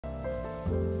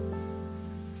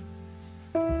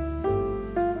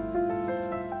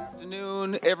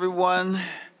afternoon, everyone.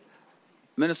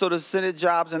 Minnesota Senate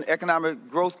Jobs and Economic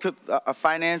Growth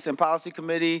Finance and Policy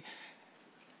Committee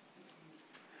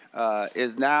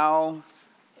is now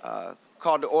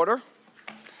called to order.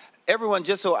 Everyone,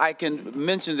 just so I can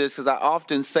mention this, because I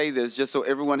often say this, just so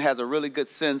everyone has a really good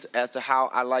sense as to how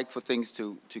I like for things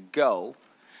to go.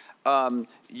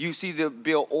 You see the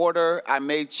bill order. I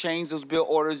may change those bill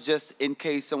orders just in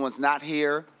case someone's not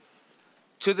here.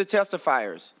 To the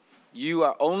testifiers, you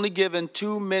are only given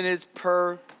 2 minutes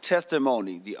per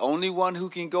testimony. The only one who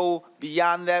can go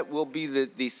beyond that will be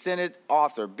the Senate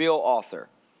author, bill author.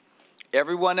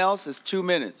 Everyone else is 2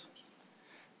 minutes.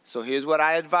 So here's what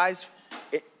I advise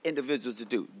individuals to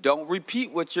do. Don't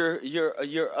repeat what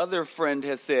your other friend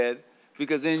has said,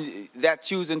 because then that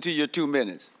chews into your 2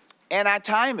 minutes. And I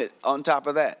time it on top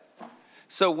of that.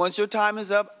 So once your time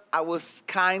is up, I will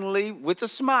kindly, with a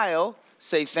smile,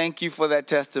 say thank you for that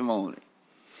testimony.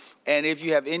 And if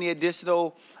you have any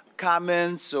additional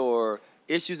comments or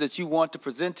issues that you want to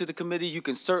present to the committee, you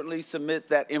can certainly submit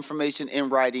that information in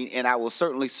writing, and I will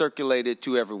certainly circulate it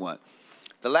to everyone.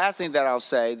 The last thing that I'll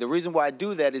say, the reason why I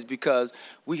do that is because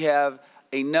we have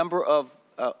a number of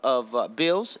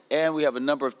bills and we have a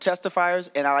number of testifiers,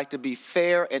 and I like to be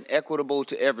fair and equitable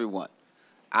to everyone.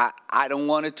 I don't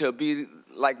want it to be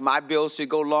like my bill should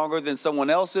go longer than someone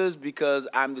else's because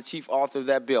I'm the chief author of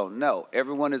that bill. No,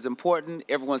 everyone is important,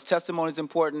 everyone's testimony is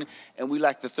important, and we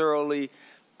like to thoroughly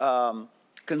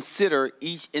consider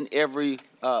each and every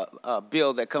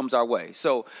bill that comes our way.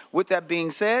 So with that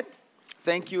being said,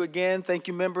 thank you again, thank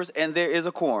you members, and there is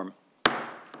a quorum. Oh,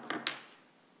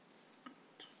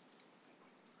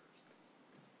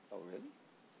 really?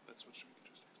 That's what she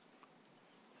just asked.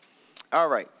 All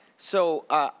right. So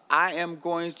I am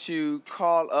going to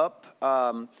call up,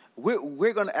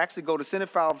 we're going to actually go to Senate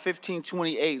File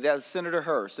 1528. That's Senator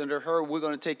Hur. Senator Hur, we're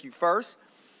going to take you first.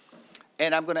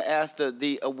 And I'm going to ask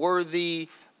the worthy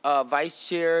Vice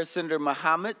Chair, Senator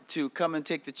Mohamed, to come and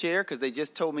take the chair, because they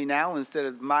just told me now, instead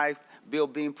of my bill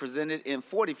being presented in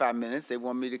 45 minutes, they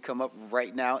want me to come up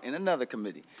right now in another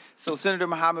committee. So Senator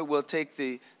Mohamed will take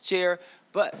the chair.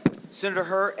 But Senator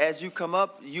Hur, as you come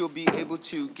up, you'll be able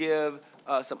to give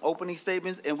some opening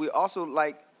statements, and we also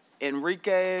like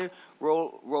Enrique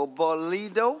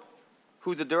Robolido,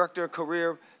 who's the Director of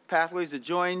Career Pathways, to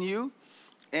join you,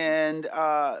 and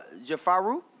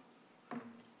Jafaru,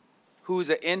 who's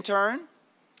an intern.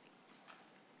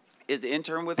 Is the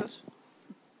intern with us?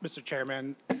 Mr.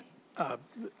 Chairman,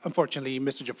 unfortunately,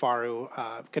 Mr. Jafaru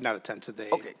could not attend today.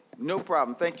 Okay, no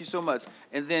problem. Thank you so much.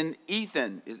 And then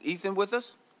Ethan, is Ethan with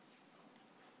us?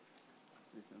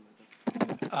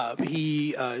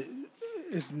 He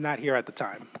is not here at the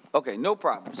time. Okay, no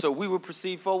problem. So we will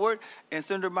proceed forward. And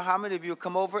Senator Mohamed, if you'll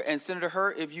come over, and Senator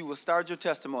Hur, if you will start your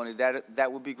testimony,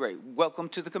 that would be great. Welcome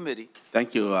to the committee.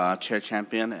 Thank you, Chair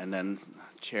Champion, and then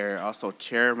Chair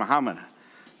Mohamed,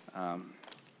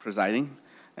 presiding,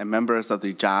 and members of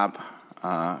the Jobs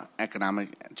and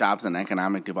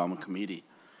Economic Development Committee.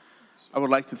 I would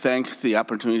like to thank the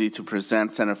opportunity to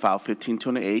present Senate File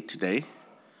 1528 today.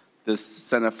 This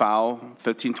Senate File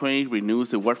 1528 renews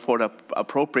the workforce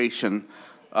appropriation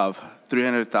of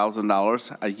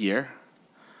 $300,000 a year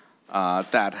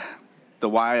that the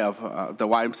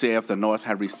YMCA of the North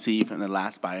had received in the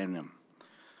last biennium.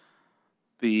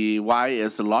 The Y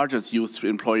is the largest youth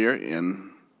employer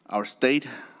in our state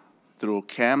through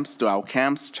our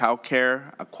camps, child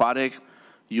care, aquatic,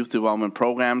 youth development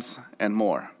programs, and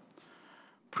more.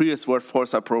 Previous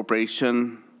workforce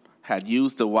appropriation had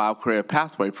used the Wild Career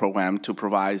Pathway Program to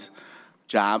provide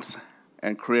jobs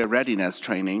and career readiness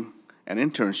training and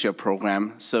internship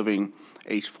program serving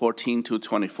age 14 to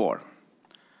 24.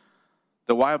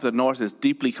 The Y of the North is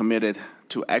deeply committed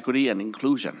to equity and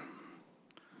inclusion.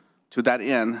 To that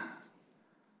end,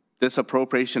 this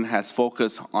appropriation has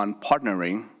focused on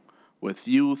partnering with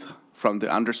youth from the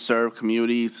underserved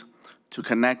communities to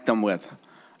connect them with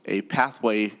a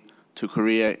pathway to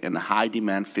career in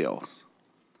high-demand fields.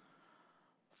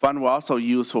 Funds were also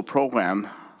used for program,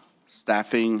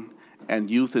 staffing, and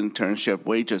youth internship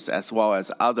wages, as well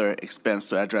as other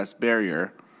expenses to address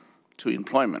barrier to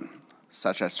employment,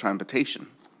 such as transportation.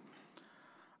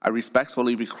 I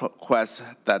respectfully request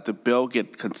that the bill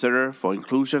get considered for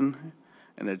inclusion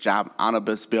in the Job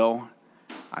Omnibus Bill.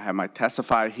 I have my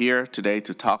testifier here today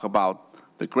to talk about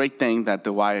the great thing that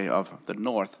the Y of the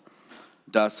North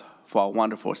does for our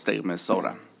wonderful state of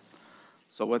Minnesota.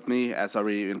 So with me, as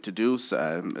already introduced,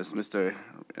 is Mr.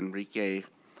 Enrique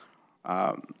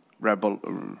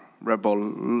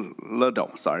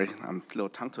Robolido. Sorry, I'm a little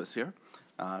tongue twisted here.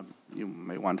 You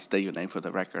may want to state your name for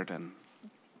the record. And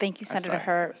Thank you, Senator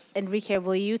Herb. Enrique,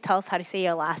 will you tell us how to say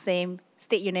your last name,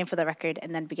 state your name for the record,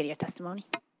 and then begin your testimony?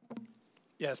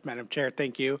 Yes, Madam Chair,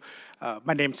 thank you.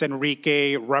 My name is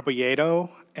Enrique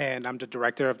Rebolledo, and I'm the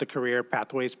Director of the Career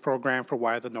Pathways Program for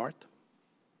Y of the North.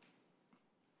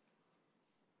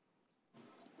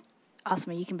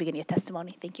 Awesome, you can begin your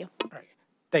testimony. Thank you. All right.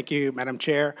 Thank you, Madam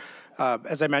Chair.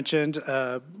 As I mentioned,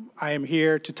 I am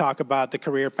here to talk about the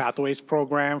Career Pathways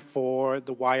Program for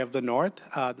the Y of the North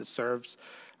that serves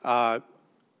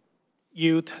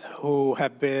youth who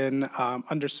have been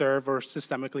underserved or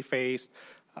systemically faced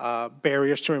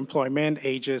barriers to employment,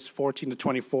 ages 14 to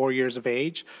 24 years of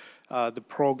age. The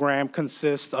program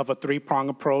consists of a three-prong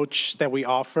approach that we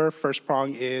offer. First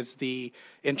prong is the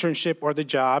internship or the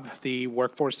job, the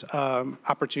workforce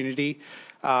opportunity.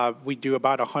 We do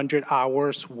about 100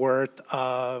 hours worth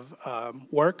of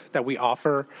work that we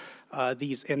offer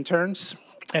these interns,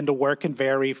 and the work can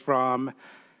vary from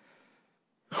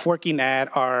working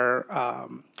at our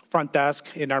front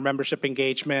desk in our membership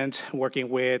engagement, working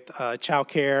with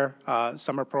childcare,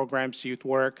 summer programs, youth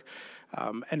work.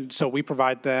 And so we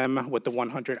provide them with the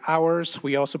 100 hours.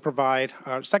 We also provide,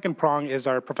 our second prong is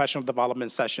our professional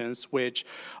development sessions, which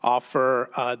offer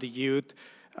the youth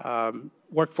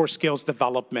workforce skills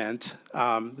development.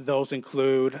 Those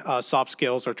include soft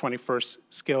skills or 21st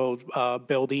skills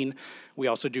building. We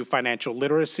also do financial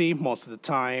literacy most of the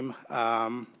time.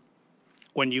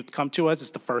 When youth come to us,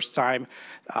 it's the first time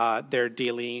they're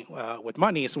dealing with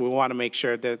money, so we want to make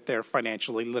sure that they're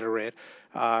financially literate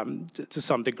to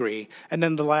some degree. And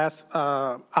then the last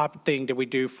thing that we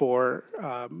do for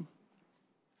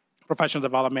professional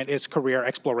development is career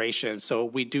exploration. So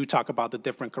we do talk about the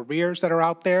different careers that are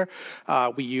out there.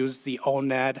 We use the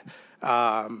ONED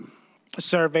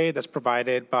survey that's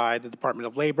provided by the Department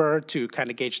of Labor to kind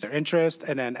of gauge their interest,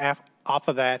 and then off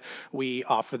of that, we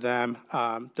offer them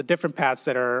the different paths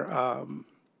that are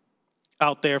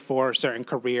out there for certain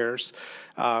careers.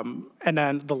 And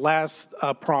then the last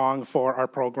prong for our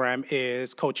program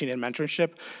is coaching and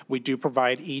mentorship. We do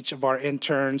provide each of our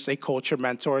interns a coach or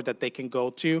mentor that they can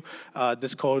go to.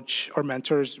 This coach or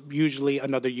mentor is usually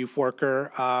another youth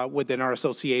worker within our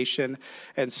association.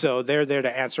 And so they're there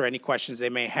to answer any questions they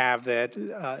may have that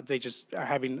if they just are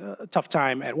having a tough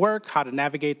time at work, how to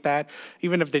navigate that,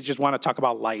 even if they just want to talk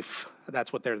about life.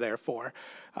 That's what they're there for.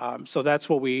 So that's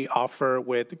what we offer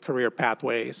with the Career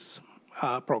Pathways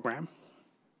program.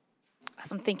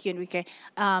 Awesome, thank you, Enrique.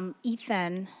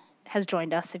 Ethan has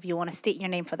joined us. If you want to state your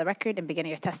name for the record and begin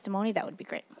your testimony, that would be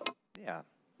great. Yeah,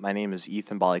 my name is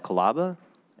Ethan Balikalaba,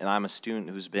 and I'm a student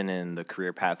who's been in the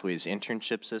Career Pathways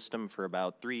internship system for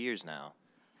about 3 years now.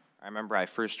 I remember I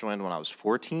first joined when I was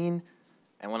 14,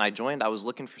 and when I joined, I was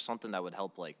looking for something that would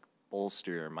help, like,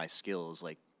 bolster my skills,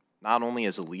 like, not only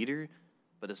as a leader,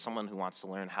 but as someone who wants to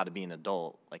learn how to be an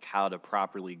adult, like how to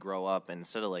properly grow up, and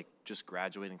instead of like just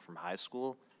graduating from high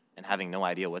school and having no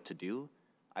idea what to do,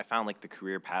 I found like the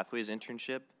Career Pathways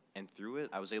internship, and through it,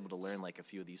 I was able to learn like a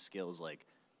few of these skills like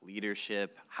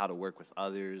leadership, how to work with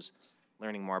others,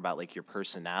 learning more about like your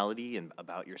personality and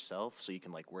about yourself so you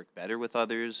can like work better with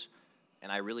others.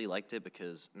 And I really liked it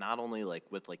because not only like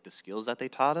with like the skills that they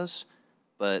taught us,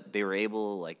 but they were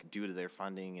able, like, due to their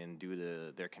funding and due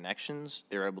to their connections,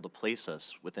 they were able to place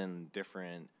us within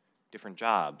different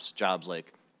jobs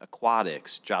like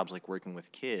aquatics, jobs like working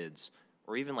with kids,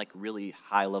 or even like really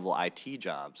high-level IT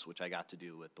jobs, which I got to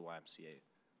do with the YMCA.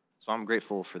 So I'm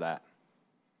grateful for that.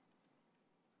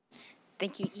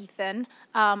 Thank you, Ethan.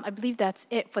 I believe that's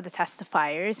it for the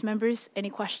testifiers. Members, any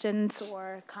questions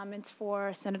or comments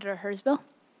for Senator Herzbill?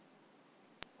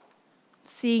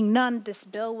 Seeing none, this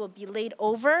bill will be laid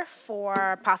over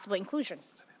for possible inclusion.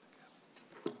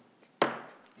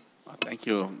 Thank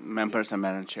you, members and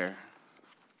Madam Chair.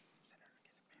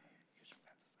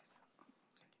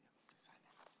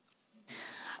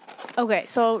 Okay,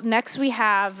 so next we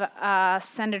have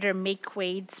Senator Maye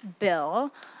Quade's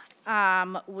bill,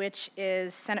 which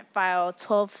is Senate File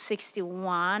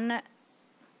 1261.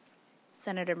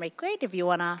 Senator Maye Quade, if you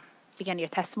want to begin your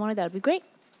testimony, that would be great.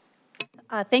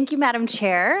 Thank you, Madam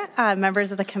Chair,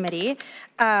 members of the committee.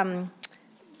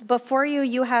 Before you,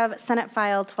 you have Senate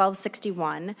File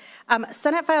 1261.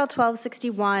 Senate File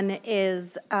 1261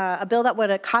 is a bill that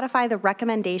would codify the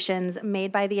recommendations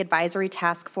made by the Advisory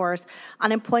Task Force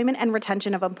on Employment and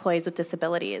Retention of Employees with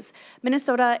Disabilities.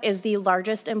 Minnesota is the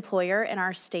largest employer in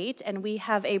our state, and we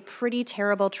have a pretty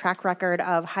terrible track record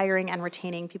of hiring and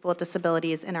retaining people with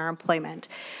disabilities in our employment.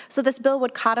 So this bill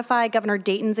would codify Governor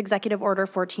Dayton's Executive Order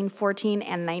 1414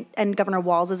 and Governor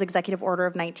Walz's Executive Order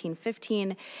of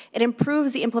 1915. It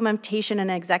improves the implementation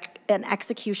and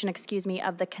execution,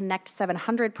 of the Connect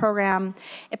 700 program.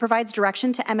 It provides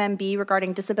direction to MMB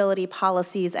regarding disability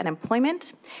policies and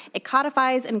employment. It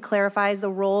codifies and clarifies the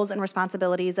roles and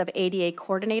responsibilities of ADA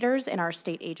coordinators in our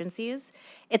state agencies.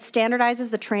 It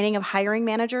standardizes the training of hiring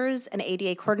managers and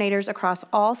ADA coordinators across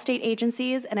all state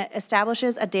agencies, and it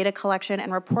establishes a data collection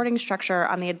and reporting structure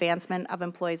on the advancement of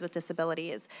employees with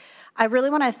disabilities. I really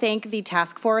want to thank the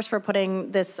task force for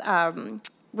putting this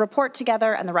report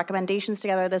together and the recommendations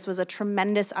together. This was a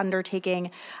tremendous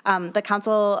undertaking. The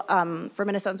Council for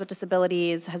Minnesotans with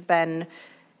Disabilities has been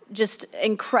just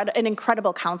an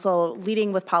incredible council,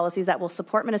 leading with policies that will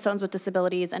support Minnesotans with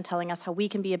disabilities and telling us how we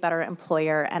can be a better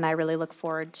employer, and I really look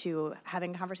forward to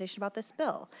having a conversation about this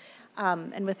bill.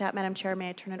 And with that, Madam Chair, may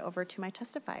I turn it over to my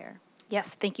testifier?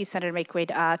 Yes, thank you, Senator Maye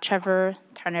Quade. Trevor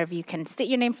Turner, if you can state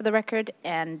your name for the record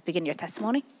and begin your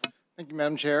testimony. Thank you,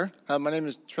 Madam Chair. My name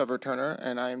is Trevor Turner,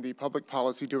 and I am the Public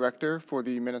Policy Director for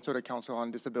the Minnesota Council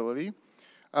on Disability.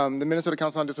 The Minnesota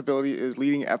Council on Disability is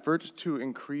leading efforts to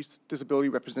increase disability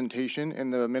representation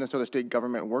in the Minnesota state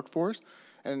government workforce.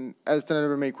 And as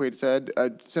Senator Maye Quade said,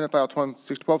 Senate File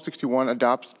 1261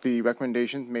 adopts the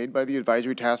recommendations made by the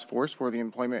Advisory Task Force for the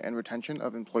Employment and Retention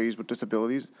of Employees with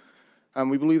Disabilities.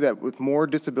 We believe that with more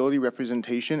disability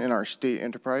representation in our state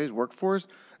enterprise workforce,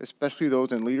 especially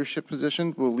those in leadership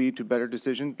positions, will lead to better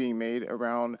decisions being made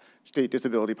around state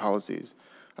disability policies.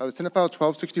 Senate File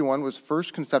 1261 was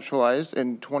first conceptualized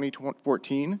in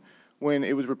 2014 when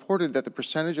it was reported that the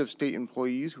percentage of state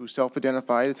employees who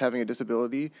self-identified as having a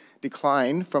disability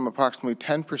declined from approximately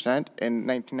 10% in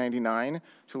 1999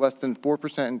 to less than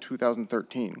 4% in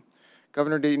 2013.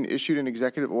 Governor Dayton issued an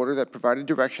executive order that provided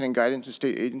direction and guidance to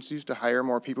state agencies to hire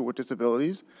more people with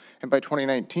disabilities, and by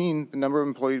 2019, the number of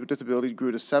employees with disabilities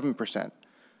grew to 7%.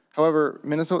 However,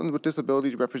 Minnesotans with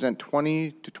disabilities represent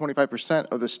 20 to 25%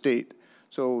 of the state,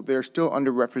 so they're still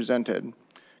underrepresented.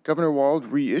 Governor Walz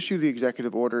reissued the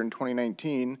executive order in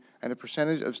 2019, and the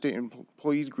percentage of state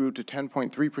employees grew to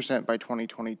 10.3% by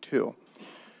 2022.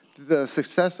 The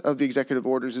success of the executive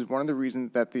orders is one of the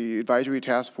reasons that the Advisory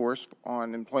Task Force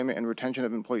on Employment and Retention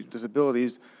of Employees with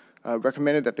Disabilities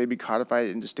recommended that they be codified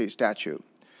into state statute.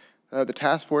 The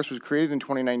task force was created in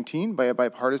 2019 by a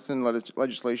bipartisan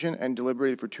legislation and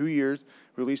deliberated for 2 years,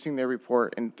 releasing their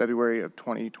report in February of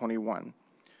 2021.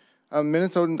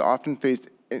 Minnesotans often face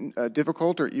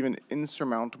difficult or even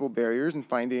insurmountable barriers in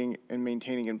finding and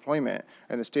maintaining employment,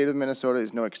 and the state of Minnesota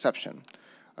is no exception.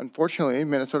 Unfortunately,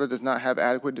 Minnesota does not have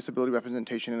adequate disability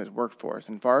representation in its workforce,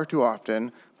 and far too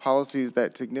often, policies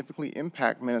that significantly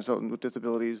impact Minnesotans with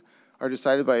disabilities are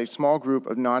decided by a small group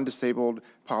of non-disabled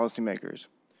policymakers.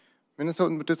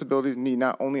 Minnesotans with disabilities need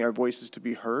not only our voices to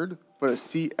be heard, but a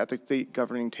seat at the state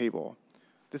governing table.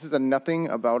 This is a nothing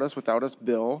about us without us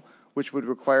bill, which would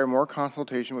require more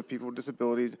consultation with people with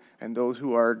disabilities and those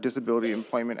who are disability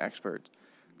employment experts.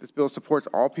 This bill supports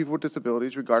all people with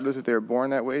disabilities, regardless if they are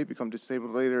born that way, become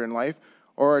disabled later in life,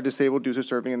 or are disabled due to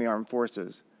serving in the armed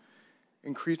forces.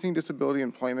 Increasing disability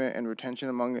employment and retention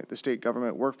among the state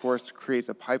government workforce creates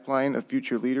a pipeline of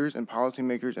future leaders and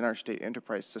policymakers in our state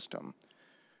enterprise system.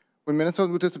 When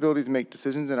Minnesotans with disabilities make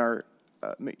decisions in our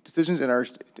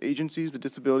agencies, the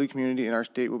disability community in our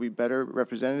state will be better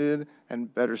represented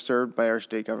and better served by our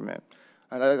state government.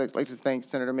 And I'd like to thank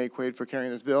Senator Maye Quade for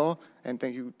carrying this bill, and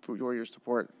thank you for your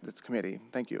support this committee.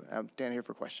 Thank you. I'm standing here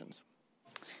for questions.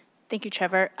 Thank you,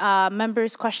 Trevor.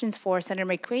 Members, questions for Senator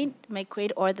Maye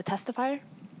Quade or the testifier?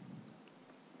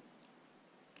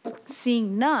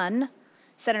 Seeing none,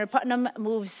 Senator Putnam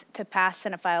moves to pass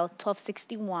Senate File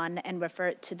 1261 and refer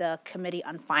it to the Committee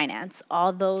on Finance.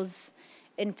 All those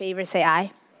in favor say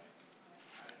aye.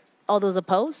 All those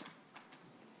opposed?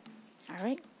 All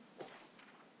right.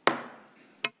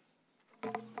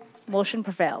 Motion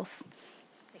prevails.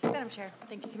 Thank you, Madam Chair.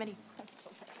 Thank you, committee.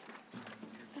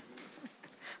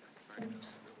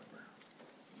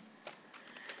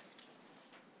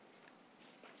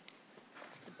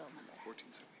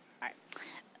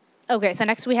 Okay, so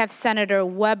next we have Senator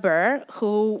Weber,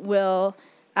 who will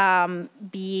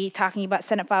be talking about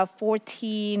Senate File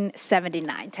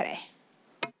 1479 today.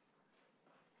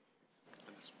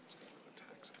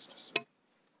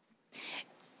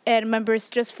 And members,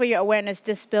 just for your awareness,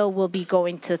 this bill will be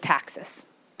going to taxes.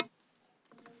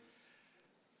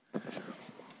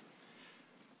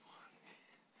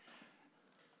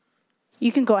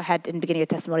 You can go ahead and begin your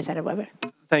testimony, Senator Weber.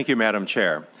 Thank you, Madam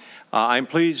Chair. I'm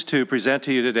pleased to present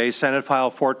to you today Senate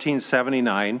File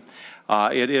 1479.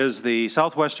 It is the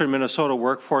Southwestern Minnesota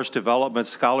Workforce Development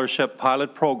Scholarship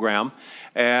Pilot Program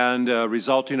and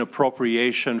resulting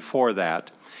appropriation for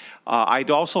that. I'd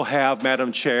also have,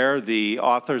 Madam Chair, the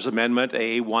author's amendment,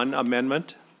 A1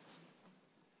 amendment.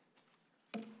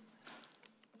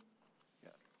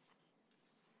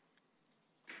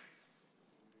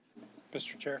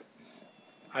 Mr. Chair,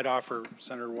 I'd offer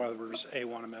Senator Weber's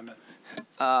A1 amendment.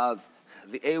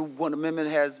 The A1 amendment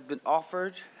has been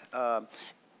offered.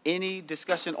 Any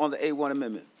discussion on the A1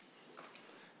 amendment?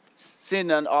 Seeing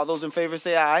none, all those in favor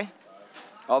say aye.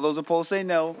 All those opposed say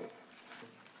no.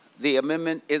 The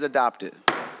amendment is adopted.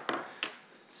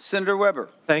 Senator Weber.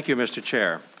 Thank you, Mr.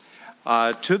 Chair.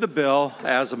 To the bill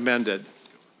as amended.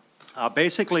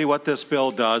 Basically, what this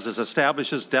bill does is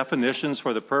establishes definitions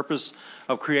for the purpose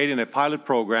of creating a pilot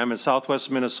program in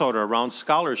Southwest Minnesota around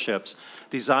scholarships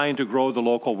designed to grow the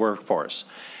local workforce.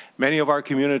 Many of our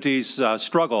communities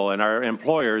struggle, and our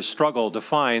employers struggle to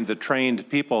find the trained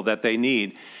people that they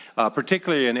need,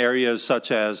 particularly in areas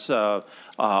such as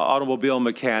automobile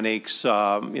mechanics,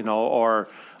 or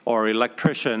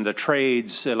electrician, the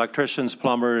trades, electricians,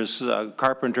 plumbers,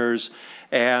 carpenters,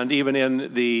 and even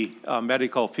in the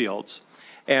medical fields.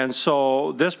 And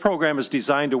so this program is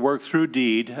designed to work through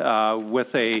DEED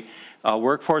with a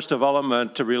workforce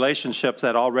development relationship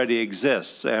that already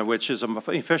exists, which is an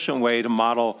efficient way to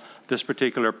model this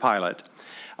particular pilot.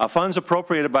 Funds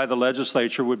appropriated by the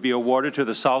legislature would be awarded to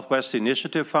the Southwest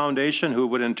Initiative Foundation, who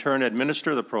would in turn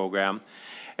administer the program.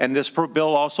 And this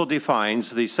bill also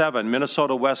defines the 7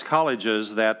 Minnesota West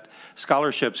colleges that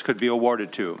scholarships could be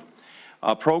awarded to.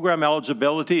 Program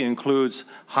eligibility includes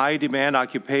high-demand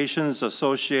occupations,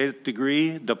 associate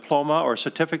degree, diploma, or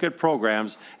certificate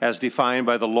programs as defined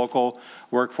by the local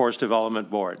Workforce Development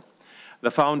Board.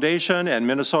 The Foundation and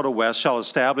Minnesota West shall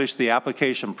establish the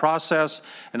application process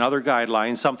and other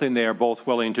guidelines, something they are both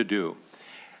willing to do.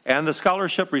 And the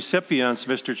scholarship recipients,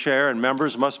 Mr. Chair, and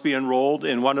members must be enrolled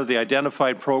in one of the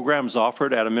identified programs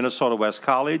offered at a Minnesota West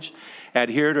college,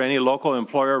 adhere to any local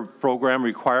employer program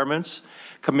requirements,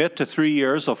 commit to 3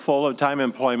 years of full-time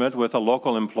employment with a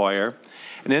local employer,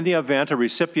 and in the event a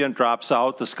recipient drops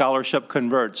out, the scholarship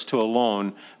converts to a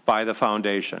loan by the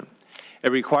foundation.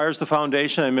 It requires the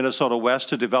foundation and Minnesota West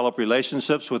to develop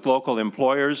relationships with local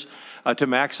employers to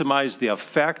maximize the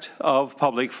effect of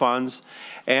public funds,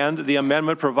 and the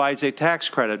amendment provides a tax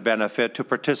credit benefit to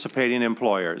participating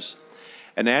employers.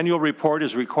 An annual report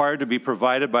is required to be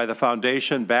provided by the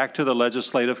foundation back to the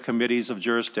legislative committees of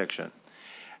jurisdiction.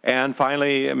 And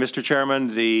finally, Mr.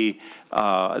 Chairman,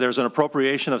 there's an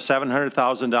appropriation of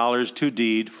 $700,000 to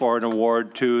DEED for an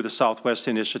award to the Southwest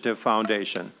Initiative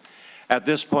Foundation. At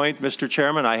this point, Mr.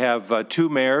 Chairman, I have 2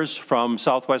 mayors from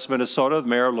Southwest Minnesota, the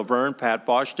Mayor of Laverne, Pat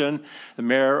Boston, the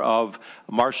Mayor of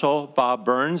Marshall, Bob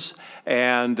Burns,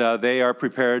 and they are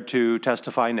prepared to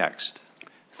testify next.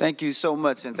 Thank you so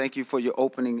much, and thank you for your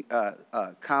opening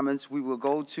comments. We will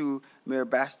go to Mayor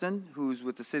Baston, who's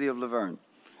with the City of Laverne,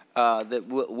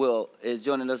 that is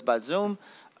joining us by Zoom.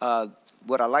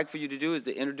 What I'd like for you to do is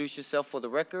to introduce yourself for the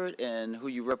record and who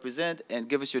you represent, and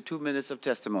give us your 2 minutes of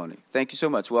testimony. Thank you so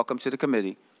much. Welcome to the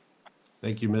committee.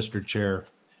 Thank you, Mr. Chair.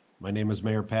 My name is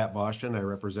Mayor Pat Boston. I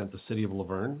represent the City of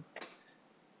Laverne.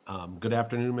 Good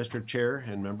afternoon, Mr. Chair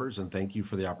and members, and thank you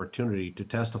for the opportunity to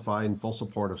testify in full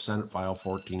support of Senate File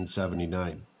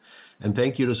 1479. And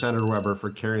thank you to Senator Weber for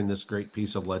carrying this great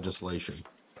piece of legislation.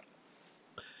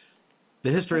 The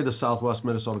history of the Southwest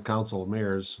Minnesota Council of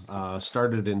Mayors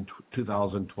started in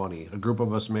 2020. A group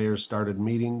of us mayors started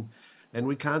meeting, and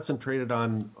we concentrated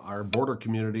on our border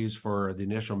communities for the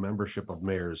initial membership of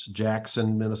mayors: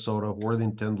 Jackson, Minnesota,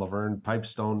 Worthington, Laverne,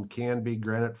 Pipestone, Canby,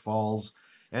 Granite Falls,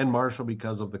 and Marshall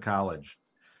because of the college.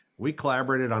 We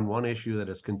collaborated on one issue that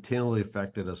has continually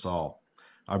affected us all.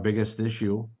 Our biggest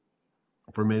issue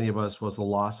for many of us was the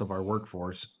loss of our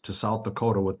workforce to South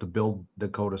Dakota with the Build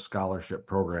Dakota Scholarship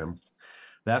Program.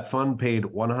 That fund paid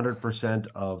 100%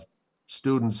 of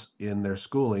students in their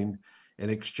schooling in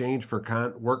exchange for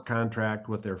work contract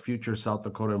with their future South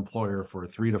Dakota employer for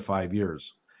 3 to 5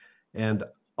 years. And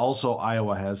also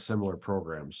Iowa has similar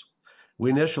programs.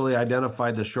 We initially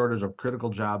identified the shortage of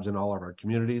critical jobs in all of our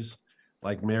communities.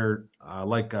 Like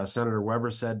Senator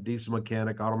Weber said, diesel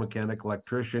mechanic, auto mechanic,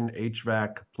 electrician,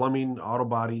 HVAC, plumbing, auto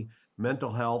body,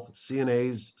 mental health,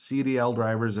 CNAs, CDL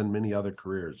drivers, and many other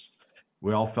careers.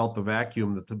 We all felt the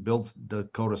vacuum that the Build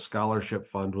Dakota Scholarship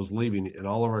Fund was leaving in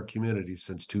all of our communities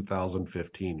since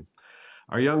 2015.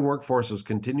 Our young workforces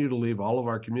continue to leave all of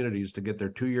our communities to get their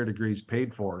 2-year degrees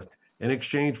paid for in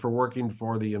exchange for working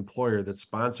for the employer that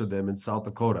sponsored them in South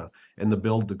Dakota in the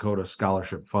Build Dakota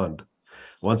Scholarship Fund.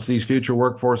 Once these future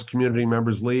workforce community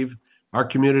members leave our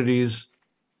communities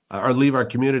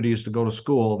to go to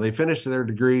school, they finish their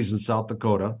degrees in South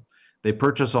Dakota. They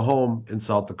purchase a home in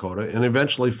South Dakota and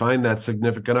eventually find that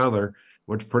significant other,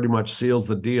 which pretty much seals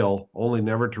the deal, only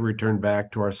never to return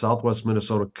back to our Southwest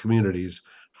Minnesota communities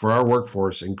for our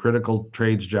workforce in critical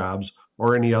trades jobs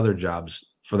or any other jobs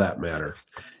for that matter.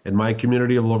 In my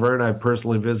community of Laverne, I've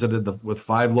personally visited with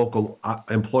 5 local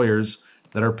employers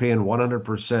that are paying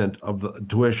 100% of the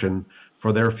tuition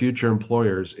for their future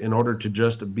employers in order to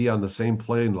just be on the same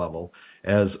playing level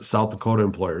as South Dakota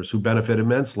employers who benefit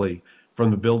immensely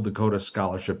from the Build Dakota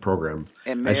Scholarship Program.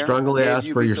 And Mayor, I strongly ask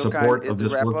for your support of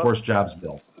this workforce jobs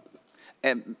bill.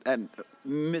 And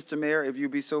Mr. Mayor, if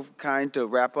you'd be so kind to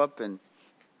wrap up, and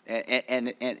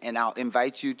I'll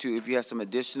invite you to, if you have some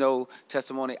additional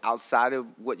testimony outside of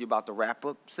what you're about to wrap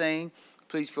up saying,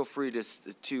 please feel free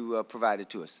to provide it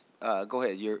to us. Go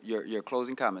ahead, your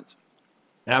closing comments.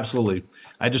 Absolutely.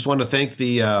 I just want to thank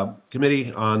the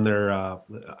committee on their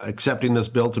accepting this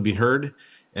bill to be heard,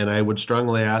 and I would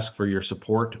strongly ask for your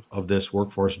support of this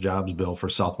workforce jobs bill for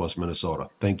Southwest Minnesota.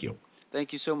 Thank you.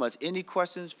 Thank you so much. Any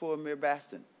questions for Mayor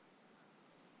Baston?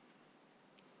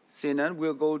 Seeing none,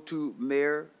 we'll go to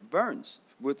Mayor Burns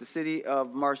with the City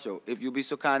of Marshall. If you'll be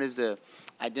so kind as to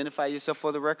identify yourself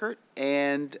for the record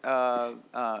and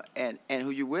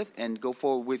who you're with, and go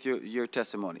forward with your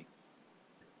testimony.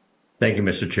 Thank you,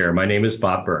 Mr. Chair. My name is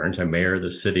Bob Burns. I'm Mayor of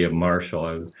the City of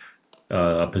Marshall,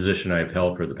 a position I've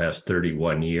held for the past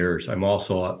 31 years. I'm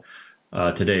also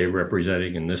today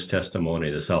representing in this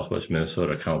testimony the Southwest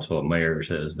Minnesota Council of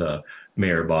Mayors, as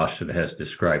Mayor Boston has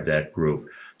described that group.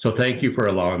 So thank you for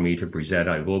allowing me to present.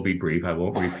 I will be brief. I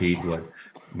won't repeat what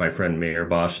my friend Mayor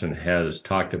Boston has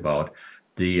talked about.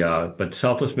 But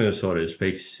Southwest Minnesota is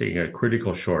facing a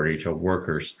critical shortage of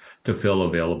workers to fill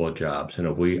available jobs. And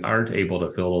if we aren't able to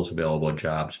fill those available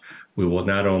jobs, we will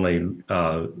not only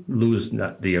lose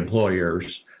the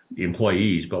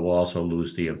employees, but we'll also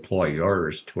lose the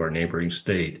employers to our neighboring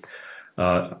state.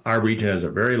 Our region has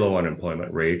a very low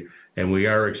unemployment rate, and we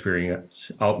are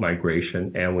experiencing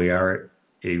out-migration, and we are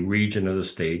a region of the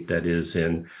state that is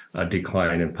in a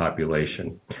decline in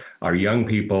population. Our young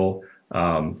people,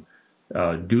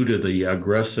 due to the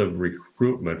aggressive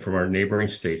recruitment from our neighboring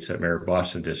states that Mayor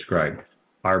Boston described,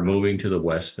 are moving to the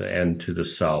west and to the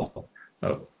south.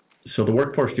 So the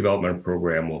Workforce Development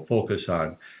Program will focus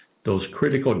on those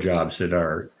critical jobs that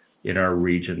are in our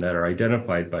region that are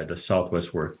identified by the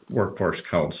Southwest Workforce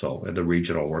Council and the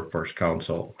Regional Workforce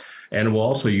Council. And we'll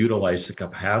also utilize the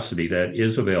capacity that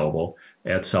is available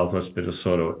at Southwest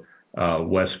Minnesota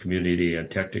West Community and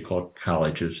Technical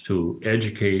Colleges to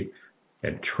educate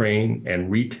and train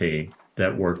and retain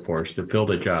that workforce to fill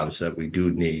the jobs that we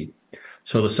do need.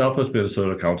 So the Southwest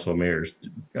Minnesota Council of Mayors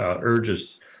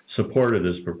urges support of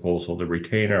this proposal to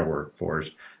retain our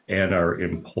workforce and our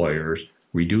employers,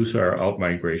 reduce our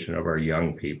out-migration of our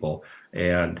young people,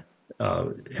 and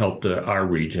help our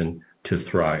region to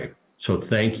thrive. So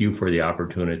thank you for the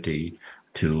opportunity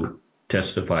to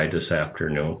testify this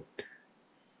afternoon.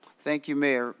 Thank you,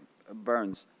 Mayor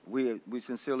Burns. We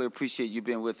sincerely appreciate you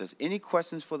being with us. Any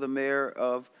questions for the Mayor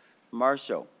of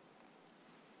Marshall?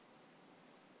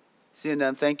 Seeing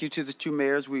none, thank you to the two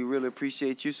mayors. We really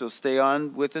appreciate you. So stay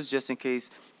on with us just in case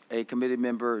a committee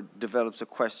member develops a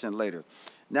question later.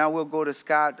 Now we'll go to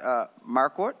Scott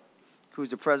Marquardt, who's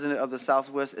the president of the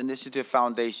Southwest Initiative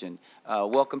Foundation.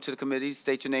 Welcome to the committee.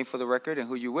 State your name for the record and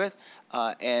who you're with,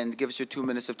 and give us your 2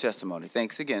 minutes of testimony.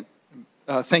 Thanks again.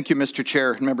 Thank you, Mr.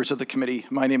 Chair and members of the committee.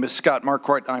 My name is Scott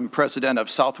Marquardt. I'm president of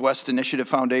Southwest Initiative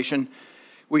Foundation.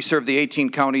 We serve the 18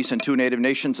 counties and 2 Native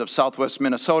nations of Southwest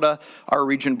Minnesota. Our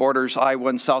region borders Iowa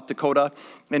and South Dakota,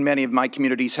 and many of my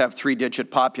communities have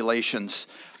 3-digit populations.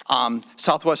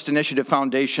 Southwest Initiative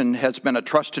Foundation has been a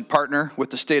trusted partner with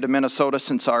the state of Minnesota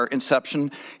since our inception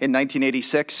in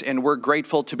 1986, and we're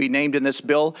grateful to be named in this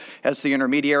bill as the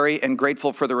intermediary and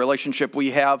grateful for the relationship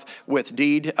we have with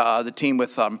DEED, the team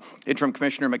with Interim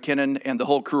Commissioner McKinnon and the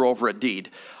whole crew over at DEED.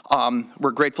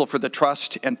 We're grateful for the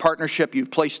trust and partnership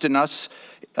you've placed in us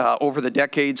over the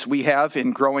decades we have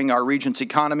in growing our region's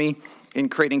economy, in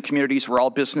creating communities where all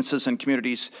businesses and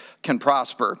communities can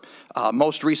prosper.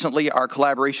 Most recently, our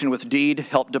collaboration with DEED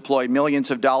helped deploy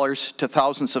millions of dollars to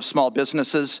thousands of small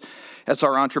businesses as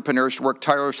our entrepreneurs work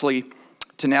tirelessly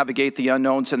to navigate the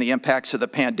unknowns and the impacts of the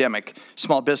pandemic.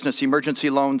 Small business emergency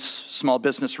loans, small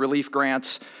business relief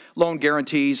grants, loan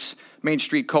guarantees, Main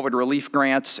Street COVID relief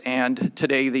grants, and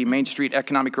today the Main Street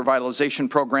Economic Revitalization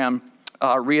Program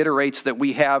reiterates that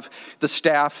we have the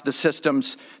staff, the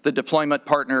systems, the deployment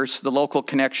partners, the local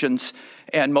connections,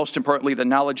 and most importantly, the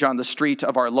knowledge on the street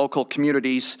of our local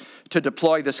communities to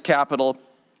deploy this capital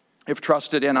if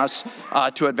trusted in us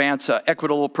to advance an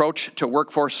equitable approach to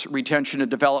workforce retention and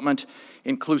development,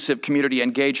 inclusive community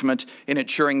engagement, in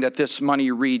ensuring that this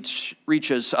money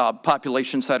reaches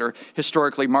populations that are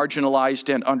historically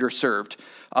marginalized and underserved.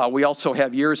 We also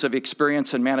have years of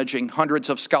experience in managing hundreds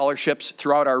of scholarships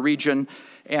throughout our region,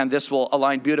 and this will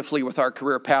align beautifully with our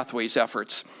career pathways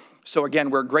efforts. So again,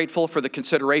 we're grateful for the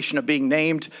consideration of being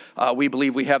named. We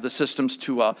believe we have the systems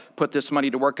to put this money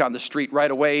to work on the street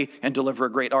right away and deliver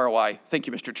a great ROI. Thank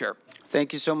you, Mr. Chair.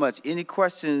 Thank you so much. Any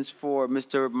questions for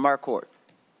Mr. Marquardt?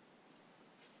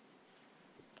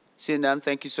 Seeing none,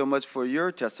 thank you so much for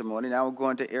your testimony. Now we're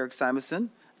going to Eric Simonson,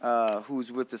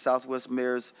 who's with the Southwest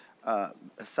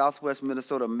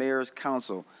Minnesota Mayor's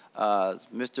Council.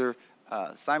 Mr.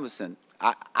 Simonson,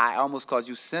 I almost called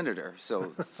you Senator,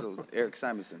 so Eric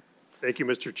Simonson. Thank you,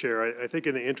 Mr. Chair. I think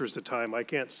in the interest of time, I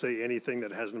can't say anything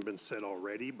that hasn't been said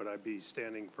already, but I'd be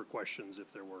standing for questions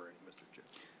if there were any, Mr. Chair.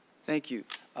 Thank you.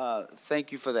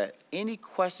 Thank you for that. Any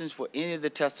questions for any of the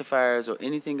testifiers or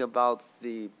anything about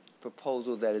the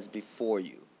proposal that is before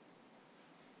you?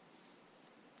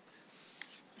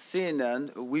 Seeing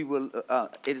none, we will,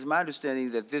 it is my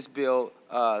understanding that this bill,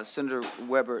 Senator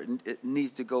Weber,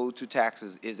 needs to go to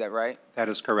taxes. Is that right? That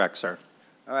is correct, sir.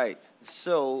 All right.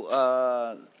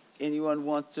 So, anyone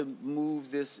want to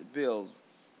move this bill?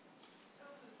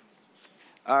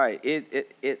 All right.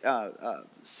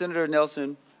 Senator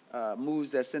Nelson moves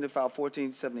that Senate File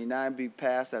 1479 be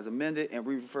passed as amended and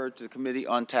referred to the Committee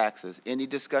on Taxes. Any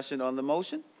discussion on the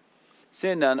motion?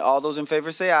 Seeing none, all those in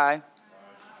favor say aye. Aye.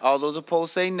 All those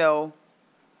opposed say no.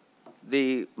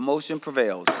 The motion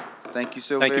prevails. Thank you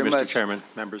so very much. Thank you, Mr. Chairman,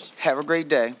 members. Have a great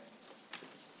day.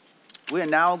 We are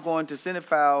now going to Senate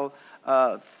File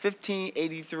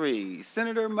 1583.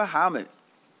 Senator Mohamed.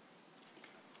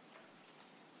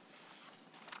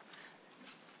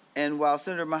 And while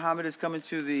Senator Mohamed is coming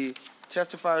to the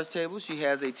testifiers table, she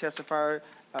has a testifier,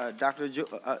 Dr.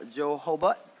 Joe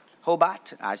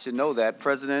Hobart, I should know that,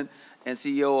 President and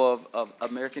CEO of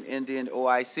American Indian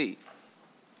OIC.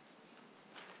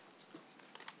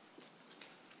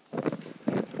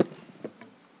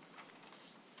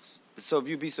 So if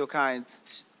you'd be so kind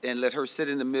and let her sit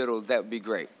in the middle, that would be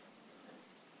great.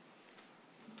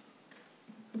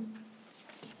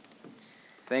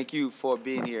 Thank you for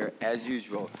being here, as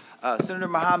usual. Senator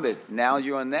Mohamed, now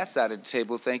you're on that side of the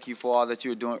table. Thank you for all that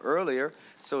you were doing earlier.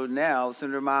 So now,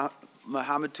 Senator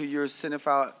Mohamed, to your Senate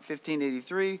File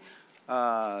 1583,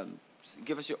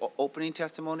 give us your opening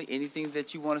testimony, anything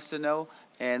that you want us to know,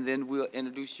 and then we'll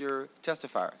introduce your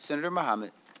testifier. Senator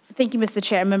Mohamed. Thank you, Mr.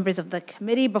 Chair. Members of the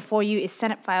committee, before you is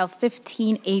Senate File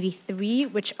 1583,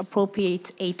 which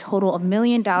appropriates a total of $1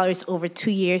 million over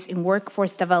 2 years in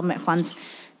workforce development funds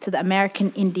to the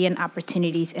American Indian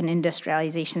Opportunities and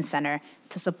Industrialization Center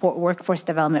to support workforce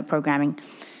development programming.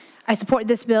 I support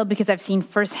this bill because I've seen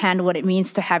firsthand what it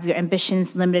means to have your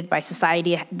ambitions limited by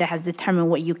society that has determined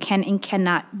what you can and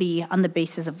cannot be on the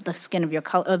basis of the skin of your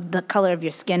the color of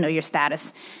your skin or your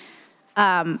status.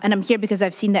 And I'm here because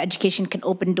I've seen that education can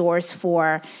open doors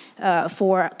for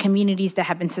communities that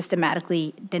have been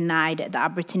systematically denied the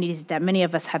opportunities that many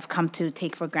of us have come to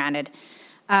take for granted.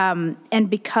 And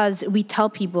because we tell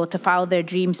people to follow their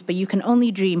dreams, but you can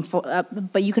only dream of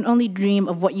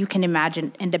what you can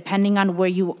imagine, and depending on where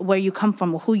you come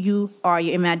from, or who you are,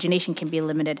 your imagination can be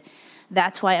limited.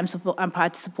 That's why I'm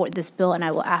proud to support this bill, and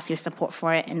I will ask your support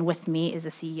for it. And with me is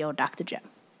the CEO, Dr. Jim.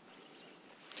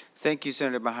 Thank you,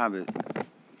 Senator Mohamed.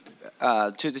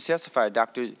 To the testifier,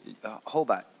 Dr.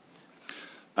 Hobart.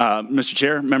 Mr.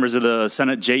 Chair, members of the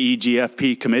Senate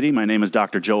JEGFP committee, my name is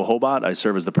Dr. Joe Hobart. I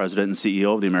serve as the president and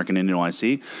CEO of the American Indian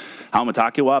OIC.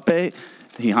 Haumatakiwape,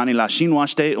 hihani la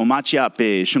shinwashte,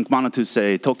 omachiape,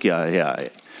 shunkmanatuse tokia.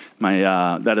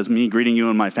 That is me greeting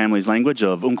you in my family's language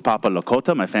of Unkpapa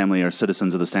Lakota. My family are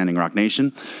citizens of the Standing Rock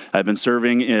Nation. I've been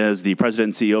serving as the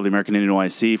president and CEO of the American Indian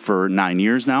OIC for 9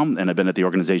 years now, and I've been at the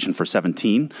organization for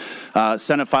 17.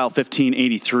 Senate File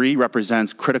 1583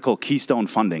 represents critical keystone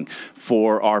funding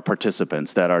for our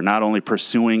participants that are not only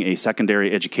pursuing a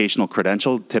secondary educational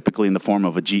credential, typically in the form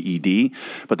of a GED,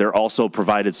 but they're also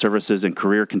provided services and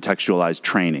career contextualized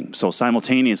training. So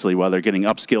simultaneously, while they're getting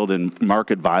upskilled in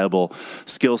market viable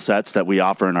skill sets that we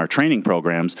offer in our training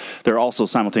programs, they're also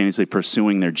simultaneously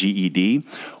pursuing their GED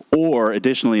Or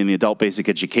additionally, in the adult basic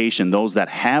education, those that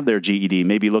have their GED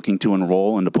may be looking to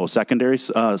enroll into post-secondary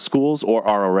schools or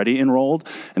are already enrolled,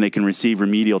 and they can receive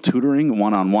remedial tutoring,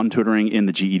 one-on-one tutoring in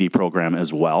the GED program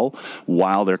as well,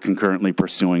 while they're concurrently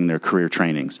pursuing their career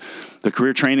trainings. The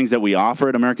career trainings that we offer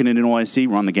at American Indian OIC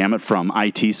run the gamut from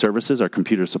IT services, our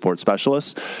computer support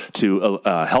specialists, to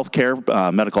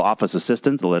healthcare, medical office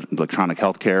assistants, electronic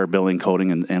healthcare, billing,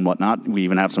 coding, and whatnot. We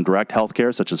even have some direct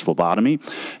healthcare, such as phlebotomy.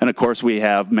 And of course, we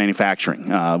have manufacturing.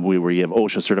 We have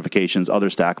OSHA certifications, other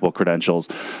stackable credentials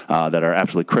that are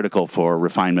absolutely critical for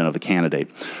refinement of the candidate.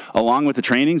 Along with the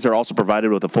trainings, they're also provided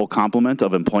with a full complement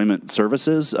of employment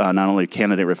services, not only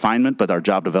candidate refinement, but our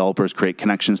job developers create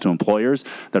connections to employers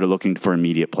that are looking for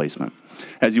immediate placement.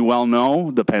 As you well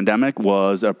know, the pandemic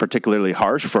was particularly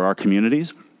harsh for our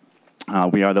communities.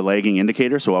 We are the lagging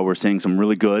indicator, so while we're seeing some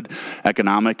really good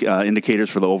economic indicators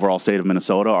for the overall state of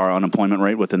Minnesota, our unemployment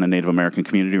rate within the Native American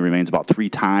community remains about 3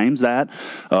 times that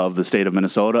of the state of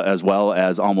Minnesota, as well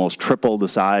as almost triple the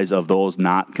size of those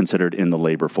not considered in the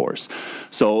labor force.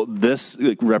 So this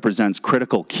represents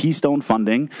critical keystone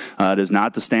funding. It is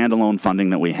not the standalone funding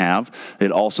that we have.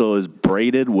 It also is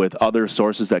braided with other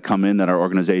sources that come in that our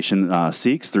organization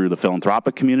seeks through the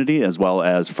philanthropic community, as well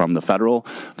as from the federal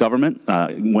government.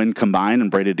 When combined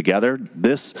and braided together,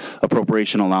 this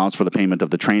appropriation allows for the payment of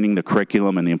the training, the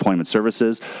curriculum, and the employment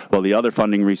services, while the other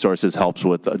funding resources helps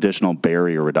with additional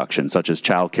barrier reduction, such as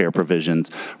child care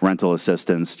provisions, rental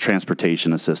assistance,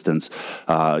 transportation assistance,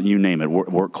 you name it,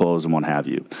 work clothes and what have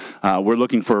you. We're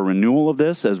looking for a renewal of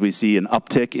this as we see an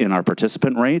uptick in our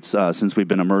participant rates since we've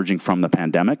been emerging from the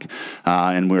pandemic,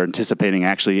 and we're anticipating,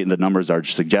 actually, the numbers are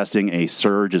suggesting a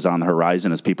surge is on the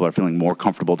horizon as people are feeling more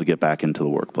comfortable to get back into the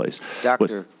workplace.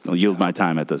 Doctor. I'll yield my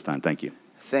time at this time. Thank you.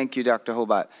 Thank you, Dr.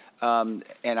 Hobart. And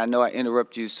I know I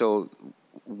interrupt you, so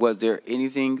was there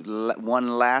anything, one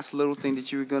last little thing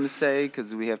that you were going to say?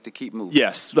 Because we have to keep moving.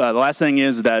 Yes. The last thing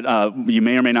is that you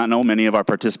may or may not know many of our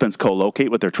participants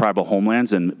co-locate with their tribal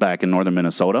homelands back in northern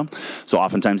Minnesota. So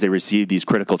oftentimes they receive these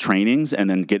critical trainings and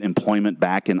then get employment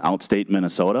back in outstate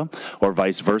Minnesota, or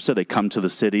vice versa. They come to the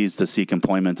cities to seek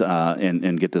employment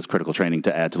and get this critical training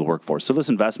to add to the workforce. So this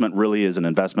investment really is an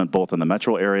investment both in the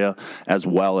metro area as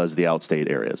well as the outstate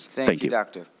areas. Thank you,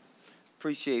 Doctor.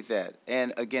 Appreciate that.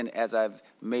 And again, as I've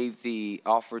made the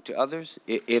offer to others,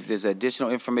 if there's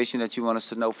additional information that you want us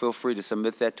to know, feel free to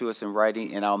submit that to us in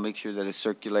writing, and I'll make sure that it's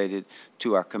circulated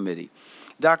to our committee.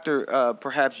 Doctor,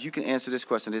 perhaps you can answer this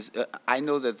question. I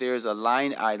know that there's a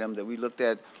line item that we looked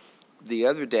at the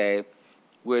other day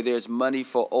where there's money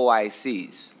for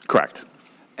OICs. Correct.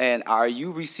 And are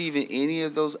you receiving any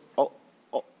of those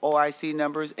OIC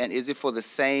numbers, and is it for the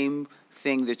same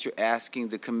thing that you're asking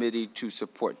the committee to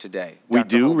support today? We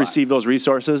do receive those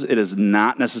resources. It is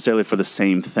not necessarily for the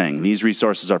same thing. These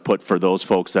resources are put for those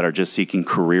folks that are just seeking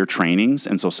career trainings,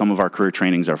 and so some of our career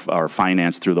trainings are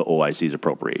financed through the OIC's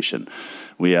appropriation.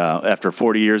 We, after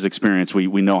 40 years experience, we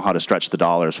know how to stretch the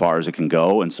dollar as far as it can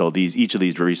go, and so each of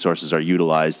these resources are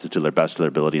utilized to their best of their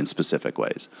ability in specific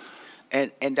ways.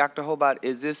 And Dr. Hobart,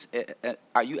 is this,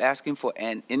 are you asking for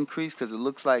an increase? Because it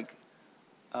looks like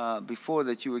before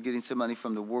that you were getting some money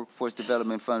from the Workforce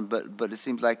Development Fund, but it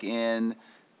seems like in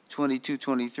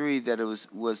 22-23 that it was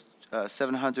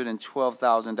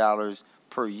 $712,000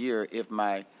 per year, if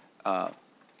my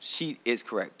sheet is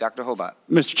correct. Dr. Hobart.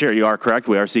 Mr. Chair, you are correct.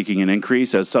 We are seeking an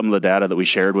increase. As some of the data that we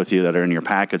shared with you that are in your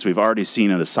packets, we've already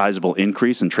seen a sizable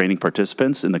increase in training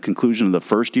participants. In the conclusion of the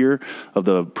first year of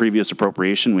the previous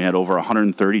appropriation, we had over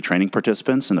 130 training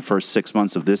participants. In the first 6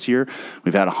 months of this year,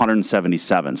 we've had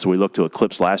 177. So we look to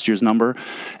eclipse last year's number.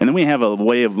 And then we have a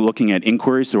way of looking at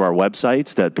inquiries through our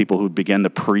websites that people who begin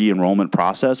the pre-enrollment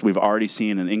process, we've already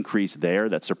seen an increase there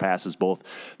that surpasses both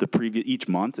the previous, each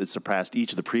month. It surpassed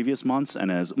each of the previous months and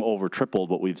has over tripled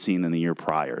what we've seen in the year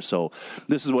prior. So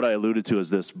this is what I alluded to as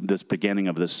this beginning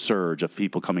of this surge of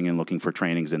people coming in looking for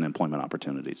trainings and employment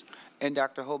opportunities. And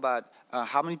Dr. Hobart,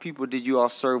 how many people did you all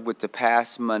serve with the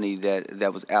past money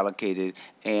that was allocated?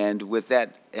 And with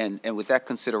that with that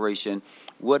consideration,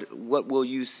 what will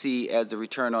you see as the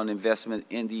return on investment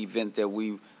in the event that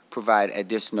we provide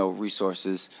additional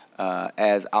resources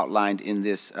as outlined in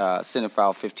this Senate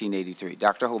File 1583?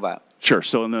 Dr. Hobart. Sure.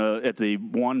 So at the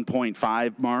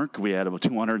 1.5 mark, we had about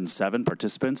 207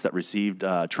 participants that received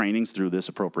trainings through this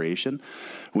appropriation.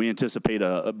 We anticipate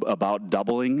about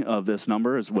doubling of this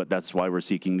number. That's why we're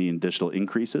seeking the additional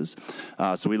increases.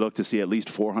 So we look to see at least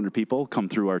 400 people come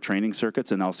through our training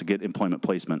circuits and also get employment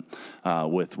placement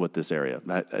with this area.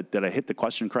 Did I hit the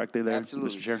question correctly there,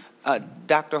 Absolutely. Mr. Chair?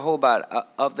 Dr. Hobart,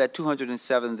 of that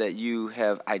 207 that you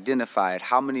have identified,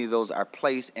 how many of those are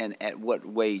placed and at what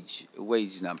wage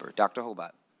number? Dr.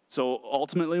 Hobart. So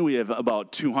ultimately, we have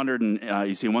about 200, and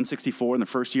you see 164 in the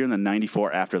first year and then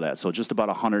 94 after that. So just about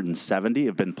 170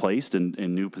 have been placed in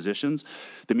new positions.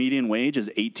 The median wage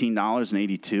is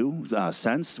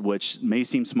 $18.82, which may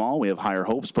seem small. We have higher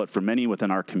hopes, but for many within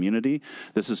our community,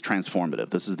 this is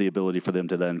transformative. This is the ability for them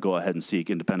to then go ahead and seek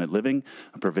independent living,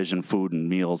 provision food and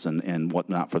meals and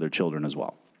whatnot for their children as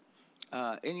well.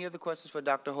 Any other questions for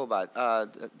Dr. Hobart?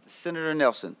 Senator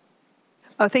Nelson.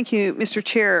 Thank you, Mr.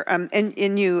 Chair.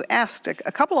 And you asked a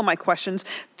couple of my questions.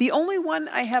 The only one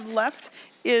I have left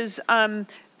is I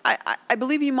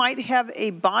believe you might have a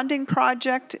bonding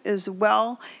project as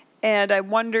well. And I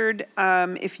wondered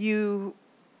if you,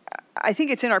 I think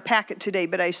it's in our packet today,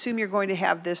 but I assume you're going to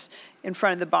have this in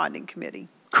front of the bonding committee.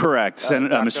 Correct,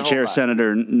 Mr. Chair,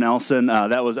 Senator Nelson.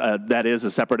 That is a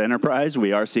separate enterprise.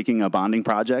 We are seeking a bonding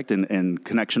project in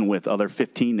connection with other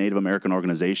 15 Native American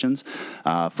organizations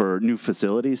for new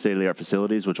facilities, state-of-the-art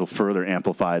facilities, which will further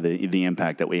amplify the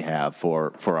impact that we have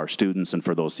for our students and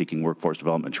for those seeking workforce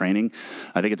development training.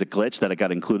 I think it's a glitch that it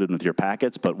got included with your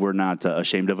packets, but we're not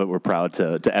ashamed of it. We're proud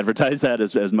to advertise that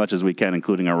as much as we can,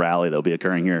 including a rally that will be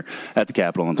occurring here at the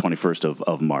Capitol on the 21st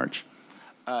of March.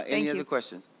 Any other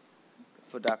questions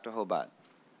for Dr. Hobart?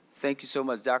 Thank you so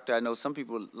much, Doctor. I know some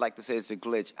people like to say it's a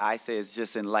glitch. I say it's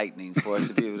just enlightening for us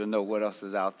to be able to know what else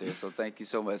is out there. So thank you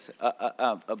so much.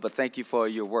 But thank you for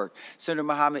your work. Senator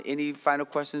Mohamed, any final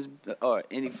questions or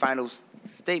any final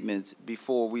statements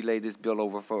before we lay this bill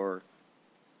over for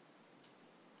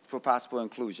possible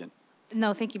inclusion?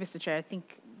 No, thank you, Mr. Chair. I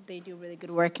think they do really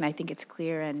good work, and I think it's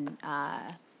clear, and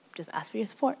just ask for your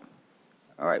support.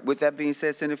 All right. With that being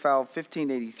said, Senate File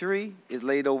 1583 is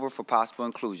laid over for possible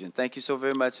inclusion. Thank you so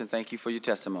very much, and thank you for your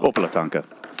testimony. Opalatanka.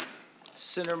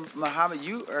 Senator Mohamed,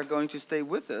 you are going to stay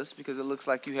with us because it looks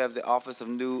like you have the Office of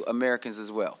New Americans as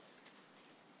well.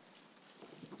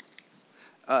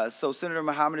 So Senator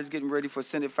Mohamed is getting ready for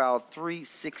Senate File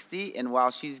 360, and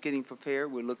while she's getting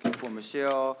prepared, we're looking for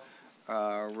Michelle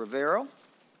Rivero.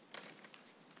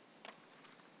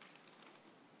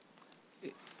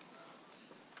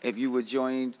 If you would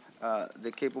join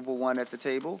the capable one at the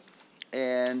table,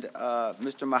 and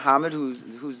Mr. Mohamed,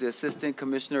 who's the Assistant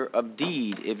Commissioner of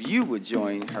Deed, if you would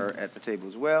join her at the table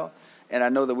as well. And I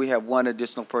know that we have one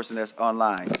additional person that's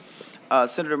online.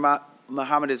 Senator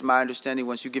Mohamed, is my understanding,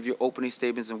 once you give your opening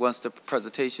statements and once the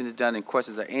presentation is done and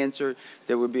questions are answered,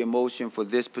 there would be a motion for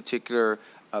this particular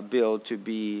bill to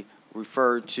be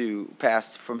referred to,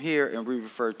 passed from here, and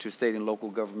re-referred to state and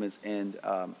local governments and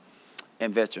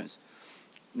veterans.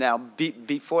 Now,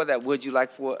 before that, would you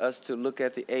like for us to look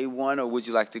at the A1, or would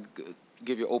you like to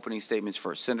give your opening statements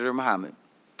first? Senator Mohamed.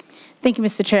 Thank you,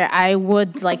 Mr. Chair. I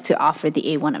would like to offer the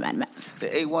A1 amendment. The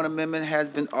A1 amendment has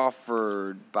been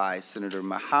offered by Senator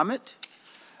Mohamed.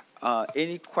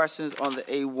 Any questions on the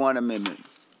A1 amendment?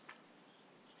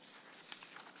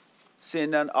 Seeing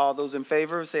none, all those in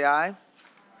favor say aye.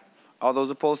 All those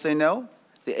opposed say no.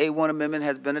 The A1 amendment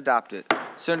has been adopted.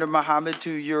 Senator Mohamed,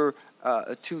 to your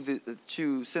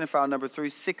to Senate File number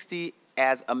 360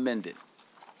 as amended.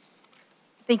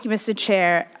 Thank you, Mr.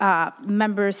 Chair.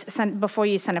 Members, before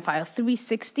you, Senate File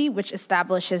 360, which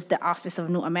establishes the Office of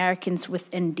New Americans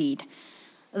within Deed.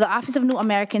 The Office of New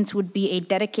Americans would be a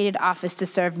dedicated office to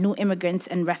serve new immigrants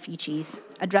and refugees,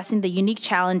 addressing the unique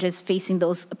challenges facing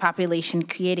those population,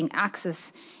 creating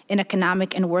access in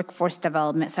economic and workforce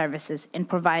development services, and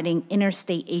providing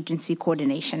interstate agency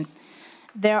coordination.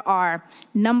 There are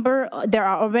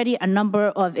already a number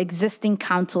of existing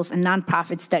councils and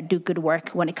nonprofits that do good work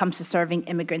when it comes to serving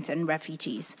immigrants and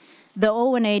refugees. The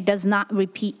ONA does not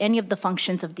repeat any of the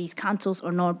functions of these councils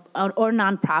or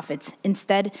nonprofits.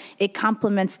 Instead, it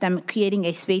complements them, creating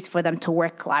a space for them to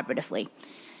work collaboratively.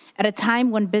 At a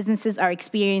time when businesses are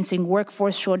experiencing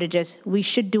workforce shortages, we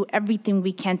should do everything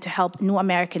we can to help new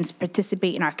Americans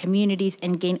participate in our communities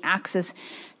and gain access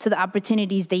to the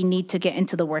opportunities they need to get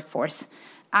into the workforce.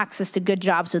 Access to good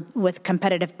jobs with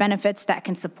competitive benefits that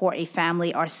can support a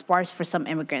family are sparse for some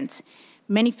immigrants.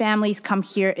 Many families come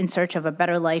here in search of a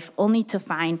better life only to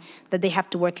find that they have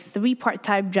to work 3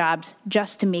 part-time jobs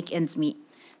just to make ends meet.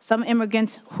 Some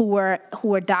immigrants who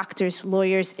were doctors,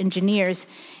 lawyers, engineers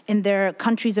in their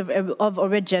countries of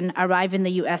origin arrive in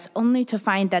the U.S. only to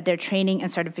find that their training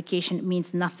and certification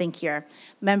means nothing here.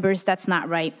 Members, that's not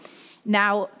right.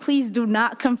 Now, please do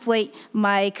not conflate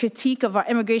my critique of our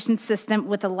immigration system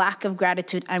with a lack of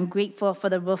gratitude. I'm grateful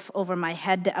for the roof over my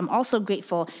head. I'm also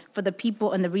grateful for the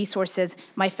people and the resources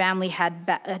my family had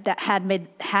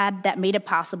that made it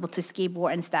possible to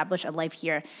skateboard and establish a life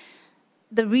here.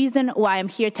 The reason why I'm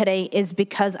here today is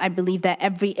because I believe that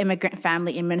every immigrant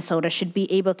family in Minnesota should be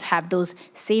able to have those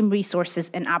same resources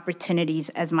and opportunities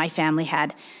as my family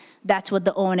had. That's what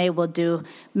the ONA will do.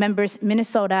 Members,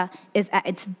 Minnesota is at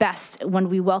its best when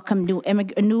we welcome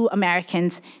new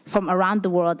Americans from around the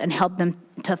world and help them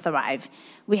to thrive.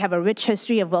 We have a rich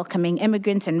history of welcoming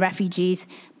immigrants and refugees,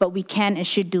 but we can and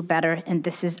should do better, and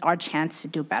this is our chance to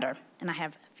do better. And I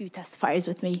have a few testifiers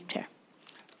with me, Chair.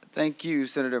 Thank you,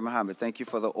 Senator Mohamed. Thank you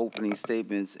for the opening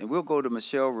statements. And we'll go to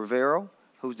Michelle Rivero,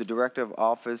 who's the Director of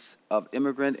Office of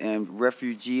Immigrant and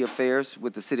Refugee Affairs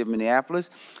with the City of Minneapolis.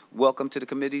 Welcome to the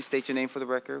committee. State your name for the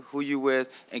record, who you with,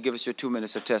 and give us your 2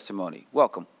 minutes of testimony.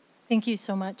 Welcome. Thank you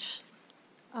so much,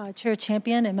 Chair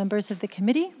Champion and members of the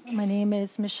committee. My name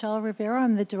is Michelle Rivero.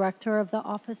 I'm the Director of the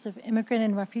Office of Immigrant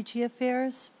and Refugee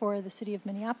Affairs for the City of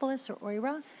Minneapolis, or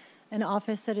OIRA, an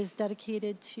office that is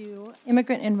dedicated to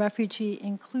immigrant and refugee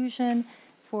inclusion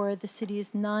for the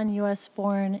city's non-U.S.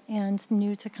 born and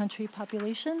new-to-country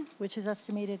population, which is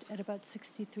estimated at about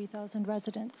 63,000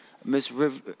 residents. Ms.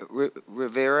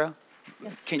 Rivera,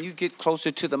 yes. Can you get closer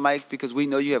to the mic, because we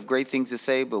know you have great things to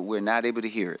say, but we're not able to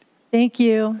hear it. Thank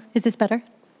you. Is this better?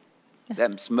 Yes.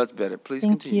 That's much better. Please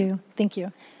continue. Thank you. Thank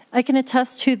you. I can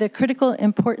attest to the critical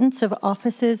importance of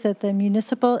offices at the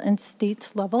municipal and state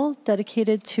level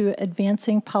dedicated to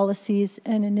advancing policies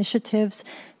and initiatives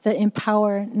that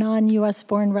empower non-U.S.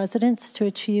 born residents to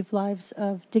achieve lives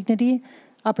of dignity,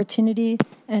 opportunity,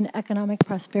 and economic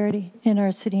prosperity in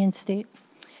our city and state.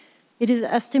 It is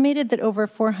estimated that over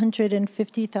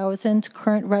 450,000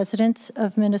 current residents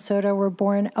of Minnesota were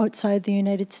born outside the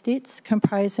United States,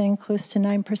 comprising close to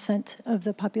 9% of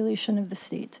the population of the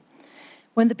state.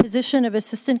 When the position of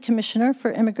Assistant Commissioner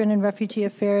for Immigrant and Refugee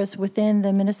Affairs within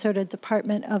the Minnesota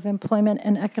Department of Employment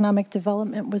and Economic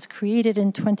Development was created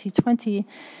in 2020,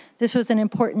 this was an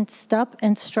important step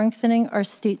in strengthening our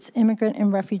state's immigrant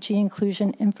and refugee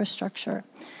inclusion infrastructure.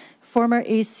 Former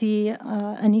AC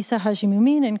Anissa Haji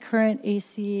Mumin and current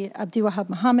AC Abdiwahab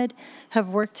Mohamed have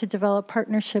worked to develop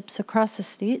partnerships across the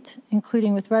state,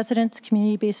 including with residents,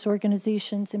 community-based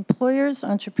organizations, employers,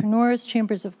 entrepreneurs,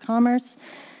 chambers of commerce,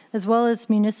 as well as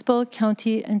municipal,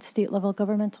 county, and state-level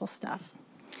governmental staff.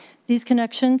 These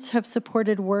connections have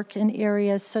supported work in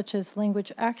areas such as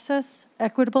language access,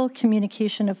 equitable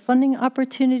communication of funding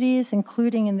opportunities,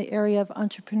 including in the area of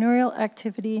entrepreneurial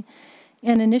activity,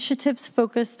 and initiatives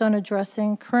focused on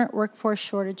addressing current workforce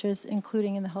shortages,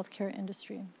 including in the healthcare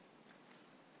industry.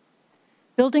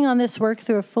 Building on this work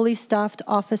through a fully staffed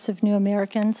Office of New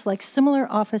Americans, like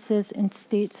similar offices in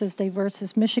states as diverse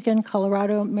as Michigan,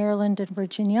 Colorado, Maryland, and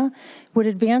Virginia, would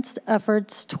advance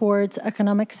efforts towards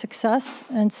economic success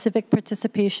and civic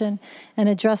participation and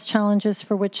address challenges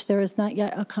for which there is not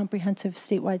yet a comprehensive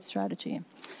statewide strategy.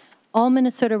 All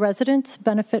Minnesota residents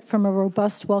benefit from a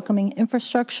robust, welcoming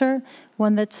infrastructure,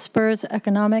 one that spurs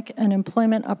economic and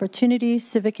employment opportunity,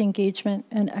 civic engagement,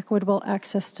 and equitable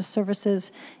access to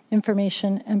services,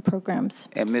 information, and programs.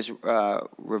 And Ms.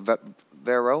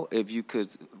 Rivero, if you could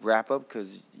wrap up,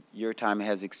 because your time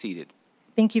has exceeded.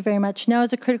 Thank you very much. Now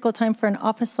is a critical time for an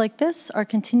office like this. Our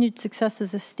continued success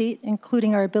as a state,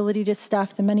 including our ability to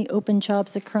staff the many open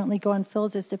jobs that currently go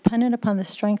unfilled, is dependent upon the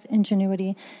strength,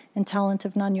 ingenuity, and talent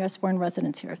of non-U.S. born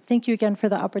residents here. Thank you again for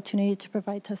the opportunity to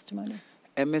provide testimony.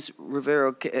 And Ms.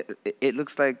 Rivera, it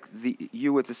looks like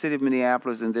you're with the City of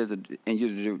Minneapolis, and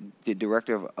you're the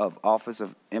Director of Office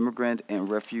of Immigrant and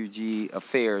Refugee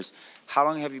Affairs. How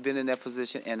long have you been in that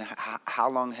position, and how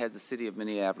long has the City of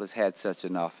Minneapolis had such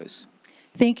an office?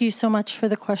 Thank you so much for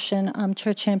the question,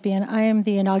 Chair Champion. I am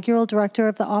the inaugural director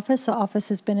of the office. The office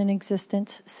has been in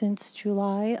existence since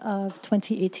July of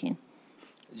 2018.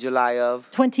 July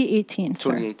of? 2018,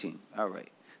 sir. 2018, all right.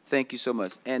 Thank you so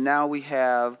much. And now we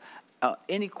have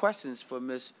any questions for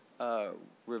Ms.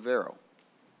 Rivero?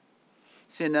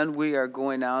 Seeing none, we are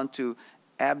going on to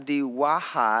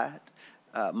Abdiwahab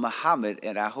Mohamed,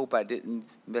 and I hope I didn't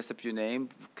mess up your name,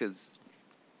 because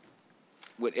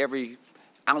with every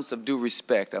ounce of due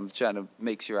respect, I'm trying to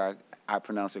make sure I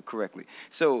pronounce it correctly.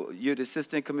 So you're the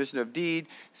Assistant Commissioner of Deed,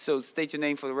 so state your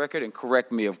name for the record and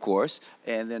correct me, of course,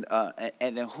 and then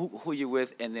who you're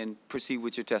with, and then proceed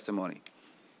with your testimony.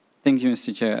 Thank you,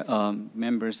 Mr. Chair.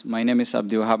 Members, my name is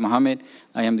Abdiwahab Mohamed.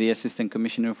 I am the Assistant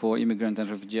Commissioner for Immigrant and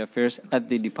Refugee Affairs at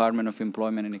the Department of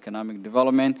Employment and Economic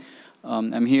Development.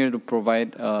 I'm here to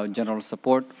provide general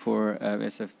support for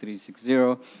SF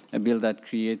 360, a bill that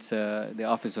creates the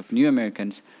Office of New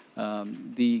Americans.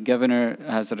 The governor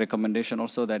has a recommendation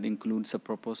also that includes a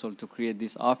proposal to create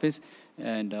this office.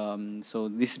 And so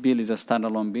this bill is a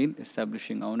standalone bill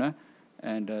establishing ONA.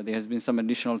 And there has been some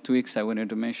additional tweaks. I wanted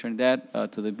to mention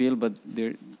that to the bill, but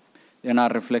They're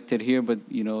not reflected here, but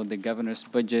the governor's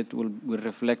budget will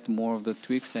reflect more of the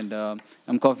tweaks, and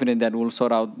I'm confident that we'll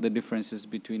sort out the differences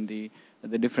between the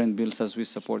different bills as we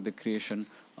support the creation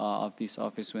of this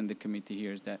office when the committee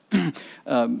hears that.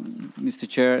 Mr.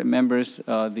 Chair, members,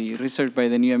 the research by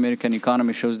the New American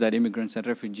Economy shows that immigrants and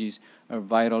refugees are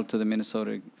vital to the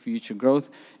Minnesota future growth.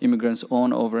 Immigrants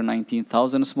own over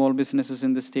 19,000 small businesses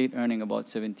in the state, earning about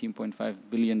 $17.5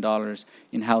 billion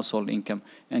in household income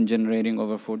and generating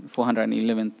over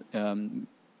 $411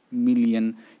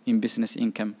 million in business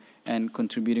income and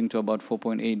contributing to about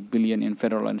 $4.8 billion in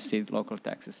federal and state local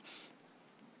taxes.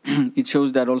 It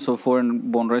shows that also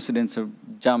foreign-born residents have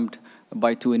jumped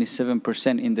by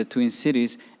 27% in the Twin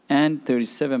Cities and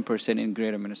 37% in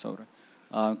greater Minnesota.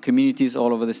 Communities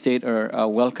all over the state are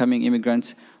welcoming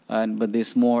immigrants, but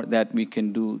there's more that we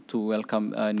can do to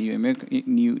welcome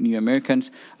new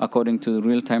Americans. According to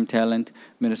Real-Time Talent,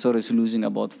 Minnesota is losing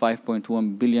about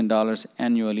 $5.1 billion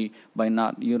annually by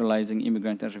not utilizing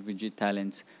immigrant and refugee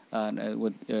talents.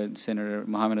 What Senator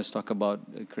Mohamed has talked about,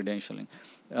 credentialing.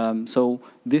 So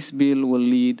this bill will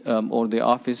lead, or the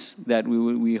office that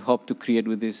we hope to create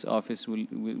with this office,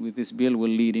 with this bill will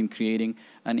lead in creating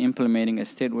and implementing a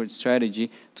statewide strategy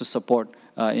to support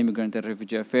immigrant and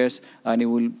refugee affairs. And it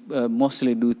will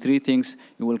mostly do three things.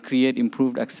 It will create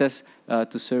improved access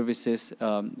to services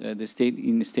in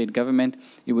the state government.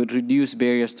 It would reduce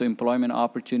barriers to employment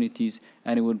opportunities,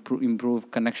 and it would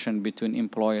improve connection between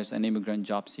employers and immigrant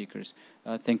job seekers.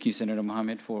 Thank you, Senator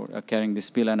Mohamed, for carrying this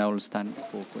bill, and I will stand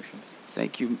for questions.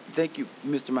 Thank you,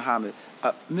 Mr. Mohamed.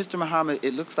 Mr. Mohamed,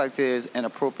 it looks like there's an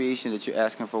appropriation that you're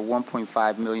asking for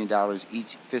 $1.5 million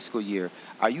each fiscal year.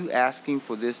 Are you asking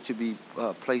for this to be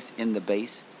placed in the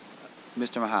base,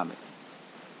 Mr. Mohamed?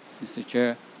 Mr.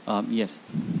 Chair, yes.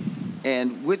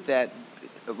 And with that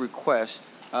request,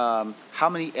 how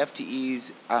many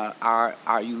FTEs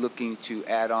are you looking to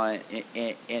add on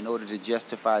in order to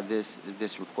justify this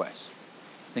request?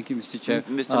 Thank you, Mr. Chair.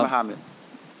 Mr. Mohamed.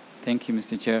 Thank you,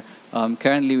 Mr. Chair.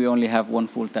 Currently, we only have one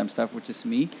full-time staff, which is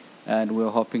me, and we're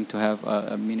hoping to have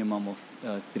a minimum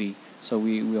of 3. So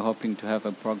we're hoping to have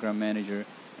a program manager,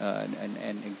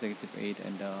 an executive aide,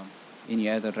 and any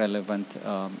other relevant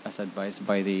as advised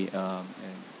by the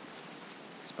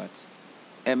experts.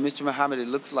 And Mr. Mohamed, it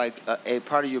looks like a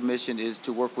part of your mission is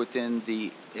to work within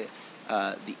the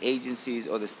agencies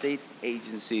or the state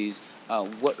agencies.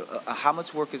 How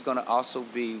much work is going to also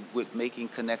be with making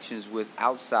connections with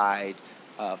outside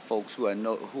folks who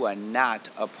are not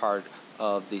a part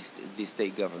of the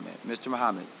state government? Mr.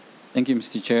 Mohamed. Thank you,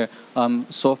 Mr. Chair.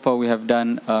 So far, we have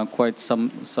done quite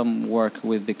some work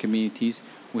with the communities.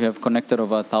 We have connected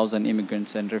over 1,000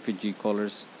 immigrants and refugee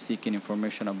callers seeking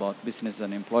information about business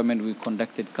and employment. We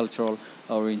conducted cultural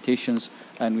orientations,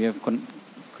 and we have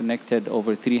connected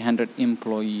over 300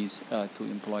 employees to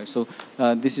employ. So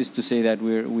this is to say that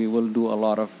we will do a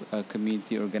lot of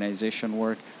community organization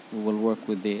work. We will work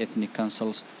with the ethnic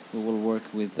councils. We will work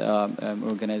with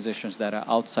organizations that are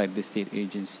outside the state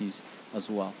agencies as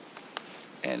well.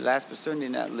 And last but certainly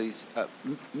not least,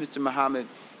 Mr. Mohamed,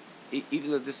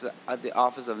 even though this is the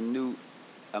Office of New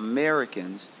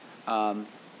Americans,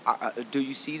 do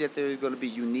you see that there are going to be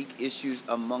unique issues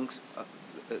amongst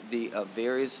the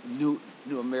various new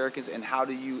Americans, and how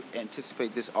do you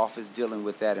anticipate this office dealing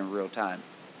with that in real time?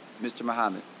 Mr.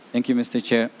 Mohamed. Thank you, Mr.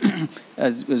 Chair.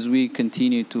 As we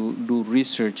continue to do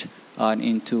research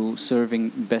into serving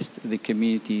best the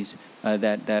communities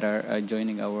that are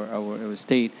joining our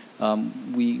state,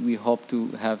 we hope to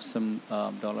have some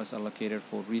dollars allocated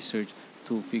for research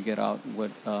to figure out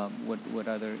what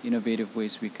other innovative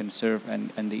ways we can serve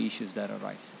and the issues that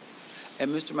arise. And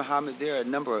Mr. Mohamed, there are a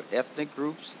number of ethnic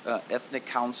groups, ethnic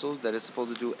councils that are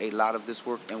supposed to do a lot of this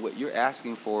work, and what you're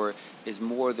asking for is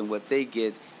more than what they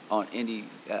get on any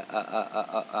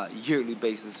yearly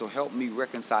basis. So help me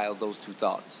reconcile those two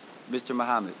thoughts. Mr.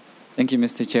 Mohamed. Thank you,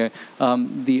 Mr. Chair.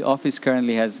 The office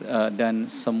currently has done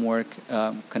some work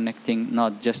connecting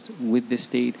not just with the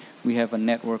state. We have a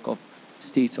network of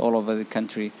states all over the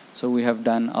country. So we have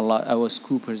done a lot. Our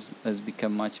scoop has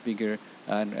become much bigger,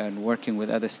 and working with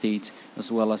other states,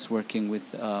 as well as working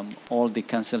with all the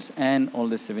councils and all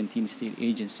the 17 state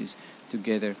agencies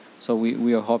together. So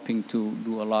we are hoping to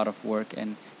do a lot of work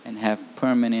and have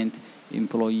permanent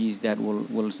employees that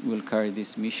will carry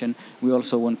this mission. We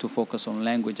also want to focus on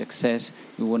language access.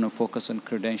 We want to focus on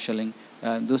credentialing.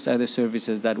 Those are the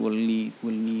services that will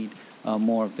need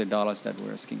more of the dollars that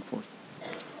we're asking for.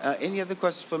 Any other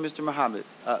questions for Mr. Mohamed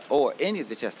or any of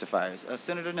the testifiers?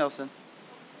 Senator Nelson.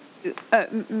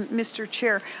 Mr.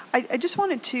 Chair, I just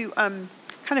wanted to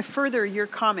kind of further your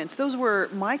comments. Those were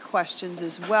my questions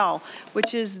as well,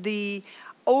 which is the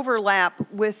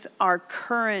overlap with our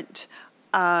current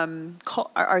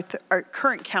our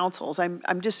current councils.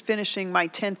 I'm just finishing my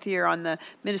 10th year on the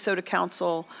Minnesota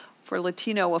Council for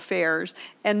Latino Affairs,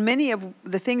 and many of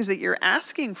the things that you're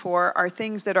asking for are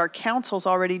things that our councils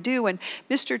already do. And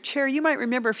Mr. Chair, you might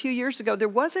remember a few years ago there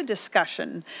was a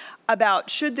discussion about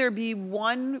should there be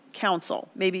one council,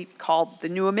 maybe called the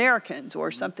New Americans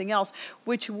or something else,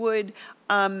 which would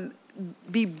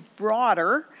be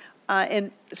broader.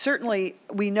 And certainly,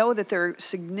 we know that there are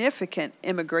significant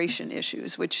immigration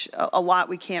issues, which a lot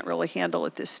we can't really handle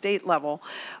at this state level.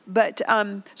 But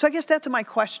so I guess that's my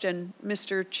question,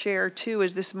 Mr. Chair, too,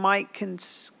 as this might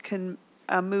can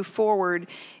move forward,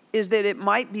 is that it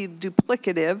might be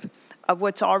duplicative of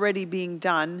what's already being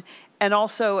done. And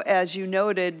also, as you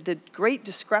noted, the great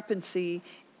discrepancy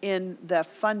in the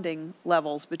funding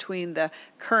levels between the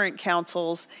current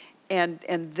councils and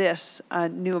this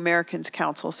New Americans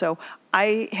Council. So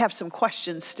I have some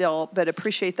questions still, but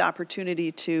appreciate the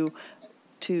opportunity to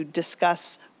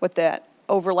discuss what that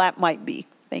overlap might be.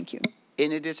 Thank you.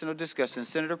 Any additional discussion?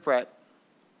 Senator Pratt.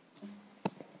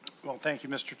 Well, thank you,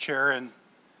 Mr. Chair, and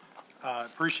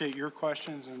appreciate your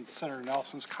questions and Senator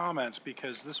Nelson's comments,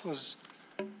 because this was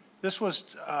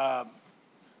a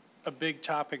big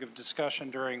topic of discussion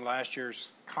during last year's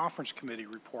conference committee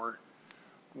report,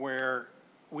 where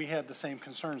we had the same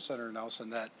concern, Senator Nelson,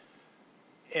 that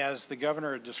as the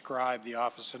governor had described the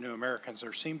Office of New Americans,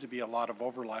 there seemed to be a lot of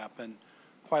overlap. And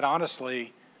quite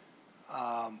honestly,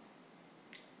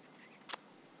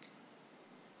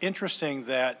 interesting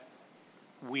that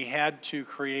we had to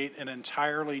create an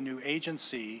entirely new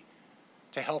agency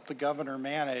to help the governor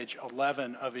manage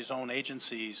 11 of his own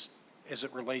agencies as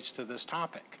it relates to this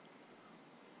topic,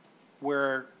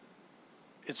 where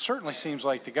it certainly seems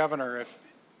like the governor, if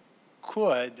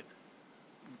could,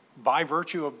 by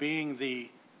virtue of being the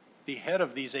head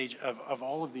of these of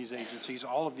all of these agencies,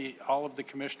 all of the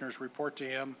commissioners report to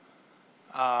him,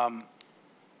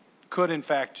 could in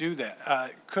fact do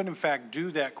that. Could in fact do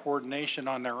that coordination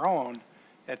on their own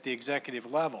at the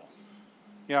executive level.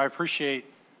 You know, I appreciate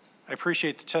the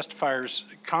testifiers'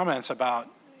 comments about,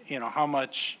 you know, how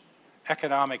much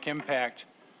economic impact,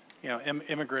 you know,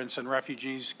 immigrants and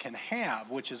refugees can have,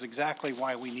 which is exactly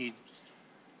why we need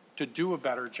to do a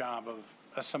better job of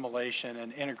assimilation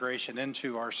and integration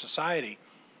into our society.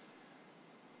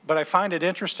 But I find it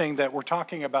interesting that we're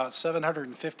talking about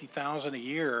 $750,000 a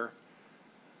year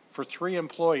for 3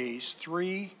 employees,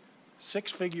 3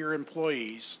 six-figure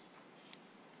employees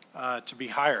to be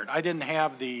hired. I didn't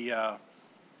have the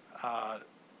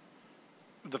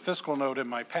fiscal note in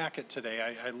my packet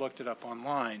today. I looked it up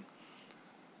online.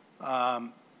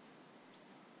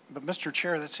 But Mr.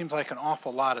 Chair, that seems like an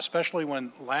awful lot, especially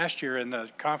when last year in the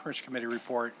conference committee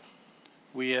report,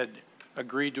 we had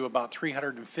agreed to about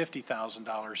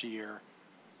 $350,000 a year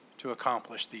to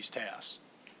accomplish these tasks.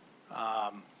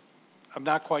 I'm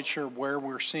not quite sure where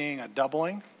we're seeing a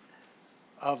doubling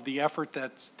of the effort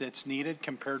that's needed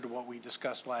compared to what we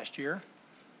discussed last year,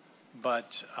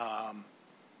 but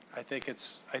I think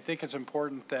it's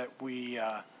important that we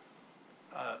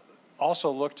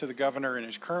also look to the governor and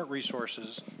his current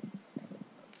resources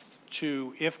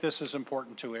to, if this is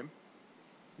important to him,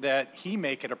 that he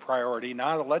make it a priority,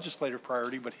 not a legislative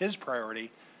priority, but his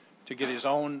priority, to get his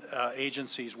own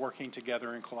agencies working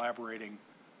together and collaborating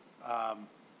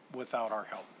without our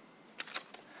help.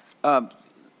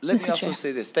 Let me also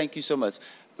say this. Thank you so much.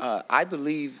 I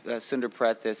believe, Senator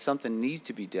Pratt, that something needs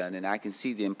to be done, and I can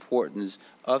see the importance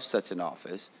of such an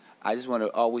office. I just want to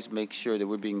always make sure that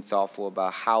we're being thoughtful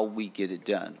about how we get it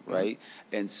done, right?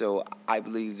 Mm-hmm. And so I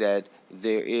believe that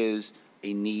there is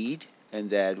a need and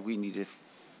that we need to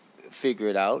figure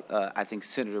it out. I think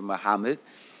Senator Mohamed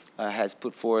has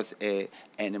put forth an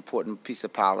important piece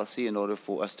of policy in order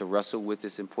for us to wrestle with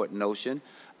this important notion.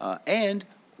 And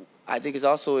I think it's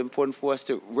also important for us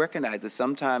to recognize that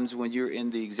sometimes when you're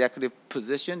in the executive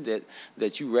position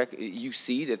that you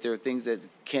see that there are things that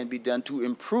can be done to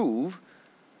improve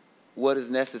what is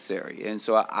necessary. And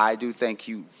so I do thank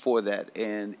you for that.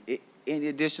 And any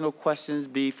additional questions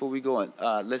before we go on?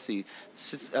 Let's see,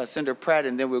 Senator Pratt,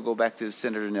 and then we'll go back to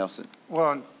Senator Nelson.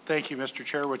 Well, thank you, Mr.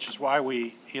 Chair, which is why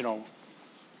we, you know,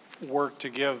 work to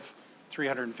give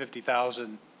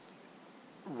 $350,000,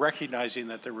 recognizing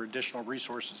that there were additional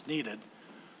resources needed.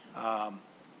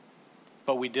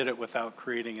 But we did it without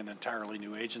creating an entirely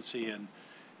new agency, and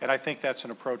I think that's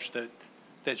an approach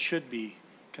that should be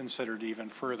considered even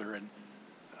further. And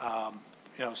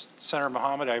you know, Senator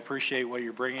Mohamed, I appreciate what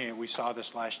you're bringing, and we saw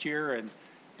this last year, and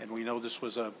we know this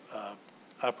was a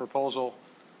proposal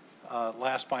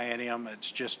last biennium.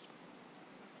 It's just,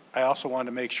 I also want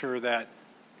to make sure that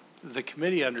the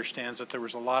committee understands that there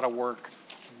was a lot of work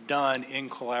done in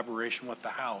collaboration with the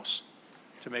House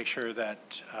to make sure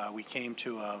that we came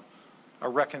to a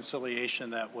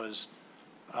reconciliation that was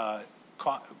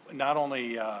not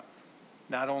only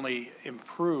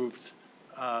improved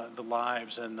the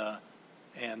lives and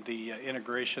the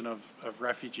integration of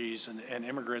refugees and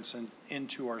immigrants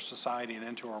into our society and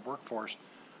into our workforce,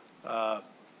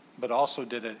 but also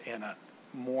did it in a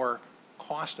more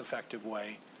cost-effective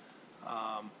way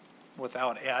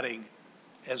without adding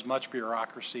as much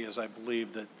bureaucracy as I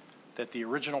believe that the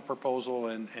original proposal,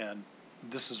 and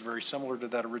this is very similar to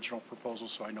that original proposal,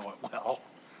 so I know it well.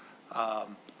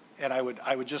 And I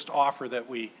would just offer that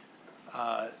we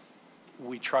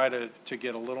try to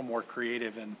get a little more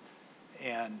creative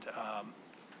and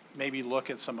maybe look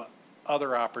at some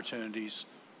other opportunities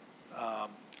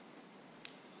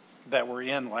that were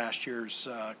in last year's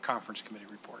conference committee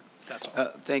report. That's all.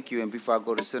 Thank you. And before I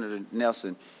go to Senator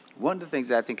Nelson, one of the things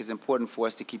that I think is important for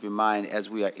us to keep in mind as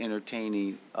we are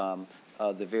entertaining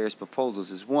the various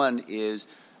proposals is one is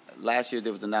last year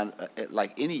there was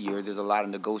like any year, there's a lot of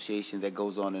negotiation that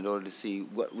goes on in order to see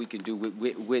what we can do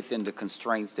within the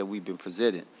constraints that we've been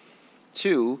presented.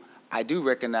 Two, I do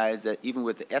recognize that even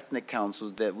with the ethnic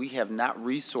councils that we have not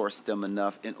resourced them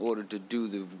enough in order to do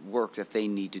the work that they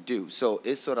need to do. So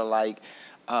it's sort of like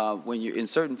when you're in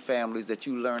certain families that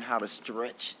you learn how to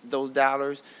stretch those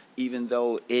dollars, even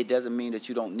though it doesn't mean that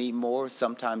you don't need more.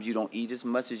 Sometimes you don't eat as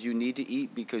much as you need to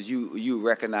eat because you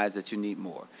recognize that you need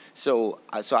more. So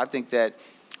I think that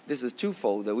this is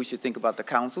twofold, that we should think about the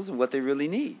councils and what they really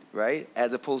need, right,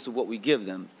 as opposed to what we give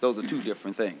them. Those are two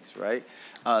different things, right?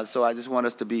 So I just want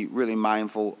us to be really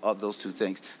mindful of those two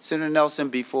things. Senator Nelson,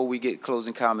 before we get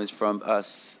closing comments from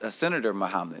Senator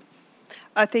Mohamed.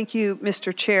 Thank you,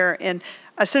 Mr. Chair. And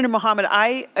Senator Mohamed,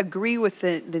 I agree with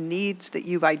the needs that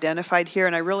you've identified here,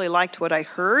 and I really liked what I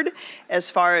heard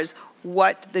as far as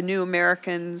what the New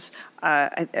Americans,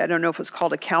 I don't know if it's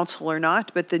called a council or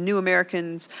not, but the New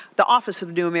Americans, the Office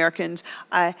of New Americans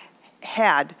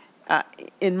had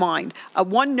in mind.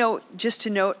 One note, just to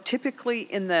note, typically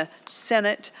in the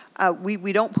Senate,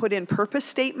 we don't put in purpose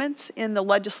statements in the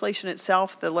legislation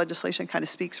itself. The legislation kind of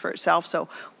speaks for itself, so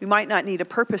we might not need a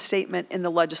purpose statement in the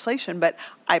legislation, but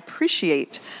I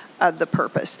appreciate the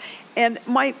purpose. And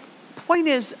my point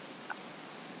is,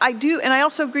 I do, and I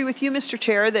also agree with you, Mr.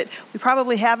 Chair, that we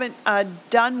probably haven't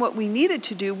done what we needed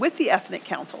to do with the ethnic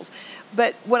councils.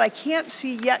 But what I can't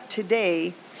see yet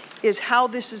today is how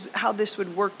this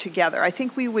would work together. I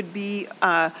think we would be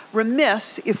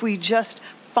remiss if we just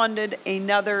funded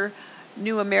another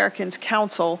New Americans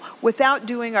Council without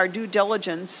doing our due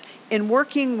diligence in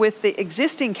working with the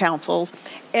existing councils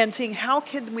and seeing how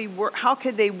could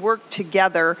they work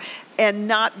together and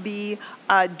not be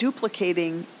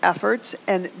duplicating efforts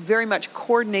and very much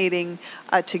coordinating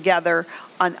together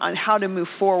on how to move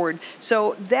forward.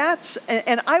 So that's,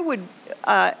 and I would,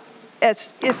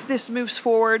 as if this moves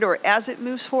forward or as it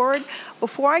moves forward,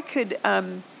 before I could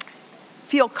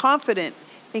feel confident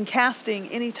in casting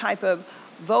any type of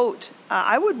vote,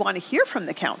 I would want to hear from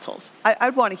the councils.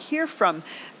 I'd want to hear from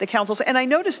the councils. And I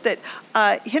noticed that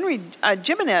Henry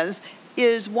Jimenez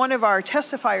is one of our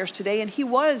testifiers today, and he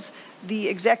was the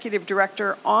executive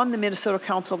director on the Minnesota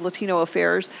Council of Latino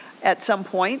Affairs at some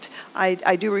point.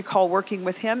 I do recall working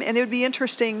with him, and it would be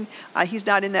interesting, he's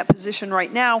not in that position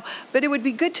right now, but it would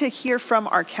be good to hear from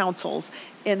our councils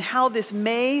in how this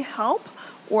may help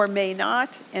or may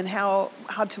not, and how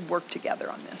to work together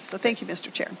on this. So thank you,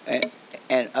 Mr. Chair.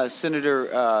 And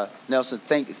Senator Nelson,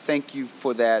 thank you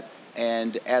for that.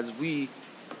 And as we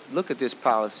look at this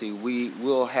policy, we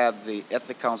will have the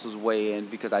Ethics Council's weigh in,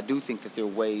 because I do think that there are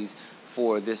ways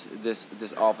for this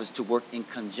office to work in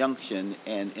conjunction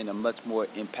and in a much more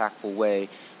impactful way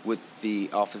with the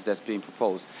office that's being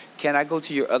proposed. Can I go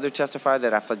to your other testifier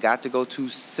that I forgot to go to,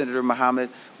 Senator Mohamed?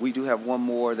 We do have one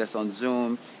more that's on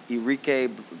Zoom, Enrique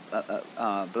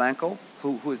Blanco,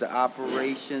 who is the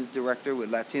Operations Director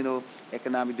with Latino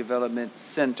Economic Development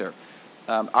Center.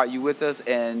 Are you with us?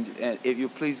 And if you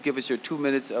please give us your 2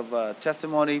 minutes of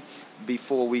testimony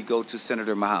before we go to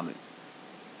Senator Mohamed.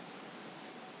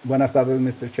 Buenas tardes,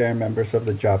 Mr. Chair, members of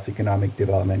the Jobs Economic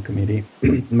Development Committee.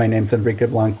 My name is Enrique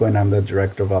Blanco, and I'm the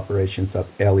Director of Operations at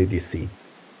LEDC.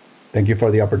 Thank you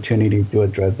for the opportunity to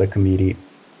address the committee.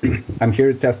 I'm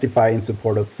here to testify in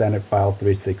support of Senate File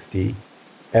 360.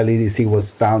 LEDC was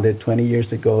founded 20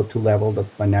 years ago to level the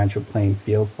financial playing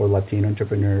field for Latino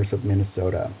entrepreneurs of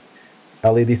Minnesota.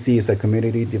 LEDC is a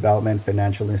community development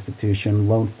financial institution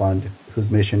loan fund whose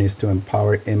mission is to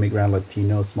empower immigrant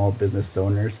Latino small business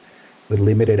owners with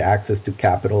limited access to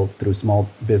capital through small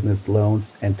business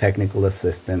loans and technical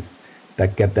assistance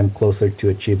that get them closer to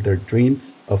achieve their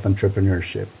dreams of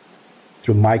entrepreneurship.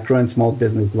 Through micro and small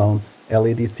business loans,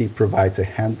 LADC provides a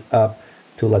hand up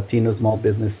to Latino small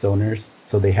business owners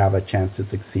so they have a chance to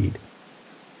succeed.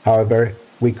 However,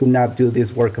 we could not do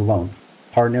this work alone.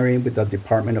 Partnering with the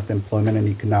Department of Employment and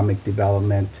Economic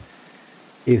Development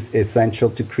is essential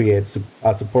to create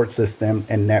a support system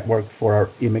and network for our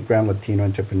immigrant Latino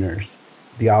entrepreneurs.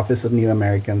 The Office of New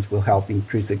Americans will help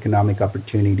increase economic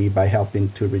opportunity by helping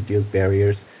to reduce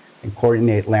barriers and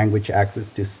coordinate language access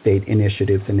to state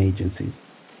initiatives and agencies.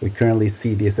 We currently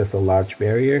see this as a large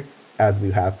barrier as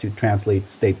we have to translate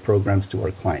state programs to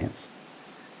our clients.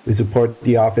 We support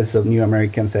the Office of New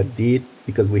Americans at DEED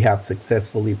because we have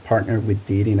successfully partnered with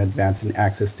DEED in advancing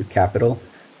access to capital,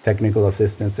 technical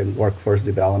assistance, and workforce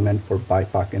development for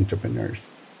BIPOC entrepreneurs.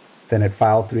 Senate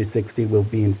File 360 will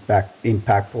be in fact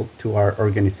impactful to our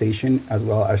organization as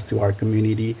well as to our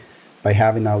community by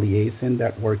having a liaison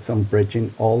that works on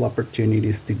bridging all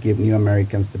opportunities to give new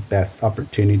Americans the best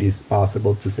opportunities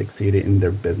possible to succeed in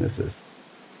their businesses.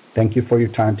 Thank you for your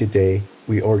time today.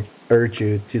 We urge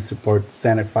you to support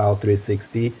Senate File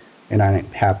 360, and I'm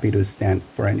happy to stand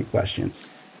for any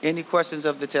questions. Any questions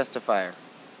of the testifier?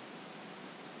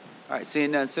 All right,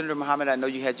 seeing none, Senator Mohamed, I know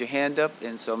you had your hand up,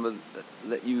 and so I'm going to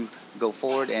let you go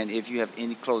forward, and if you have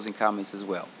any closing comments as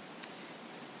well.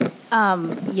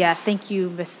 Yeah, thank you,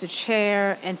 Mr.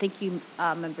 Chair, and thank you,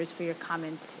 members, for your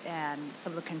comments and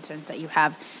some of the concerns that you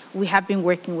have. We have been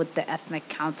working with the ethnic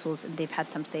councils, and they've had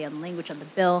some say on language on the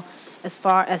bill. As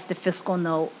far as the fiscal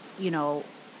note, you know,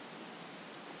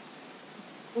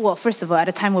 well, first of all, at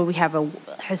a time where we have a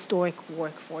historic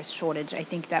workforce shortage, I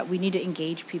think that we need to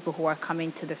engage people who are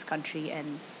coming to this country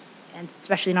and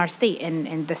especially in our state,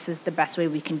 and this is the best way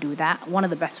we can do that, one of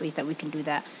the best ways that we can do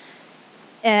that.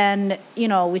 And, you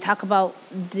know, we talk about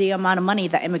the amount of money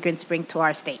that immigrants bring to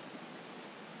our state.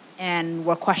 And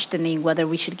we're questioning whether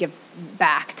we should give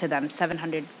back to them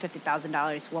 $750,000,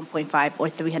 $1.5, or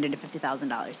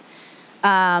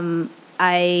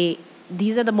 $350,000.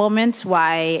 These are the moments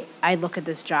why I look at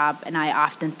this job and I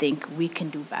often think we can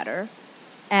do better.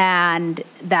 And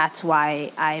that's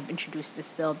why I've introduced this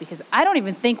bill, because I don't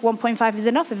even think 1.5 is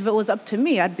enough. If it was up to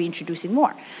me, I'd be introducing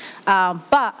more.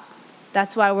 But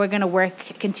that's why we're going to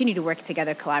continue to work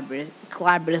together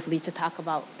collaboratively to talk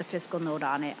about the fiscal note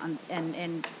on it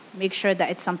and make sure that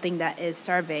it's something that is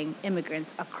serving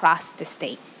immigrants across the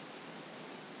state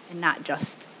and not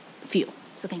just few.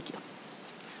 So thank you.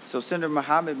 So Senator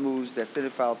Mohamed moves that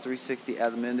Senate File 360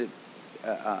 as amended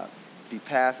be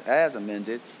passed as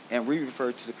amended and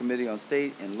re-referred to the Committee on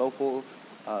State and Local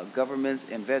Governments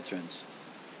and Veterans.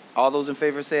 All those in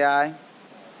favor say aye.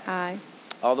 Aye.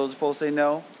 All those opposed say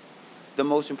no. The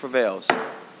motion prevails.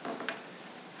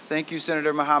 Thank you,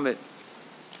 Senator Mohamed.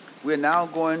 We're now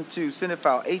going to Senate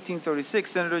File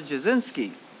 1836, Senator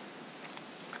Jasinski.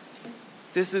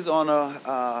 This is on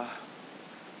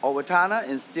Owatonna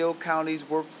and Steele County's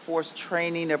workforce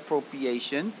training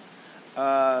appropriation.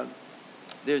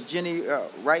 There's Jenny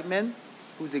Reitman,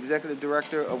 who's the Executive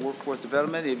Director of Workforce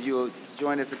Development. If you'll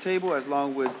join at the table,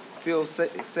 along with Phil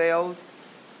Sales,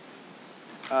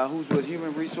 who's with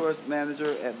Human Resource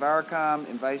Manager at Varicom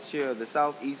and Vice Chair of the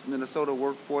Southeast Minnesota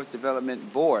Workforce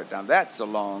Development Board. Now that's a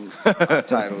long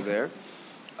title there.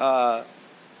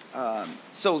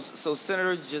 So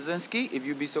Senator Jasinski, if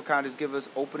you'd be so kind as give us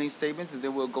opening statements, and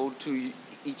then we'll go to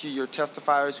each of your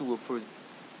testifiers who will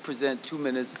present 2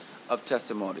 minutes of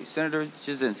testimony. Senator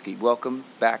Jasinski, welcome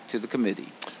back to the committee.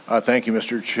 Thank you,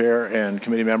 Mr. Chair and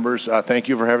committee members. Thank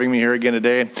you for having me here again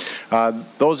today.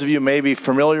 Those of you may be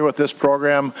familiar with this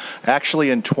program. Actually,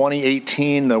 in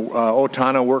 2018, the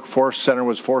Owatonna Workforce Center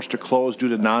was forced to close due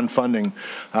to non-funding.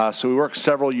 So we worked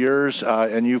several years,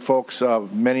 and you folks,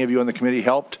 many of you on the committee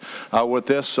helped with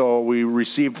this. So we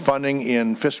received funding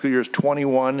in fiscal years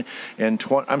 22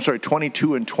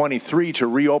 and 23 to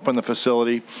reopen the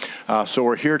facility. So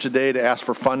we're here today to ask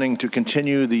for funding to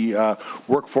continue the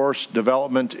workforce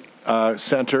development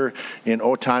Center in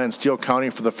Owatonna and Steele County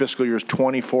for the fiscal years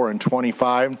 24 and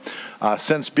 25.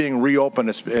 Since being reopened,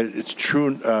 it's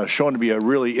shown to be a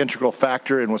really integral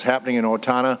factor in what's happening in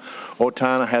Owatonna.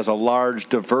 Owatonna has a large,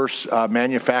 diverse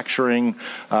manufacturing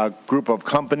group of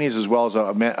companies, as well as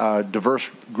a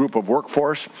diverse group of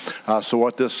workforce. So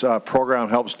what this program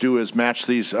helps do is match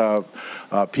these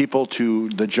people to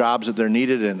the jobs that they're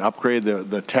needed and upgrade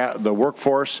the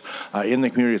workforce in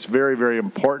the community. It's very, very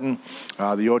important.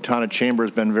 The Owatonna Chamber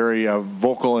has been very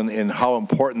vocal in how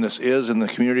important this is in the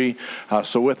community.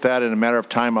 So with that, in a matter of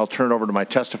time, I'll turn it over to my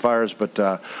testifiers, but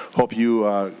hope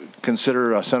you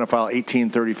consider Senate File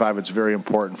 1835. It's very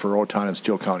important for Owatonna and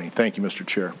Steele County. Thank you, Mr.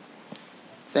 Chair.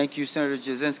 Thank you, Senator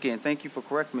Jasinski, and thank you for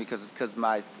correcting me because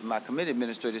my committee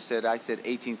administrator said I said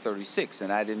 1836, and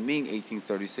I didn't mean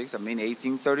 1836. I mean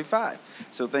 1835.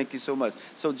 So thank you so much.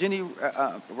 So Jenny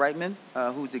Reitman,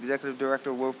 who's the Executive Director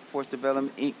of Workforce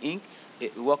Development, Inc.,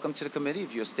 welcome to the committee.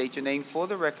 If you'll state your name for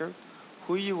the record,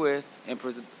 who you're with,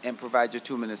 and provide your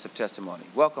 2 minutes of testimony.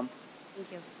 Welcome.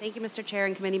 Thank you. Thank you, Mr. Chair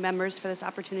and committee members, for this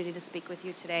opportunity to speak with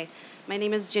you today. My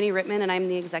name is Jenny Rittman, and I'm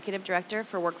the Executive Director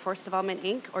for Workforce Development,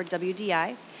 Inc., or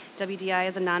WDI. WDI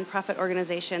is a nonprofit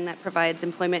organization that provides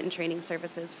employment and training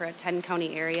services for a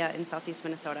 10-county area in southeast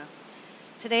Minnesota.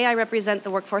 Today, I represent the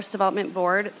Workforce Development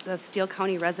Board, the Steele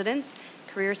County residents,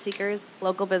 career seekers,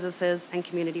 local businesses, and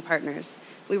community partners.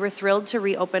 We were thrilled to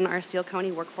reopen our Steele County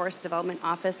Workforce Development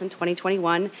Office in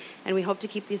 2021, and we hope to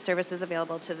keep these services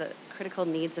available to the critical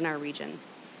needs in our region.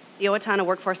 The Owatonna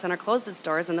Workforce Center closed its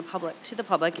doors to the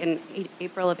public in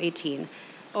April of 18.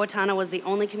 Owatonna was the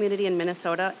only community in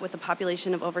Minnesota with a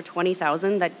population of over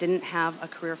 20,000 that didn't have a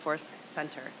career force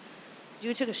center.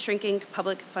 Due to shrinking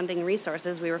public funding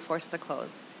resources, we were forced to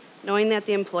close. Knowing that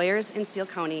the employers in Steele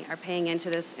County are paying into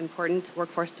this important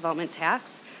workforce development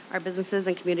tax, our businesses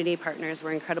and community partners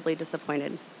were incredibly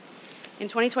disappointed. In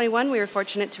 2021, we were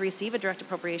fortunate to receive a direct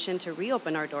appropriation to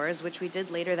reopen our doors, which we did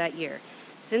later that year.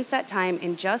 Since that time,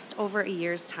 in just over a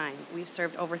year's time, we've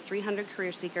served over 300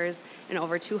 career seekers and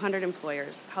over 200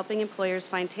 employers, helping employers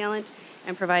find talent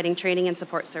and providing training and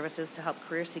support services to help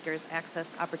career seekers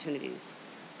access opportunities.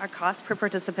 Our cost per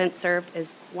participant served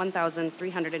is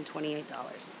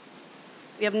 $1,328.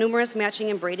 We have numerous matching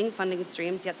and braiding funding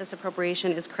streams, yet this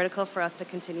appropriation is critical for us to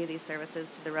continue these services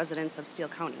to the residents of Steele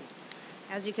County.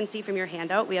 As you can see from your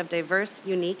handout, we have diverse,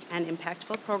 unique, and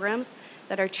impactful programs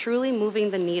that are truly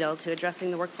moving the needle to addressing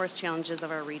the workforce challenges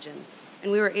of our region.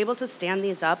 And we were able to stand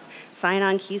these up, sign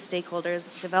on key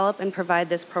stakeholders, develop and provide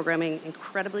this programming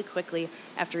incredibly quickly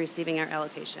after receiving our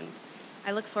allocation.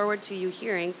 I look forward to you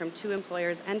hearing from 2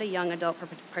 employers and a young adult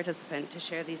participant to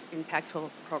share these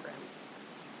impactful programs.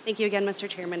 Thank you again, Mr.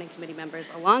 Chairman and committee members,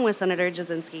 along with Senator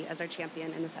Jasinski as our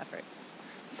champion in this effort.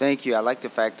 Thank you. I like the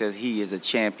fact that he is a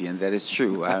champion. That is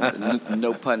true.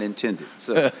 No pun intended.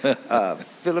 So,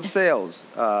 Philip Sales,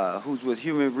 who's with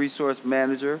Human Resource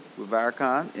Manager with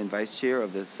Viricon and Vice Chair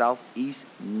of the Southeast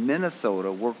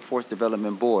Minnesota Workforce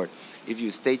Development Board. If you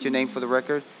state your name for the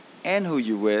record and who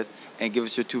you're with, and give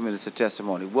us your 2 minutes of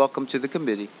testimony. Welcome to the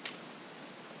committee.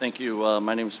 Thank you.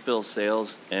 My name is Phil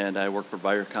Sales, and I work for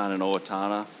Viricon in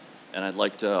Owatonna, and I'd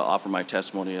like to offer my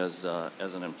testimony as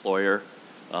an employer.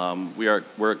 We're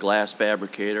a glass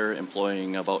fabricator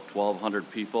employing about 1,200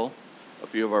 people. A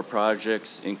few of our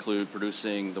projects include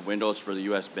producing the windows for the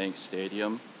U.S. Bank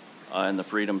Stadium and the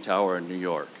Freedom Tower in New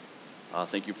York.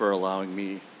 Thank you for allowing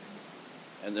me,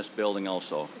 and this building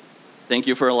also. Thank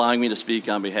you for allowing me to speak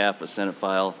on behalf of Senate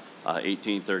File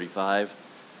 1835.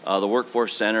 The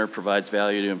Workforce Center provides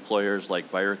value to employers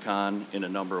like Viricon in a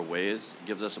number of ways. It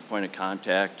gives us a point of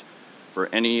contact for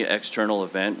any external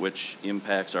event which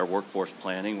impacts our workforce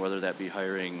planning, whether that be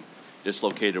hiring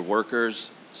dislocated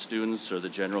workers, students, or the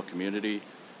general community,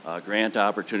 grant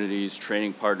opportunities,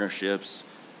 training partnerships.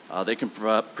 They can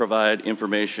provide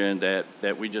information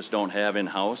that we just don't have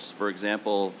in-house. For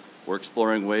example, we're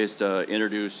exploring ways to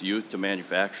introduce youth to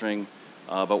manufacturing,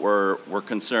 but we're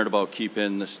concerned about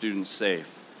keeping the students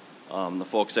safe. The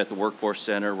folks at the Workforce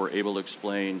Center were able to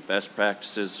explain best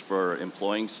practices for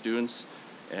employing students,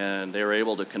 and they were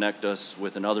able to connect us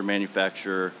with another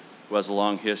manufacturer who has a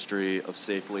long history of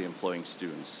safely employing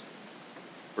students.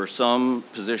 For some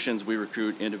positions, we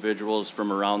recruit individuals from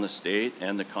around the state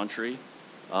and the country.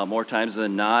 More times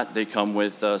than not, they come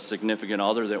with a significant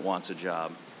other that wants a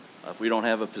job. If we don't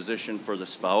have a position for the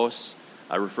spouse,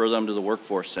 I refer them to the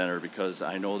Workforce Center because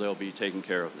I know they'll be taken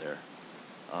care of there.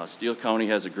 Steele County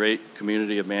has a great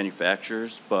community of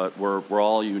manufacturers, but we're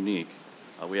all unique.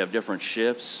 We have different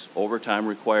shifts, overtime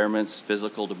requirements,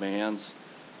 physical demands,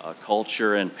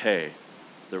 culture, and pay.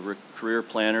 The career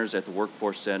planners at the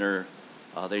Workforce Center,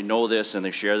 they know this and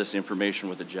they share this information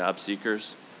with the job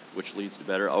seekers, which leads to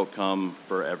better outcome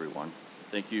for everyone.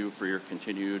 Thank you for your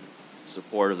continued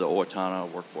support of the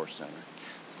Owatonna Workforce Center.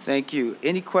 Thank you.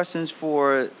 Any questions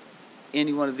for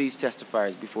any one of these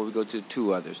testifiers before we go to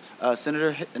 2 others?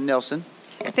 Senator Nelson.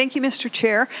 Thank you, Mr.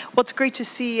 Chair. Well, it's great to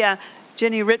see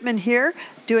Jenny Rittman here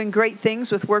doing great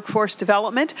things with workforce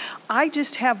development. I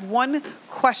just have one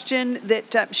question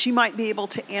that she might be able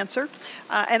to answer.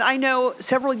 And I know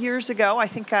several years ago, I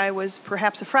think I was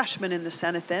perhaps a freshman in the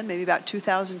Senate then, maybe about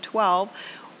 2012,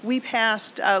 we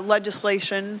passed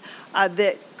legislation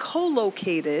that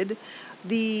co-located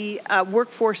the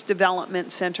Workforce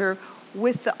Development Center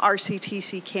with the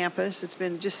RCTC campus. It's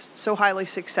been just so highly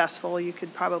successful. You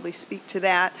could probably speak to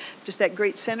that, just that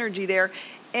great synergy there.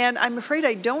 And I'm afraid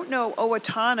I don't know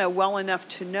Owatonna well enough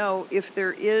to know if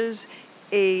there is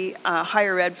a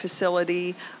higher ed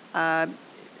facility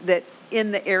that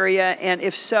in the area, and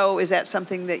if so, is that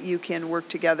something that you can work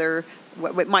together?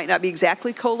 It might not be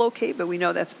exactly co-locate, but we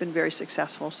know that's been very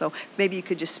successful. So maybe you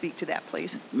could just speak to that,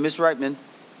 please. Ms. Reitman.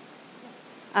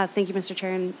 Thank you, Mr.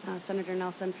 Chair and Senator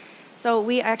Nelson. So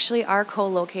we actually are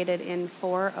co-located in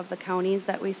 4 of the counties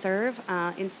that we serve.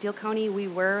 In Steele County, we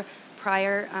were,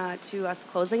 prior to us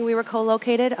closing, we were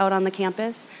co-located out on the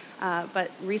campus.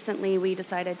 But recently we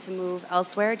decided to move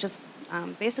elsewhere, just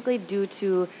basically due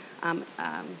to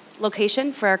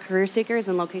location for our career seekers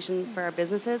and location for our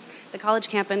businesses. The college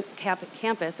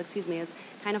campus, is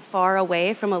kind of far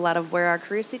away from a lot of where our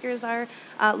career seekers are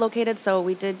located, so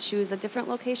we did choose a different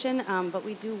location, but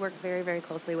we do work very, very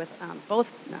closely with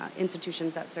both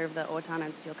institutions that serve the Owatonna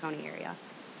and Steele County area.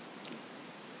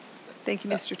 Thank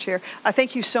you, Mr. Chair.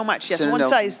 Thank you so much. Yes, Senator one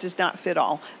Nelson. size does not fit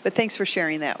all, but thanks for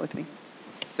sharing that with me.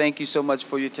 Thank you so much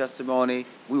for your testimony.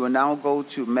 We will now go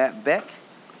to Matt Beck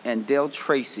and Dale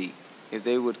Tracy, if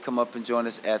they would come up and join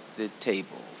us at the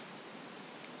table.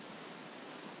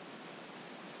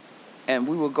 And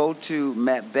we will go to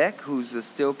Matt Beck, who's the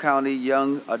Steele County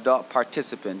Young Adult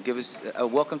Participant. Give us a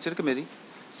welcome to the committee.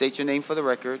 State your name for the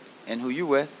record and who you're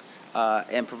with,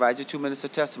 and provide your 2 minutes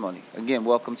of testimony. Again,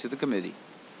 welcome to the committee.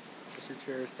 Mr.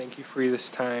 Chair, thank you for this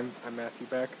time. I'm Matthew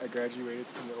Beck. I graduated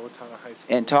from the Owatonna High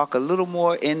School. And talk a little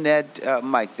more in that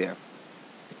mic there.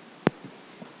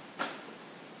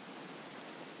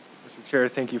 Mr. Chair,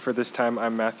 thank you for this time.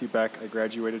 I'm Matthew Beck. I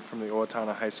graduated from the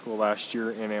Owatonna High School last year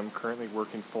and am currently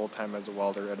working full-time as a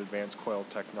welder at Advanced Coil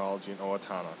Technology in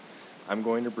Owatonna. I'm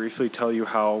going to briefly tell you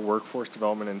how workforce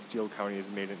development in Steele County has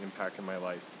made an impact in my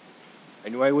life. I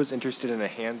knew I was interested in a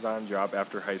hands-on job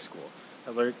after high school. I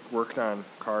liked working on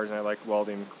cars and I liked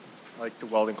welding. I liked the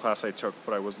welding class I took,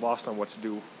 but I was lost on what to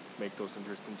do to make those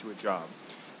interests into a job.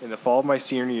 In the fall of my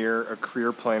senior year, a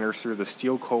career planner through the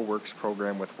Steele Co-Works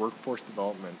program with workforce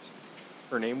development.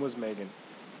 Her name was Megan.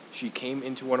 She came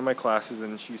into one of my classes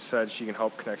and she said she can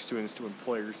help connect students to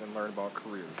employers and learn about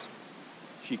careers.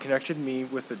 She connected me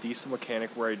with a diesel mechanic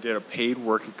where I did a paid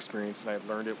work experience and I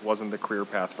learned it wasn't the career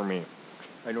path for me.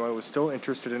 I knew I was still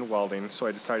interested in welding, so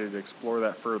I decided to explore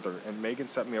that further, and Megan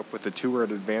set me up with a tour at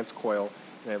Advanced Coil,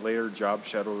 and I later job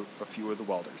shadowed a few of the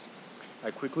welders. I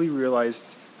quickly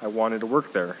realized I wanted to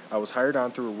work there. I was hired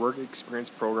on through a work experience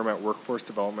program at Workforce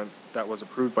Development that was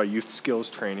approved by Youth Skills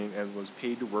Training and was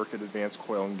paid to work at Advanced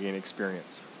Coil and gain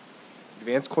experience.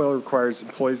 Advanced Coil requires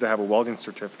employees to have a welding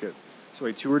certificate, so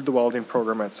I toured the welding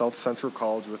program at South Central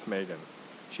College with Megan.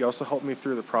 She also helped me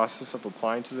through the process of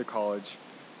applying to the college.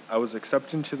 I was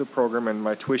accepted into the program and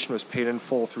my tuition was paid in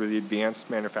full through the Advanced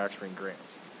Manufacturing Grant.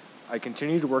 I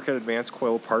continued to work at Advanced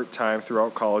Coil part-time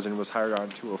throughout college and was hired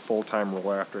on to a full-time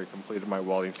role after I completed my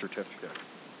welding certificate.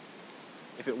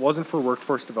 If it wasn't for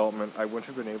workforce development, I wouldn't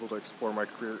have been able to explore my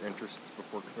career interests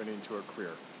before committing to a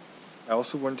career. I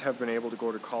also wouldn't have been able to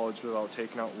go to college without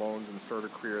taking out loans and start a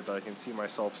career that I can see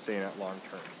myself staying at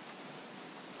long-term.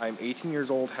 I am 18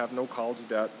 years old, have no college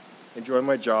debt, enjoy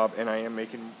my job, and I am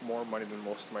making more money than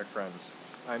most of my friends.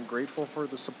 I am grateful for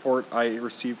the support I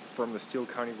received from the Steele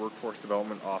County Workforce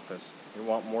Development Office and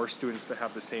want more students to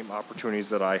have the same opportunities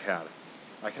that I had.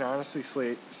 I can honestly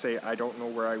say I don't know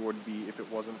where I would be if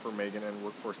it wasn't for Megan and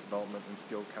Workforce Development in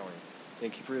Steele County.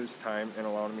 Thank you for this time and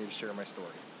allowing me to share my story.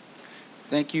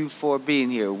 Thank you for being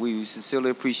here. We sincerely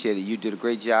appreciate it. You did a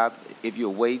great job. If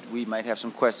you'll wait, we might have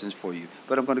some questions for you.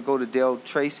 But I'm going to go to Dale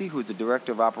Tracy, who's the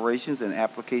Director of Operations and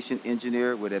Application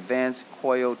Engineer with Advanced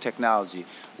Coil Technology.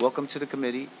 Welcome to the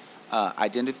committee.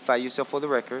 Identify yourself for the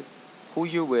record, who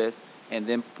you're with, and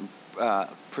then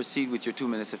proceed with your 2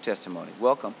 minutes of testimony.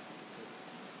 Welcome.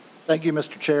 Thank you,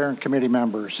 Mr. Chair and committee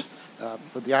members,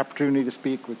 for the opportunity to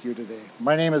speak with you today.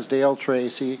 My name is Dale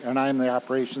Tracy, and I'm the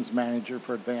Operations Manager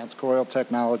for Advanced Coil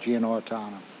Technology in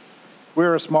Owatonna.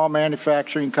 We're a small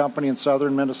manufacturing company in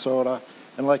southern Minnesota,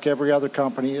 and like every other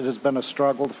company, it has been a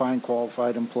struggle to find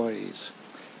qualified employees.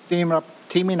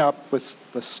 Teaming up with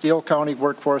the Steele County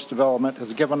Workforce Development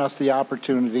has given us the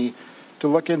opportunity to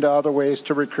look into other ways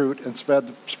to recruit and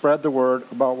spread the word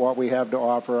about what we have to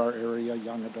offer our area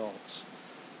young adults.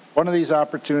 One of these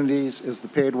opportunities is the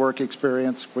paid work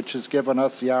experience, which has given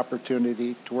us the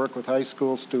opportunity to work with high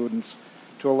school students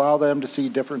to allow them to see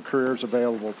different careers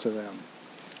available to them.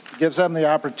 It gives them the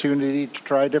opportunity to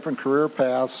try different career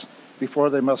paths before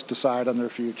they must decide on their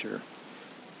future.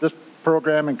 This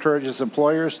program encourages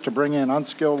employers to bring in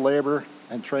unskilled labor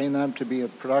and train them to be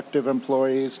productive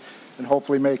employees and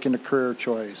hopefully making a career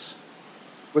choice.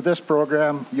 With this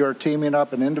program, you are teaming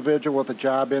up an individual with a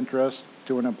job interest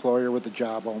to an employer with a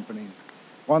job opening.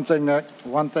 One thing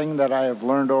that I have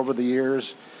learned over the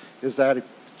years is that if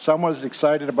someone's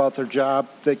excited about their job,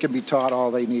 they can be taught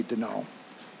all they need to know.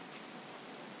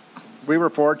 We were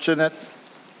fortunate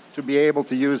to be able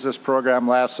to use this program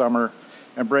last summer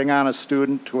and bring on a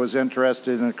student who was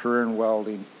interested in a career in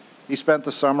welding. He spent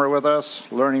the summer with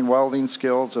us learning welding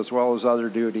skills as well as other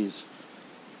duties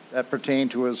that pertain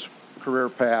to his career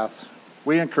path.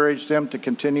 We encouraged him to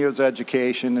continue his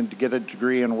education and to get a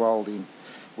degree in welding,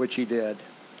 which he did.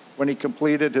 When he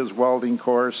completed his welding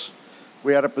course,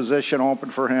 we had a position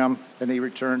open for him, and he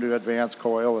returned to Advanced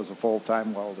Coil as a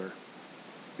full-time welder.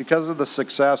 Because of the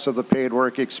success of the paid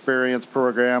work experience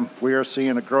program, we are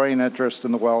seeing a growing interest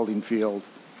in the welding field.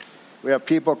 We have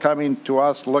people coming to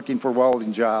us looking for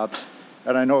welding jobs,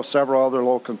 and I know several other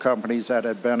local companies that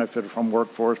have benefited from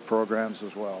workforce programs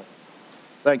as well.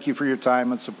 Thank you for your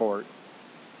time and support.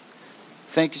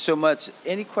 Thank you so much.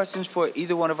 Any questions for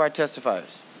either one of our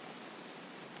testifiers?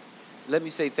 Let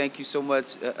me say thank you so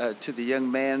much to the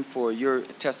young man for your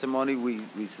testimony.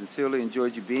 We sincerely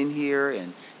enjoyed you being here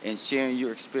and sharing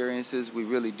your experiences. We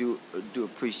really do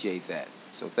appreciate that.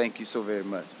 So thank you so very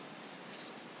much.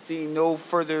 Seeing no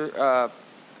further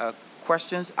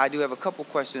questions, I do have a couple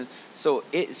questions. So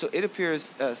it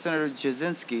appears, Senator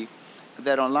Jasinski,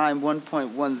 that on line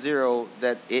 1.10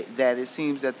 that it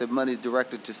seems that the money is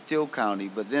directed to Steele County,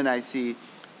 but then I see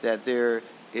that there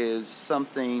is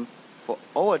something for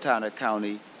Owatonna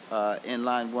County in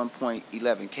line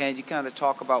 1.11. Can you kind of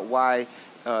talk about why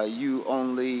you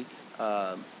only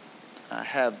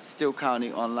have Steele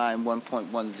County on line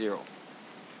 1.10?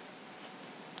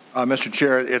 Mr.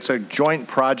 Chair, it's a joint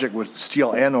project with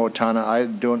Steele and Owatonna. I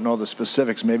don't know the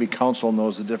specifics. Maybe council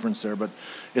knows the difference there, but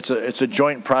it's a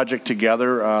joint project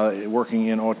together working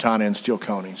in Owatonna and Steele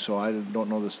County. So I don't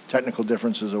know the technical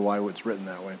differences of why it's written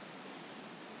that way.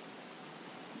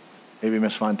 Maybe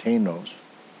Ms. Fontaine knows.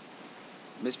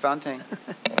 Ms. Fontaine.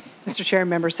 Mr. Chair,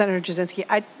 members, Senator Jasinski,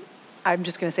 I'm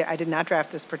just going to say I did not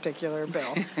draft this particular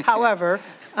bill. However,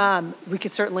 we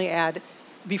could certainly add,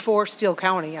 before Steele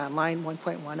County on line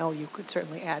 1.10, you could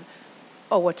certainly add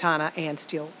Owatonna and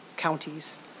Steele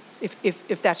counties,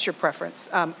 if that's your preference.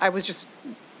 I was just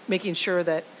making sure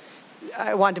that,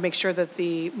 I wanted to make sure that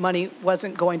the money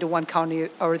wasn't going to one county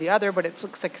or the other, but it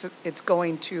looks like it's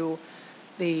going to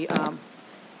the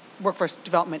Workforce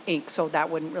Development, Inc., so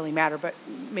that wouldn't really matter, but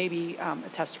maybe a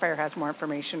testifier has more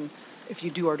information if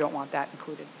you do or don't want that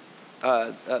included.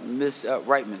 Ms.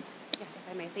 Reitman. Yeah, if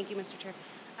I may. Thank you, Mr. Chair.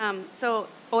 So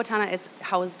Owatonna is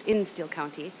housed in Steele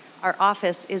County. Our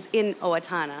office is in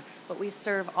Owatonna, but we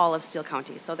serve all of Steele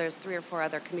County. So there's 3 or 4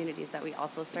 other communities that we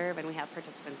also serve, and we have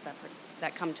participants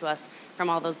that come to us from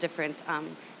all those different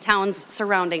towns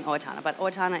surrounding Owatonna. But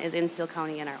Owatonna is in Steele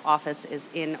County, and our office is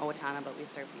in Owatonna, but we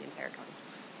serve the entire county.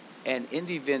 And in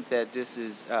the event that this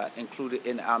is included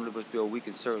in the omnibus bill, we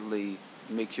can certainly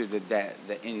make sure that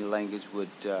any language would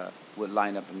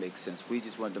line up and make sense. We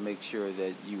just wanted to make sure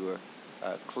that you were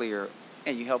clear,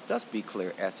 and you helped us be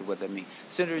clear as to what that means.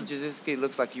 Senator Jasinski,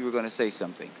 looks like you were going to say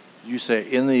something. You say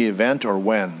in the event or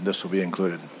when this will be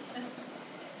included?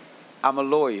 I'm a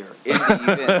lawyer. In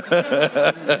the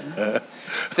event.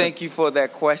 Thank you for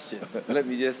that question. Let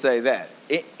me just say that.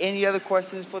 Any other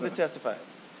questions for the testifier?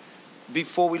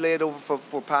 Before we lay it over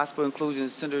for possible inclusion,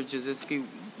 Senator Jasinski,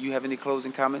 you have any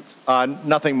closing comments?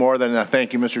 Nothing more than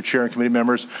thank you, Mr. Chair and committee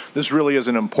members. This really is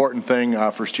an important thing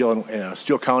for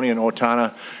Steele County and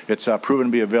Owatonna. It's proven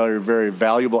to be a very, very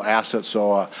valuable asset,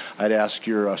 so I'd ask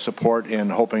your support in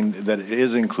hoping that it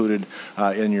is included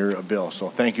in your bill. So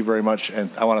thank you very much, and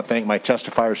I want to thank my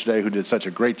testifiers today who did such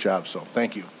a great job, so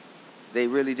thank you. They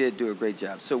really did do a great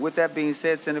job. So with that being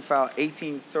said, Senate File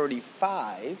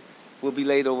 1835 will be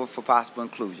laid over for possible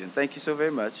inclusion. Thank you so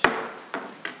very much.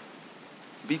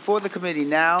 Before the committee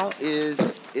now is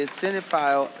Senate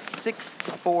File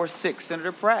 646.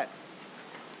 Senator Pratt.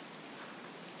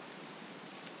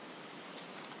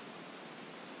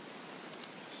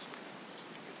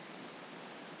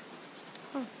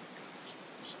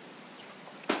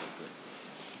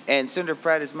 And Senator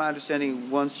Pratt, it's my understanding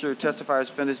once your testifier is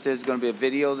finished, there's going to be a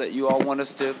video that you all want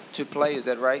us to play. Is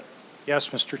that right? Yes,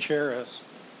 Mr. Chair. As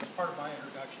part of my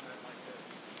introduction, I'd like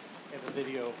to have a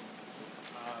video.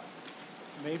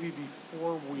 Maybe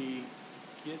before we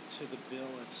get to the bill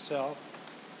itself,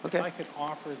 okay, if I could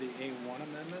offer the A1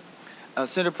 amendment.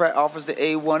 Senator Pratt offers the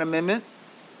A1 amendment.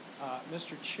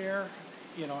 Mr. Chair,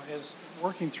 you know, as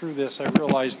working through this, I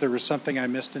realized there was something I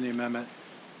missed in the amendment.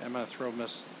 I'm going to throw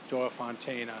Ms. Doyle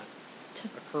Fontaine a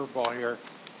curveball here.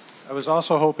 I was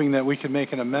also hoping that we could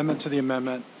make an amendment to the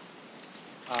amendment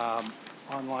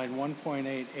on line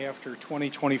 1.8 after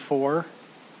 2024,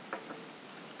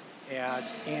 add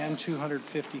and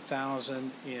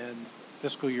 250,000 in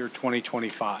fiscal year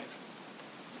 2025.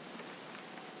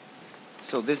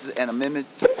 So this is an amendment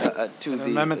to the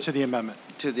amendment to the amendment.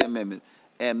 To the amendment.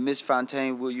 And Ms.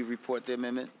 Fontaine, will you report the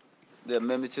amendment? The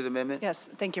amendment to the amendment? Yes,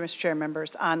 thank you, Mr. Chair,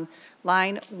 members. On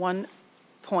line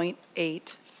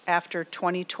 1.8, after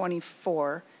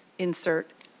 2024,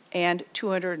 insert and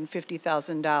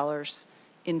 $250,000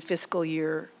 in fiscal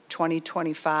year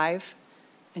 2025,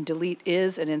 and delete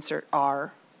is and insert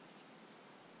are.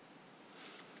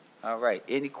 All right.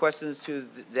 Any questions to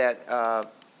that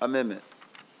amendment?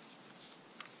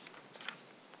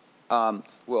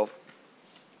 Well,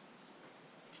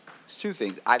 it's two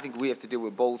things. I think we have to deal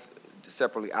with both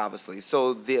separately, obviously.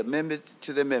 So the amendment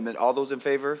to the amendment, all those in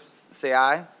favor say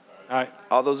aye. Aye.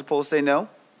 All those opposed say no.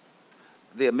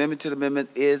 The amendment to the amendment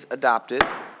is adopted.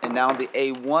 And now the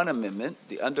A1 amendment,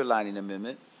 the underlining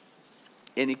amendment.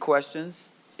 Any questions?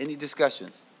 Any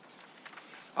discussions?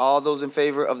 All those in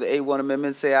favor of the A1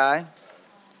 amendment say aye.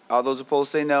 All those opposed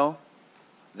say no.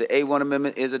 The A1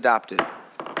 amendment is adopted.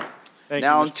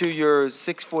 Now to your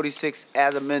 646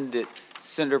 as amended,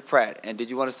 Senator Pratt. And did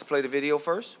you want us to play the video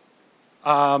first?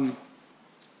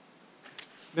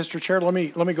 Mr. Chair, let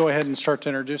me go ahead and start to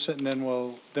introduce it, and then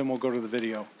we'll go to the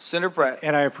video. Senator Pratt.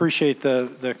 And I appreciate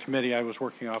the committee. I was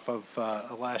working off of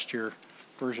a last year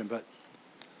version, but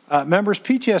members,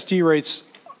 PTSD rates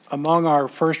among our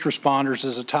first responders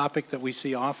is a topic that we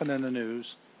see often in the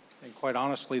news, and quite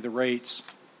honestly, the rates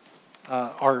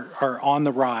are on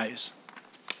the rise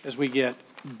as we get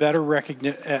better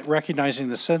at recognizing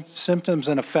the symptoms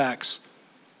and effects,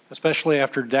 especially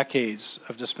after decades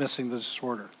of dismissing the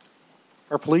disorder.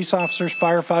 Our police officers,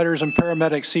 firefighters, and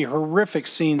paramedics see horrific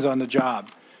scenes on the job,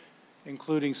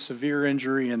 including severe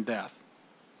injury and death.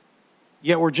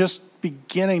 Yet we're just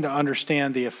beginning to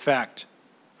understand the effect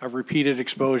of repeated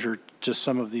exposure to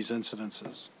some of these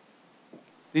incidences.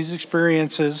 These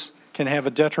experiences can have a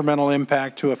detrimental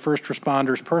impact to a first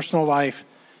responder's personal life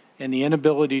and the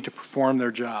inability to perform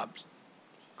their jobs,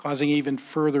 causing even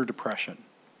further depression.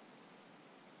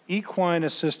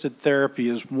 Equine-assisted therapy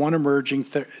is one emerging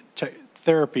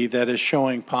therapy that is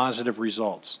showing positive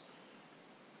results.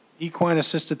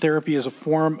 Equine-assisted therapy is a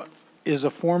form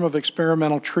of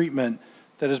experimental treatment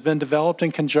that has been developed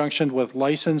in conjunction with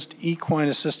licensed equine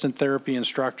assisted therapy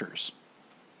instructors.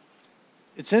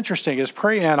 It's interesting, as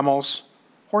prey animals,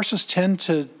 horses tend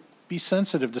to be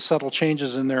sensitive to subtle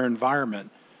changes in their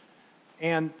environment.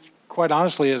 And quite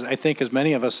honestly, as I think as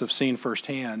many of us have seen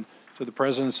firsthand, to the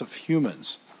presence of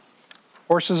humans.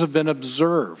 Horses have been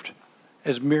observed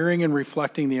as mirroring and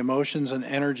reflecting the emotions and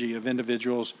energy of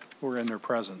individuals who are in their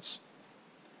presence.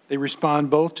 They respond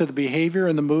both to the behavior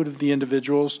and the mood of the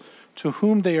individuals to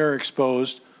whom they are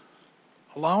exposed,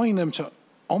 allowing them to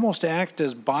almost act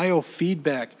as a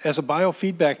biofeedback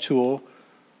tool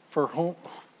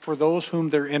for those whom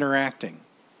they're interacting.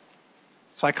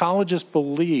 Psychologists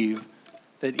believe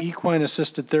that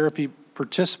equine-assisted therapy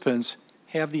participants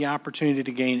have the opportunity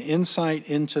to gain insight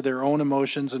into their own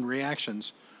emotions and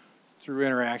reactions through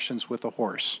interactions with a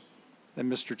horse. And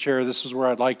Mr. Chair, this is where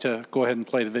I'd like to go ahead and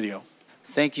play the video.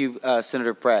 Thank you,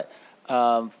 Senator Pratt.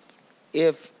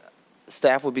 If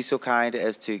staff would be so kind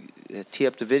as to tee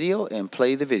up the video and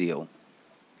play the video.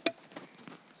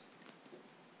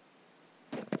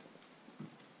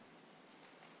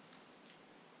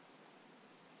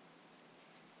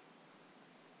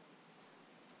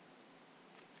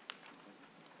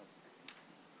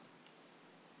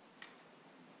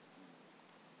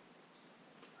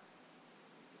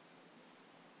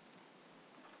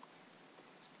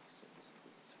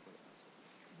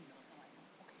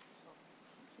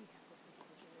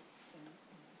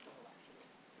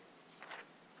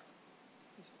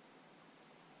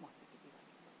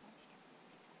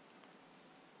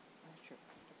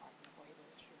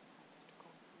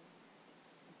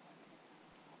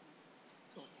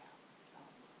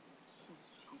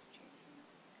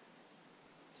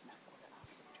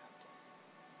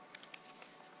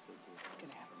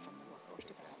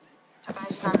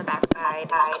 Advisors on the backside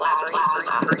collaborate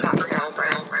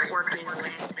working with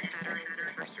veterans and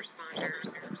first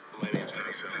responders. My name is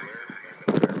Jasinski.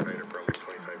 I've been a firefighter for almost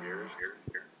 25 years.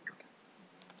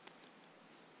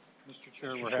 Mr.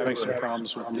 Chair, we're having some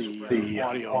problems with the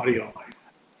audio.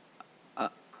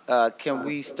 Can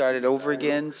we start it over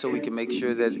again so we can make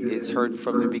sure that it's heard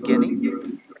from the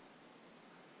beginning?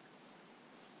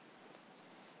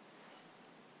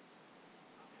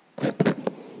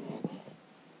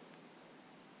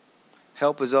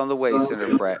 Help is on the way,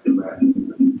 Senator Pratt.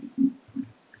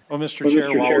 Well, Mr.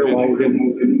 Chair, while we're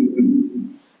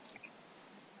getting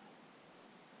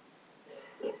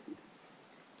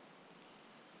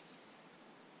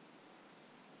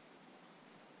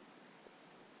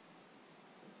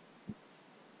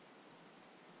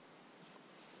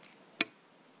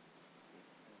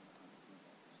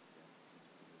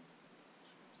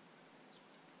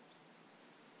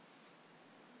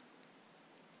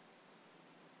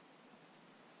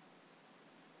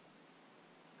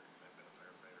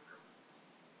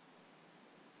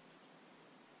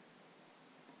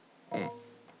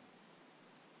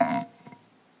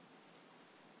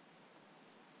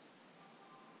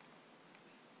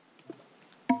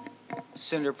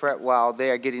Senator Pratt, while they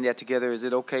are getting that together, is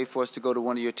it okay for us to go to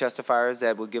one of your testifiers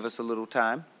that will give us a little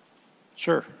time?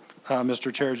 Sure.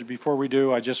 Mr. Chair, before we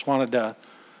do, I just wanted to,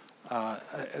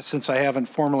 since I haven't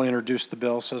formally introduced the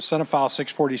bill, so Senate File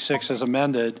 646 as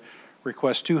amended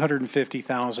requests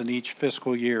 $250,000 each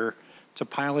fiscal year to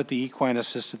pilot equine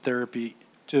assisted therapy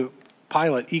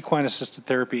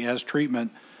as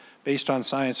treatment based on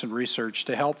science and research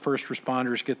to help first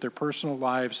responders get their personal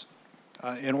lives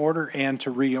in order and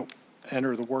to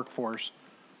re-enter the workforce.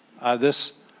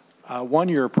 This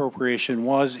one-year appropriation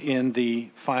was in the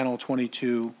final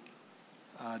 22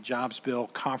 Jobs Bill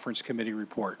Conference Committee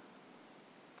report.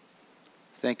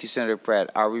 Thank you, Senator Pratt.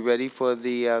 Are we ready for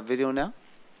the video now?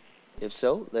 If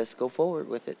so, let's go forward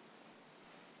with it.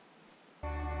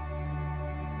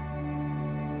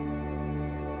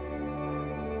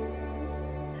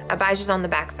 Abijah's on the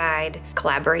backside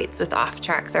collaborates with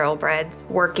off-track thoroughbreds,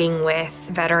 working with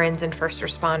veterans and first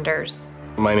responders.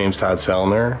 My name's Todd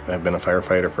Sellner. I've been a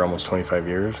firefighter for almost 25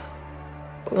 years.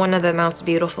 One of the most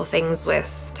beautiful things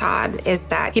with Todd is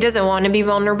that he doesn't want to be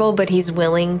vulnerable, but he's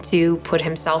willing to put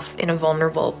himself in a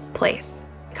vulnerable place.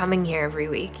 Coming here every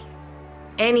week.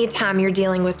 Anytime you're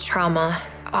dealing with trauma,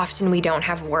 often we don't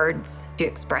have words to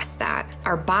express that.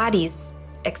 Our bodies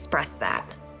express that.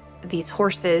 These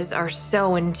horses are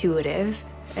so intuitive,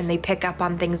 and they pick up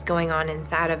on things going on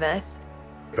inside of us.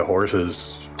 The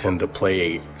horses tend to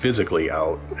play physically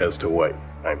out as to what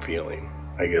I'm feeling.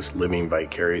 I guess living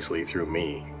vicariously through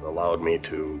me allowed me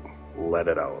to let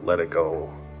it out, let it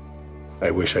go. I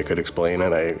wish I could explain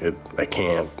it. I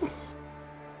can't.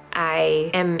 I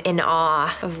am in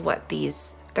awe of what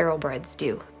these thoroughbreds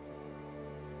do.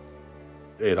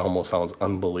 It almost sounds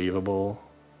unbelievable,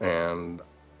 and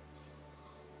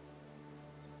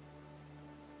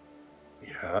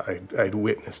yeah, I'd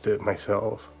witnessed it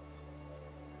myself.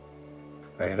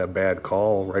 I had a bad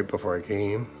call right before I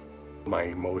came. My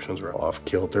emotions were off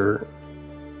kilter.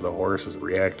 The horses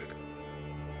reacted.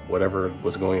 Whatever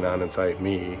was going on inside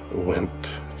me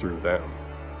went through them.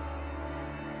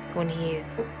 When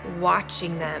he's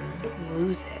watching them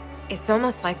lose it, it's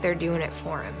almost like they're doing it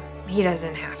for him. He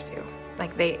doesn't have to.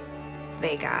 Like they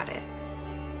got it.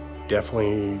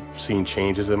 Definitely seen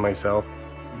changes in myself.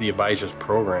 The Abijah's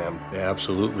program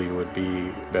absolutely would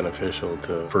be beneficial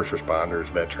to first responders,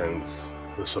 veterans,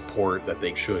 the support that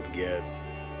they should get.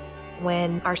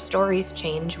 When our stories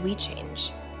change, we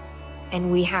change.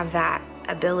 And we have that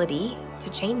ability to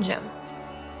change them.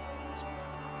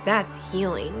 That's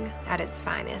healing at its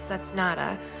finest. That's not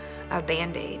a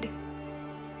Band-Aid.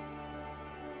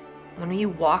 When you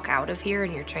walk out of here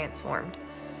and you're transformed,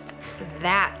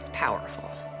 that's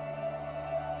powerful.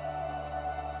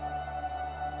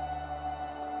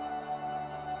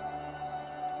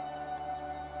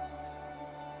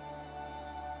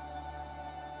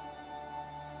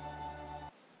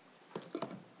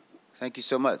 Thank you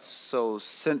so much. So,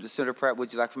 Senator Pratt,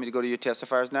 would you like for me to go to your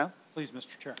testifiers now? Please,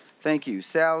 Mr. Chair. Thank you.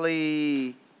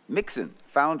 Sally Mixon,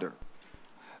 founder.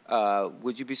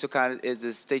 Would you be so kind as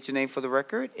to state your name for the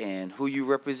record and who you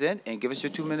represent, and give us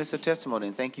your 2 minutes of testimony,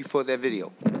 and thank you for that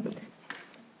video.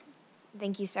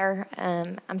 Thank you, sir.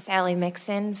 I'm Sally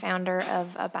Mixon, founder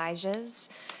of Abijah's.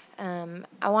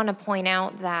 I want to point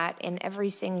out that in every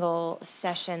single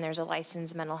session, there's a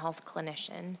licensed mental health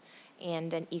clinician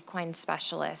and an equine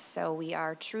specialist. So we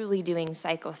are truly doing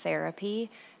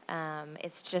psychotherapy.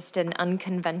 It's just an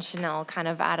unconventional kind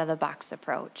of out-of-the-box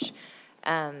approach.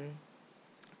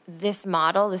 This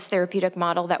model, this therapeutic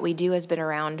model that we do has been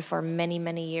around for many,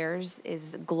 many years,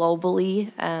 is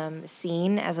globally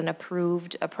seen as an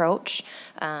approved approach,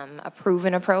 a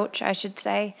proven approach, I should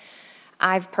say.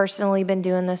 I've personally been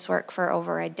doing this work for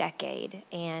over a decade,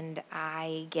 and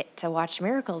I get to watch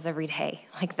miracles every day.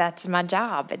 Like, that's my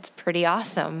job. It's pretty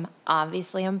awesome.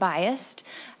 Obviously, I'm biased.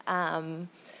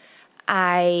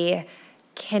 I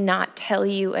cannot tell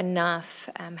you enough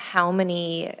how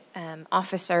many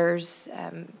officers,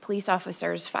 police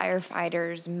officers,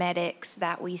 firefighters, medics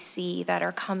that we see that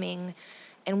are coming,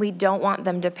 and we don't want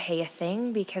them to pay a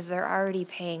thing because they're already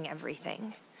paying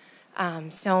everything.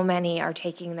 So many are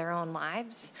taking their own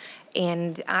lives,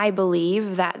 and I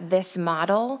believe that this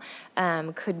model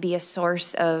could be a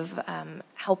source of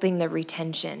helping the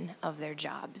retention of their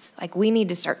jobs. Like, we need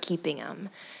to start keeping them.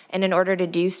 And in order to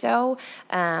do so,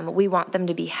 we want them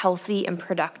to be healthy and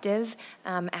productive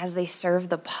as they serve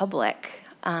the public.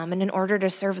 And in order to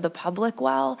serve the public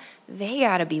well, they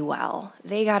gotta be well.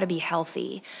 They gotta be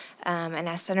healthy. And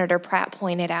as Senator Pratt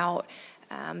pointed out,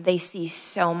 they see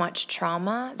so much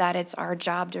trauma that it's our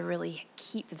job to really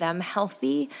keep them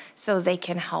healthy so they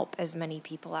can help as many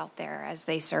people out there as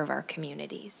they serve our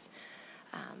communities.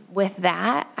 With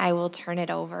that, I will turn it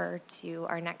over to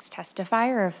our next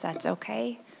testifier, if that's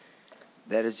okay.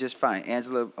 That is just fine.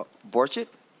 Angela Borchett?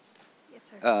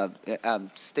 Yes, sir.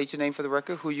 State your name for the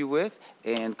record, who you with,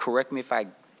 and correct me if I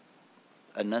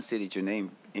enunciated your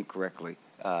name incorrectly.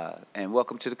 And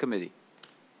welcome to the committee.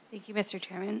 Thank you, Mr.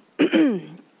 Chairman.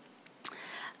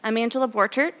 I'm Angela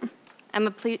Borchert.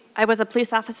 I was a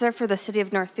police officer for the city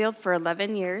of Northfield for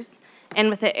 11 years and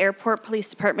with the Airport Police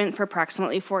Department for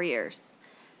approximately 4 years.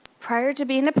 Prior to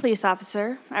being a police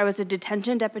officer, I was a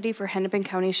detention deputy for Hennepin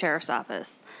County Sheriff's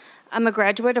Office. I'm a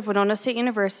graduate of Winona State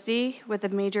University with a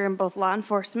major in both law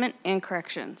enforcement and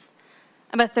corrections.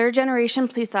 I'm a third-generation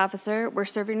police officer where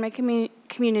serving my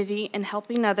community and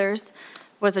helping others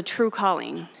was a true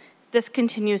calling. This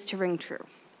continues to ring true.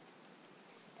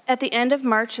 At the end of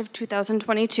March of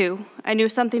 2022, I knew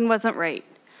something wasn't right.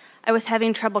 I was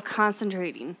having trouble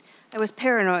concentrating. I was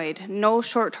paranoid, no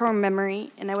short-term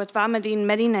memory, and I was vomiting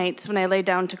many nights when I lay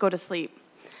down to go to sleep.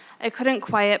 I couldn't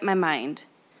quiet my mind.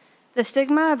 The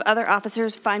stigma of other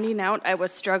officers finding out I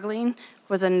was struggling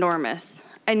was enormous.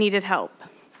 I needed help.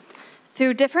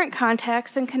 Through different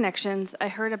contacts and connections, I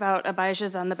heard about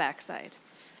Abijah's on the backside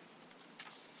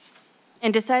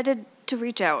and decided to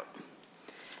reach out.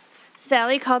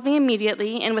 Sally called me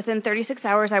immediately, and within 36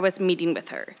 hours, I was meeting with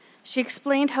her. She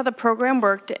explained how the program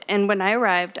worked, and when I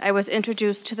arrived, I was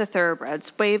introduced to the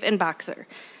thoroughbreds, Wave and Boxer.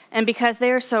 And because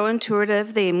they are so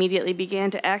intuitive, they immediately began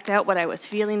to act out what I was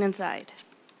feeling inside.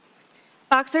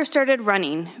 Boxer started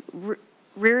running,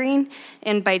 rearing,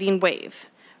 and biting Wave.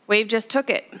 Wave just took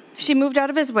it. She moved out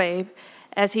of his way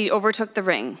as he overtook the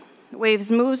ring.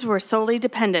 Wave's moves were solely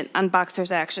dependent on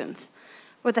Boxer's actions.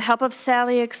 With the help of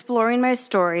Sally exploring my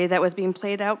story that was being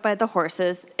played out by the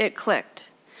horses, it clicked.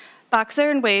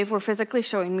 Boxer and Wave were physically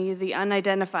showing me the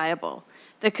unidentifiable,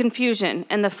 the confusion,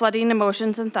 and the flooding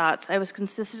emotions and thoughts I was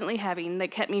consistently having that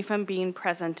kept me from being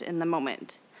present in the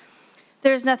moment.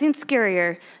 There's nothing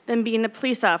scarier than being a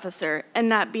police officer and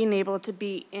not being able to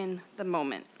be in the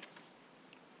moment.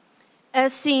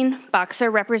 As seen,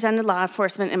 Boxer represented law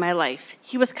enforcement in my life.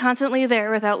 He was constantly there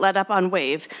without let up on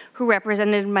Wave, who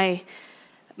represented my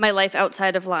life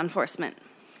outside of law enforcement.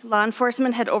 Law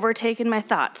enforcement had overtaken my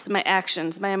thoughts, my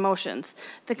actions, my emotions.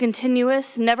 The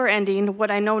continuous, never-ending, what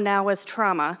I know now as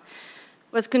trauma,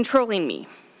 was controlling me.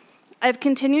 I've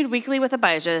continued weekly with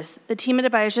Abijah's. The team at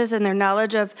Abijah's and their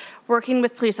knowledge of working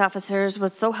with police officers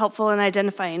was so helpful in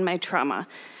identifying my trauma.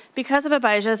 Because of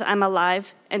Abijah's, I'm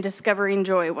alive and discovering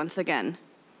joy once again.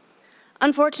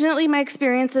 Unfortunately, my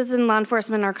experiences in law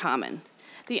enforcement are common.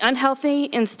 The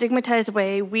unhealthy and stigmatized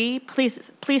way we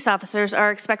police officers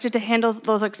are expected to handle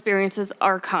those experiences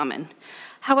are common.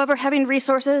 However, having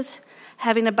resources,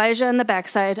 having Abijah on the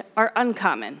backside are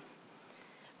uncommon.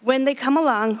 When they come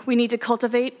along, we need to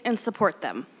cultivate and support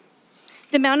them.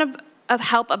 The amount of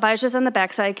help Abijah's on the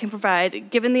backside can provide,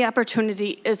 given the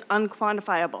opportunity, is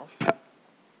unquantifiable.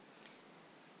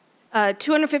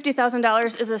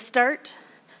 $250,000 is a start.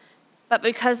 But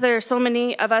because there are so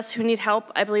many of us who need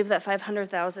help, I believe that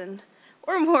 $500,000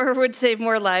 or more would save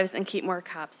more lives and keep more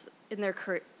cops in their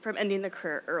career, from ending their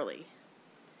career early.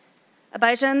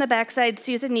 Abijah on the backside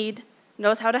sees a need,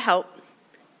 knows how to help,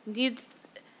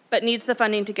 but needs the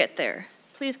funding to get there.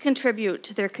 Please contribute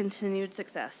to their continued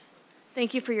success.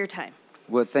 Thank you for your time.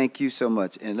 Well, thank you so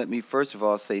much. And let me first of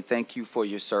all say thank you for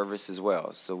your service as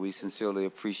well. So we sincerely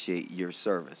appreciate your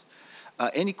service.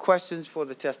 Any questions for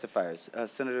the testifiers?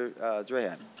 Senator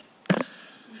Drahan.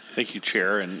 Thank you,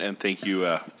 Chair, and thank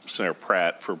you, Senator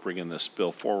Pratt, for bringing this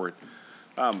bill forward.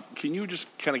 Can you just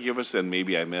kind of give us, and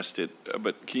maybe I missed it,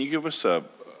 but can you give us a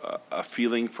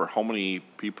feeling for how many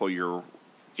people you're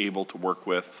able to work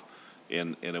with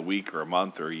in a week or a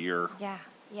month or a year?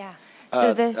 Yeah.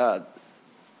 So this...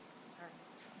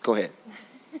 Go ahead.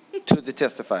 To the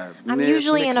testifier. I'm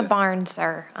usually in a barn,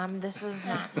 sir. This is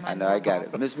not my I know, I got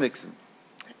it. Ms. Mixon.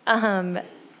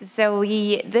 So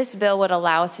this bill would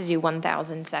allow us to do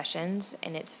 1,000 sessions,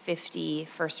 and it's 50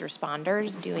 first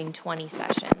responders doing 20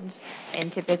 sessions.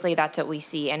 And typically that's what we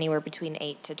see, anywhere between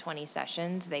 8 to 20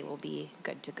 sessions, they will be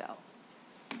good to go.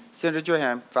 Senator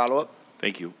Johan, follow up.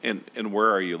 Thank you. And where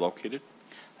are you located?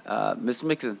 Ms.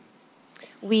 Mixon.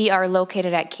 We are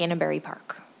located at Canterbury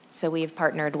Park. So we have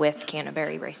partnered with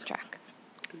Canterbury Racetrack.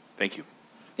 Thank you.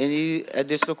 Any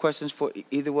additional questions for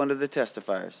either one of the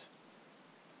testifiers?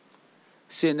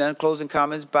 Seeing none, closing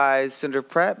comments by Senator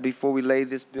Pratt before we lay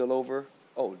this bill over.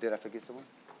 Oh, did I forget someone?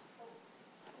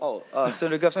 Oh,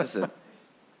 Senator Gustafson.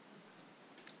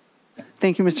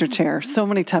 Thank you, Mr. Chair. So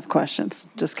many tough questions.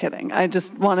 Just kidding. I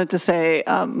just wanted to say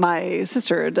my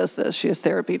sister does this. She has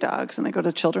therapy dogs, and they go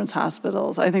to children's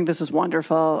hospitals. I think this is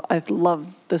wonderful. I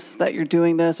love this, that you're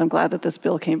doing this. I'm glad that this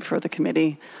bill came before the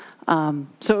committee. So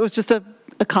it was just a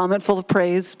comment full of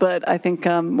praise, but I think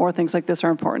more things like this are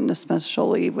important,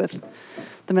 especially with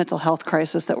the mental health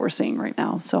crisis that we're seeing right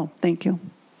now. So thank you.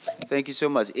 Thank you so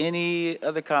much. Any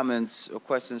other comments or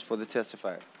questions for the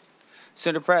testifier?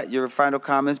 Senator Pratt, your final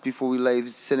comments before we lay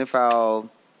Senate File,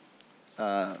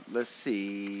 let's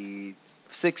see,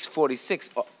 646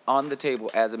 on the table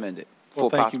as amended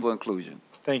for possible inclusion.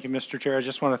 Thank you, Mr. Chair. I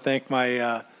just want to thank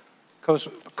my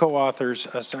co-authors,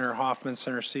 Senator Hoffman,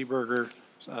 Senator Seeberger,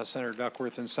 Senator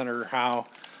Duckworth, and Senator Howe.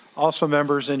 Also,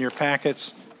 members, in your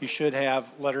packets, you should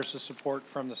have letters of support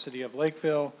from the City of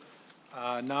Lakeville,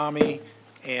 NAMI,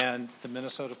 and the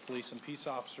Minnesota Police and Peace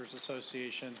Officers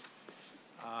Association.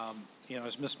 You know,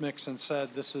 as Ms. Mixon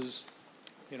said, this is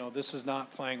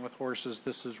not playing with horses.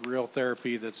 This is real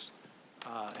therapy that's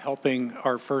helping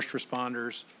our first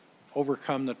responders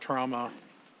overcome the trauma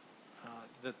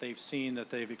that they've seen, that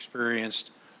they've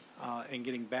experienced, and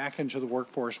getting back into the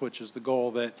workforce, which is the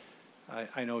goal that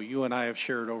I know you and I have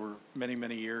shared over many,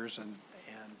 many years, and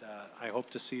I hope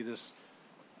to see this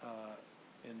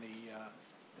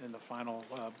in the final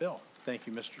bill. Thank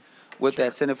you, Mr. With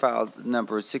that, Senate File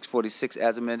number 646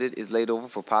 as amended is laid over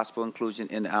for possible inclusion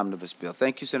in the omnibus bill.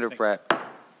 Thank you, Senator Pratt.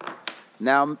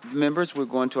 Now, members, we're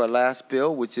going to our last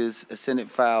bill, which is Senate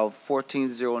File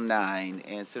 1409,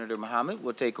 and Senator Mohamed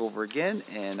will take over again,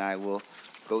 and I will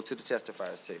go to the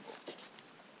testifiers table.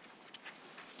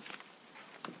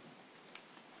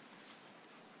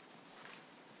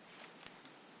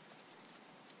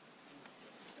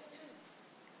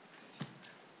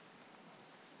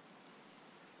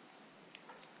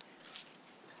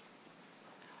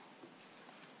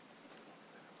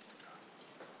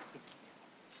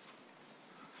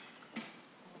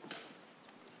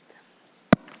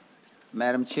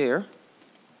 Madam Chair,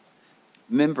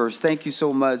 members, thank you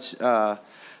so much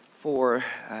for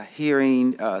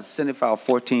hearing Senate File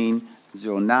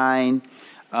 1409.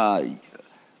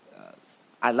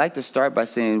 I'd like to start by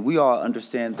saying we all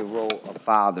understand the role of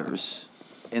fathers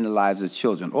in the lives of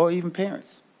children, or even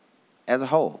parents as a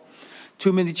whole.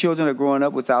 Too many children are growing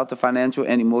up without the financial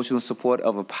and emotional support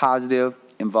of a positive,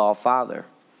 involved father.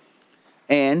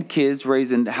 And kids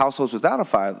raised in households without a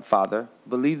father,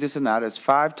 believe this or not, is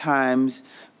 5 times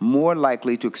more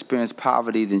likely to experience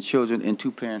poverty than children in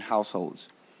two-parent households.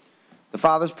 The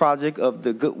Fathers Project of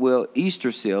the Goodwill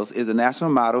Easter Seals is a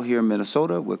national model here in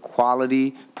Minnesota with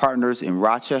quality partners in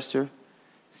Rochester,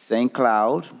 St.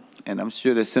 Cloud, and I'm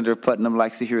sure that Senator Putnam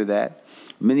likes to hear that,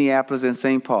 Minneapolis and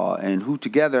St. Paul, and who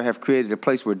together have created a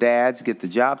place where dads get the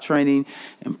job training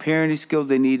and parenting skills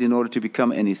they need in order to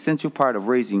become an essential part of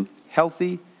raising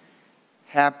healthy,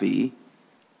 happy,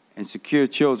 and secure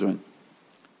children.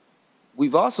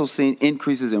 We've also seen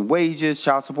increases in wages,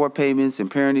 child support payments,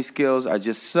 and parenting skills are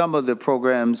just some of the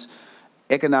program's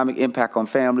economic impact on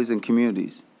families and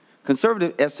communities.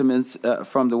 Conservative estimates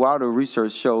from the Wilder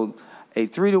research showed a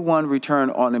 3-to-1 return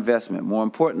on investment. More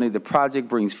importantly, the project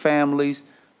brings families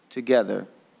together,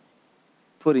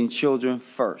 putting children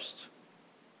first.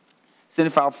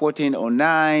 Senate File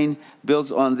 1409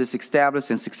 builds on this established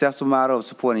and successful model of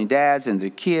supporting dads and their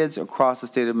kids across the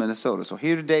state of Minnesota. So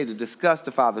here today to discuss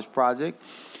the Fathers Project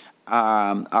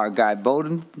are Guy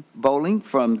Bowling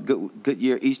from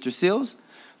Goodyear Easter Seals,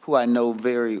 who I know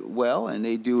very well, and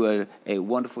they do a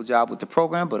wonderful job with the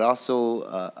program, but also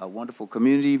a wonderful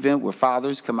community event where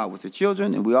fathers come out with their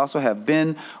children. And we also have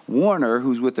Ben Warner,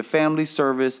 who's with the Family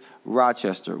Service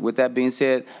Rochester. With that being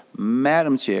said,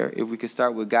 Madam Chair, if we could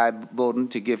start with Guy Bowling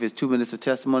to give his 2 minutes of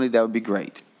testimony, that would be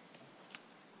great.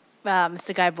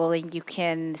 Mr. Guy Bowling, you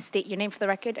can state your name for the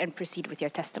record and proceed with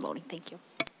your testimony. Thank you.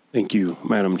 Thank you,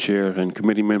 Madam Chair and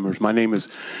committee members. My name is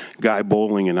Guy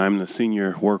Bowling, and I'm the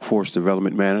Senior Workforce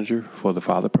Development Manager for the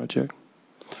Father Project.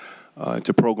 It's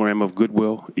a program of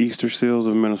Goodwill Easter Seals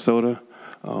of Minnesota.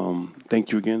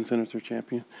 Thank you again, Senator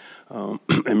Champion, and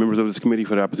members of this committee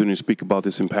for the opportunity to speak about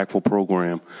this impactful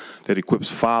program that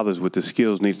equips fathers with the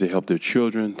skills needed to help their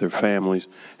children, their families,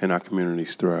 and our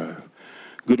communities thrive.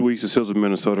 Good Weeks of Southwestern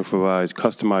Minnesota provides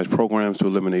customized programs to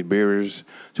eliminate barriers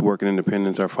to work and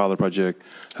independence. Our Father Project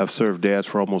have served dads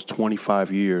for almost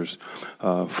 25 years,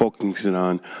 focusing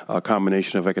on a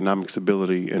combination of economic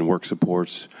stability and work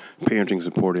supports, parenting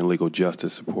support, and legal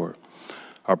justice support.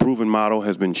 Our proven model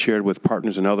has been shared with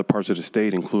partners in other parts of the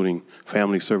state, including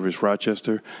Family Service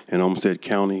Rochester and Olmsted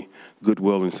County,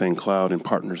 Goodwill in St. Cloud, and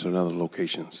partners in other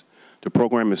locations. The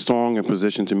program is strong and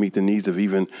positioned to meet the needs of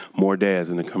even more dads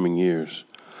in the coming years.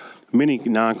 Many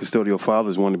non-custodial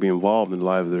fathers want to be involved in the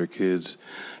lives of their kids,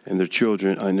 and their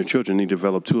children need to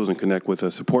develop tools and connect with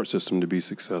a support system to be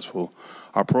successful.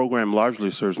 Our program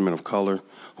largely serves men of color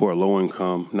who are low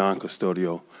income,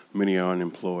 non-custodial. Many are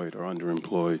unemployed or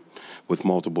underemployed with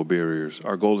multiple barriers.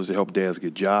 Our goal is to help dads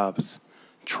get jobs,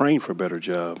 train for better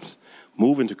jobs,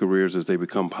 move into careers as they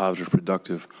become positive,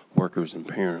 productive workers and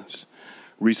parents.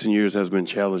 Recent years has been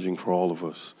challenging for all of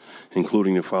us,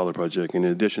 including the Father Project. In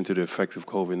addition to the effects of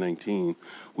COVID-19,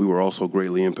 we were also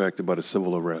greatly impacted by the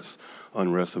civil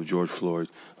unrest of George Floyd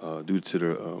due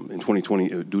to in 2020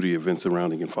 due to the events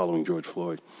surrounding and following George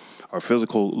Floyd. Our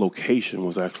physical location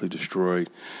was actually destroyed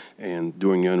and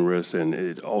during the unrest, and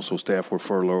it also staff were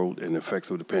furloughed, and the effects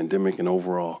of the pandemic and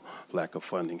overall lack of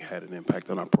funding had an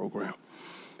impact on our program.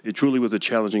 It truly was a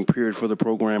challenging period for the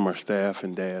program, our staff,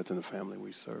 and dads, and the family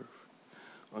we serve.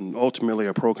 And ultimately,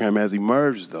 our program has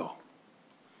emerged, though,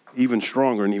 even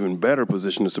stronger and even better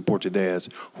positioned to support the dads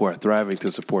who are thriving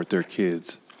to support their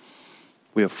kids.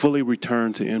 We have fully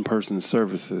returned to in-person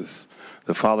services.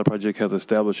 The Father Project has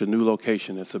established a new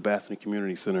location at Sabathani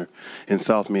Community Center in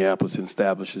South Minneapolis and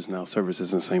establishes now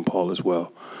services in St. Paul as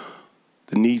well.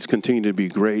 The needs continue to be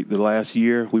great. The last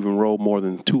year, we've enrolled more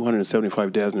than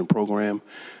 275 dads in the program.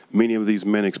 Many of these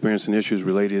men experiencing issues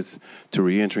related to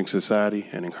reentering society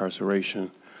and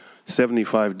incarceration.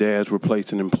 75 dads were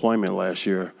placed in employment last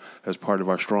year as part of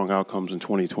our strong outcomes in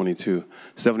 2022.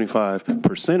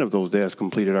 75% of those dads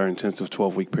completed our intensive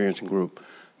 12-week parenting group.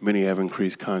 Many have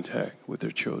increased contact with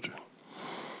their children.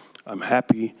 I'm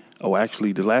happy. Oh,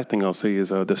 actually, the last thing I'll say is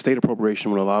the state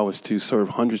appropriation will allow us to serve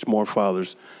hundreds more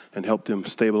fathers and help them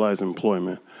stabilize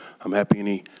employment. I'm happy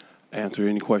to answer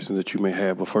any questions that you may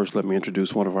have, but first let me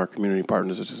introduce one of our community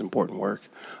partners in this important work,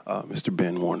 Mr.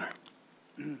 Ben Warner.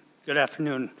 Good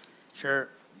afternoon, Chair.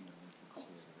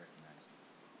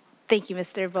 Thank you,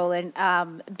 Mr. Boland.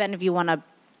 Ben, if you want to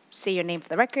say your name for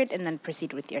the record and then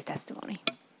proceed with your testimony.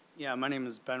 Yeah, my name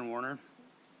is Ben Warner.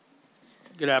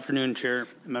 Good afternoon, Chair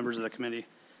and members of the committee.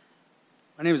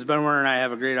 My name is Ben Warner, and I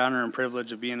have a great honor and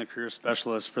privilege of being the career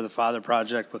specialist for the Father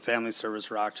Project with Family Service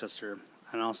Rochester,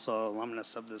 and also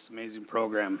alumnus of this amazing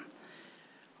program.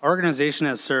 Our organization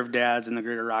has served dads in the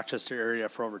greater Rochester area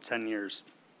for over 10 years.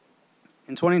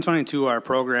 In 2022, our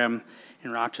program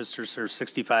in Rochester serves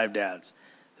 65 dads.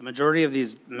 The majority of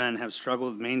these men have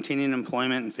struggled with maintaining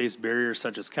employment and face barriers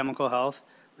such as chemical health,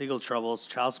 legal troubles,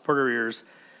 child support arrears,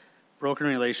 broken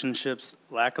relationships,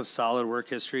 lack of solid work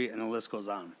history, and the list goes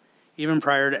on. Even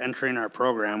prior to entering our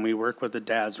program, we work with the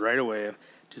dads right away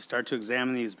to start to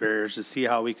examine these barriers to see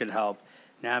how we could help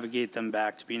navigate them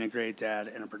back to being a great dad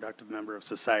and a productive member of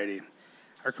society.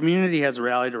 Our community has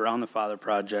rallied around the Father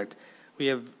Project. We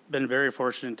have been very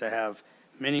fortunate to have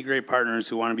many great partners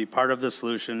who want to be part of the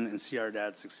solution and see our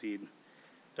dads succeed.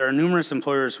 There are numerous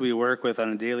employers we work with on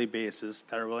a daily basis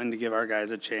that are willing to give our guys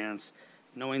a chance,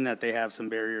 knowing that they have some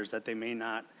barriers that they may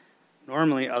not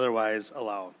normally otherwise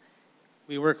allow.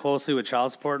 We work closely with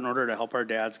child support in order to help our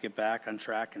dads get back on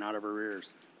track and out of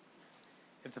arrears.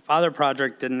 If the Father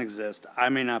Project didn't exist, I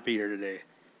may not be here today.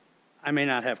 I may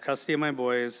not have custody of my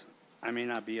boys. I may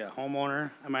not be a homeowner.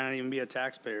 I might not even be a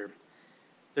taxpayer.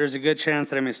 There's a good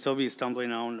chance that I may still be stumbling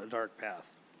down a dark path.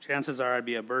 Chances are I'd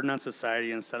be a burden on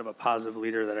society instead of a positive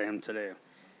leader that I am today.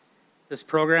 This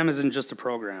program isn't just a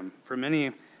program. For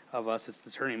many of us, it's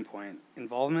the turning point.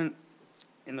 Involvement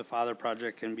in the Father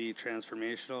Project can be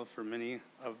transformational for many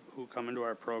of who come into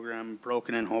our program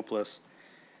broken and hopeless.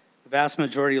 The vast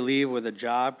majority leave with a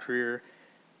job, career,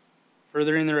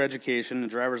 furthering their education, a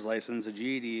driver's license, a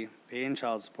GED, paying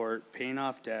child support, paying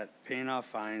off debt, paying off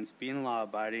fines, being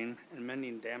law-abiding, and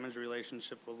mending damaged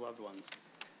relationship with loved ones.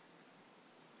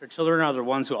 Their children are the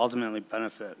ones who ultimately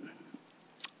benefit.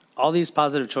 All these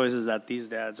positive choices that these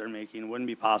dads are making wouldn't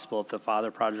be possible if the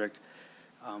Father Project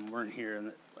weren't here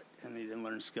and they didn't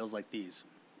learn skills like these.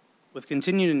 With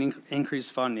continued and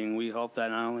increased funding, we hope that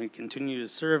not only continue to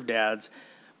serve dads,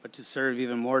 but to serve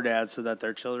even more dads so that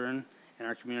their children and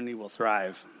our community will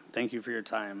thrive. thank you for your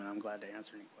time, and I'm glad to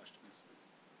answer any questions.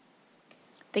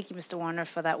 Thank you, Mr. Warner,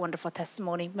 for that wonderful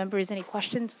testimony. Members, any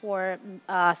questions for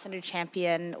Senator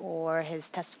Champion or his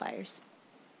testifiers?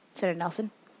 Senator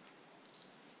Nelson.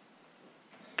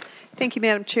 Thank you,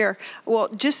 Madam Chair. Well,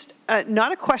 just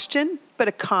not a question, but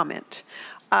a comment.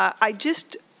 I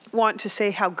just want to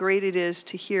say how great it is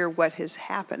to hear what has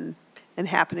happened and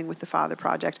happening with the Father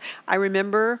Project. I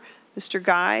remember Mr.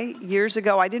 Guy, years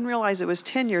ago, I didn't realize it was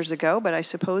 10 years ago, but I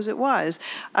suppose it was,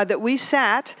 that we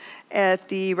sat at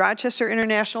the Rochester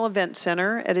International Event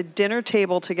Center at a dinner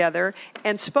table together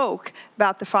and spoke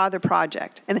about the Father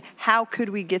Project and how could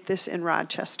we get this in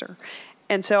Rochester.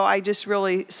 And so I just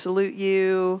really salute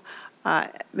you,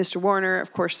 Mr. Warner,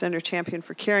 of course, Senator Champion,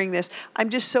 for carrying this. I'm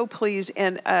just so pleased,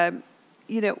 and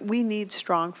you know, we need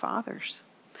strong fathers.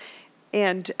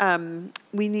 And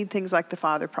we need things like the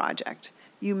Father Project.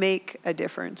 You make a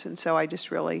difference, and so I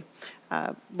just really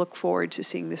look forward to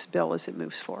seeing this bill as it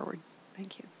moves forward.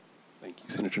 Thank you. Thank you,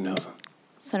 Senator Nelson.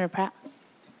 Senator Pratt.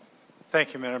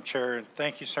 Thank you, Madam Chair, and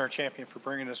thank you, Senator Champion, for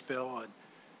bringing this bill. And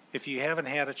if you haven't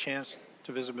had a chance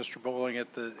to visit Mr. Bowling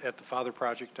at the Father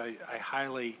Project, I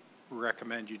highly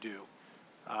recommend you do.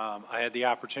 I had the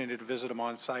opportunity to visit him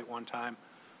on site one time,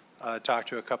 talk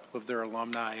to a couple of their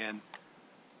alumni, and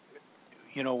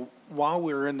you know, while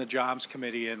we're in the Jobs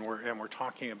Committee and we're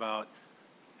talking about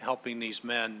helping these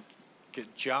men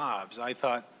get jobs, I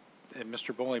thought, and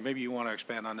Mr. Bowling, maybe you want to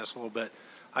expand on this a little bit,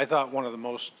 I thought one of the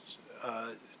most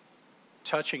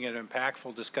touching and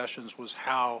impactful discussions was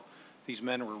how these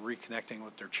men were reconnecting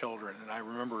with their children. And I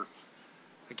remember,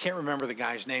 I can't remember the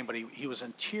guy's name, but he was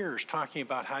in tears talking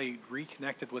about how he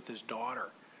reconnected with his daughter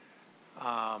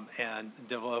and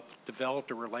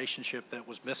developed a relationship that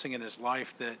was missing in his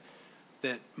life that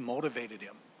motivated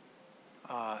him.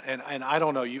 And I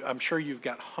don't know, I'm sure you've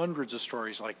got hundreds of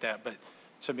stories like that, but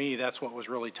to me, that's what was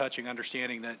really touching,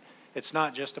 understanding that it's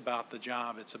not just about the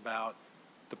job, it's about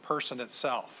the person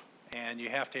itself. And you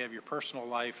have to have your personal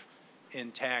life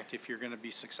intact if you're going to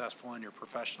be successful in your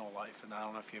professional life. And I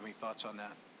don't know if you have any thoughts on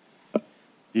that.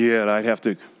 Yeah, I'd have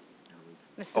to.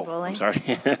 Mr. Bowling. I'm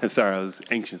sorry. Sorry, I was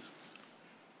anxious.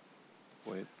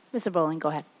 Go ahead. Mr. Bowling, go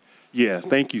ahead. Yeah,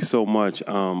 thank you so much.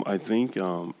 I think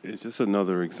it's just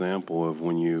another example of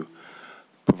when you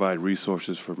provide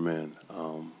resources for men.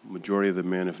 Majority of the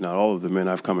men, if not all of the men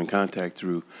I've come in contact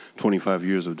through 25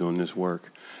 years of doing this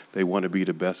work, they want to be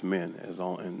the best men,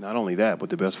 and not only that, but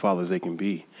the best fathers they can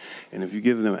be. And if you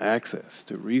give them access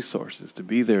to resources, to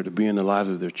be there, to be in the lives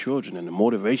of their children, and the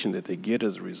motivation that they get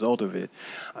as a result of it,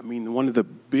 I mean, one of the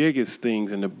biggest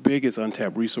things and the biggest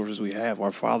untapped resources we have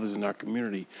are fathers in our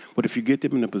community. But if you get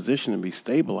them in a position to be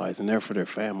stabilized and there for their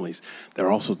families,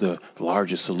 they're also the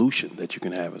largest solution that you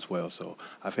can have as well. So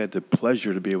I've had the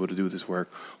pleasure to be able to do this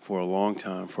work for a long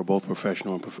time for both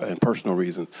professional and personal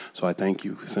reasons. So I thank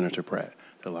you, Senator Pratt,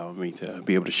 for allowing me to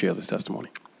be able to share this testimony.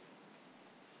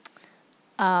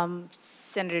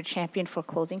 Senator Champion for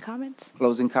closing comments.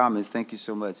 Closing comments. Thank you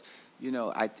so much. You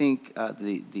know, I think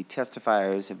the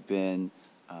testifiers have been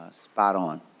spot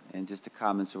on, and just the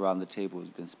comments around the table has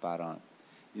been spot on.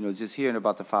 You know, just hearing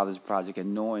about the Father's Project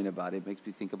and knowing about it makes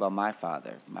me think about my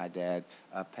father. My dad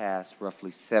passed roughly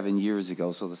 7 years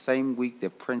ago. So the same week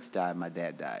that Prince died, my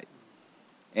dad died.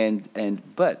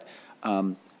 But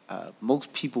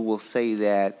most people will say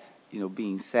that, you know,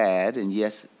 being sad, and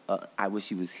yes, I wish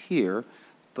he was here,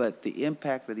 but the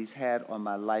impact that he's had on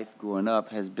my life growing up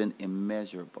has been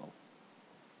immeasurable.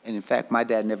 And in fact, my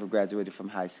dad never graduated from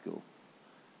high school.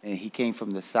 And he came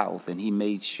from the South, and he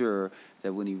made sure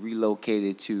that when he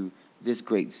relocated to this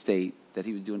great state, that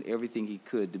he was doing everything he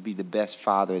could to be the best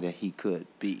father that he could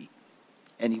be.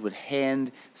 And he would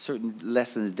hand certain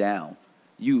lessons down.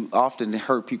 You often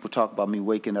heard people talk about me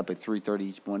waking up at 3:30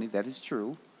 each morning. That is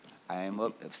true. I am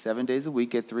up 7 days a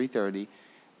week at 3:30.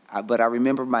 But I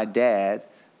remember my dad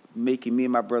making me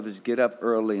and my brothers get up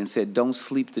early and said, don't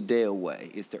sleep the day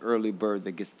away. It's the early bird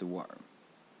that gets the worm.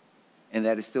 And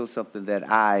that is still something that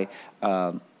I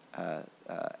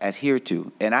adhere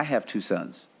to. And I have 2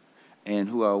 sons and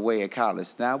who are away at college.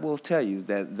 Now, I will tell you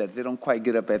that they don't quite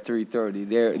get up at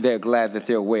 3:30. They're glad that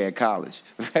they're away at college,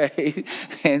 right?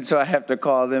 And so I have to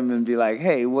call them and be like,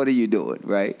 hey, what are you doing,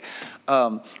 right?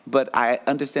 But I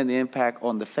understand the impact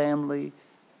on the family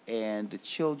and the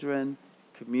children,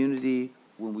 community,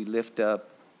 when we lift up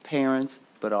parents,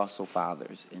 but also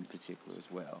fathers in particular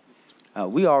as well.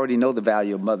 We already know the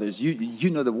value of mothers. You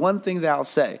know, the one thing that I'll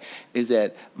say is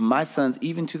that my sons,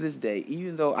 even to this day,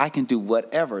 even though I can do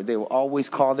whatever, they will always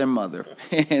call their mother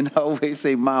and always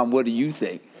say, Mom, what do you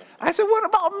think? I said, what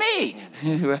about me?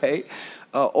 Right?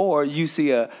 Or you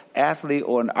see an athlete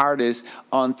or an artist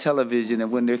on television,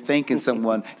 and when they're thanking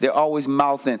someone, they're always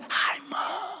mouthing, hi,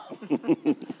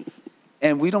 Mom.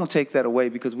 And we don't take that away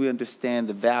because we understand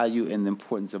the value and the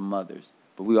importance of mothers.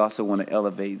 But we also want to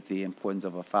elevate the importance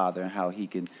of a father and how he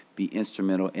can be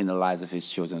instrumental in the lives of his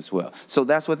children as well. So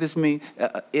that's what this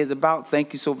is about.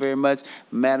 Thank you so very much.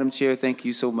 Madam Chair, thank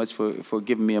you so much for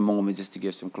giving me a moment just to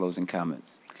give some closing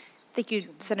comments. Thank you,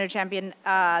 Senator Champion.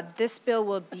 This bill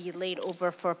will be laid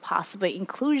over for possible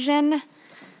inclusion.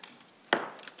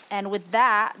 And with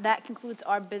that, that concludes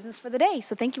our business for the day.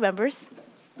 So thank you, members.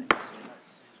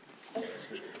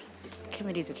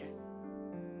 Committee's adjourned.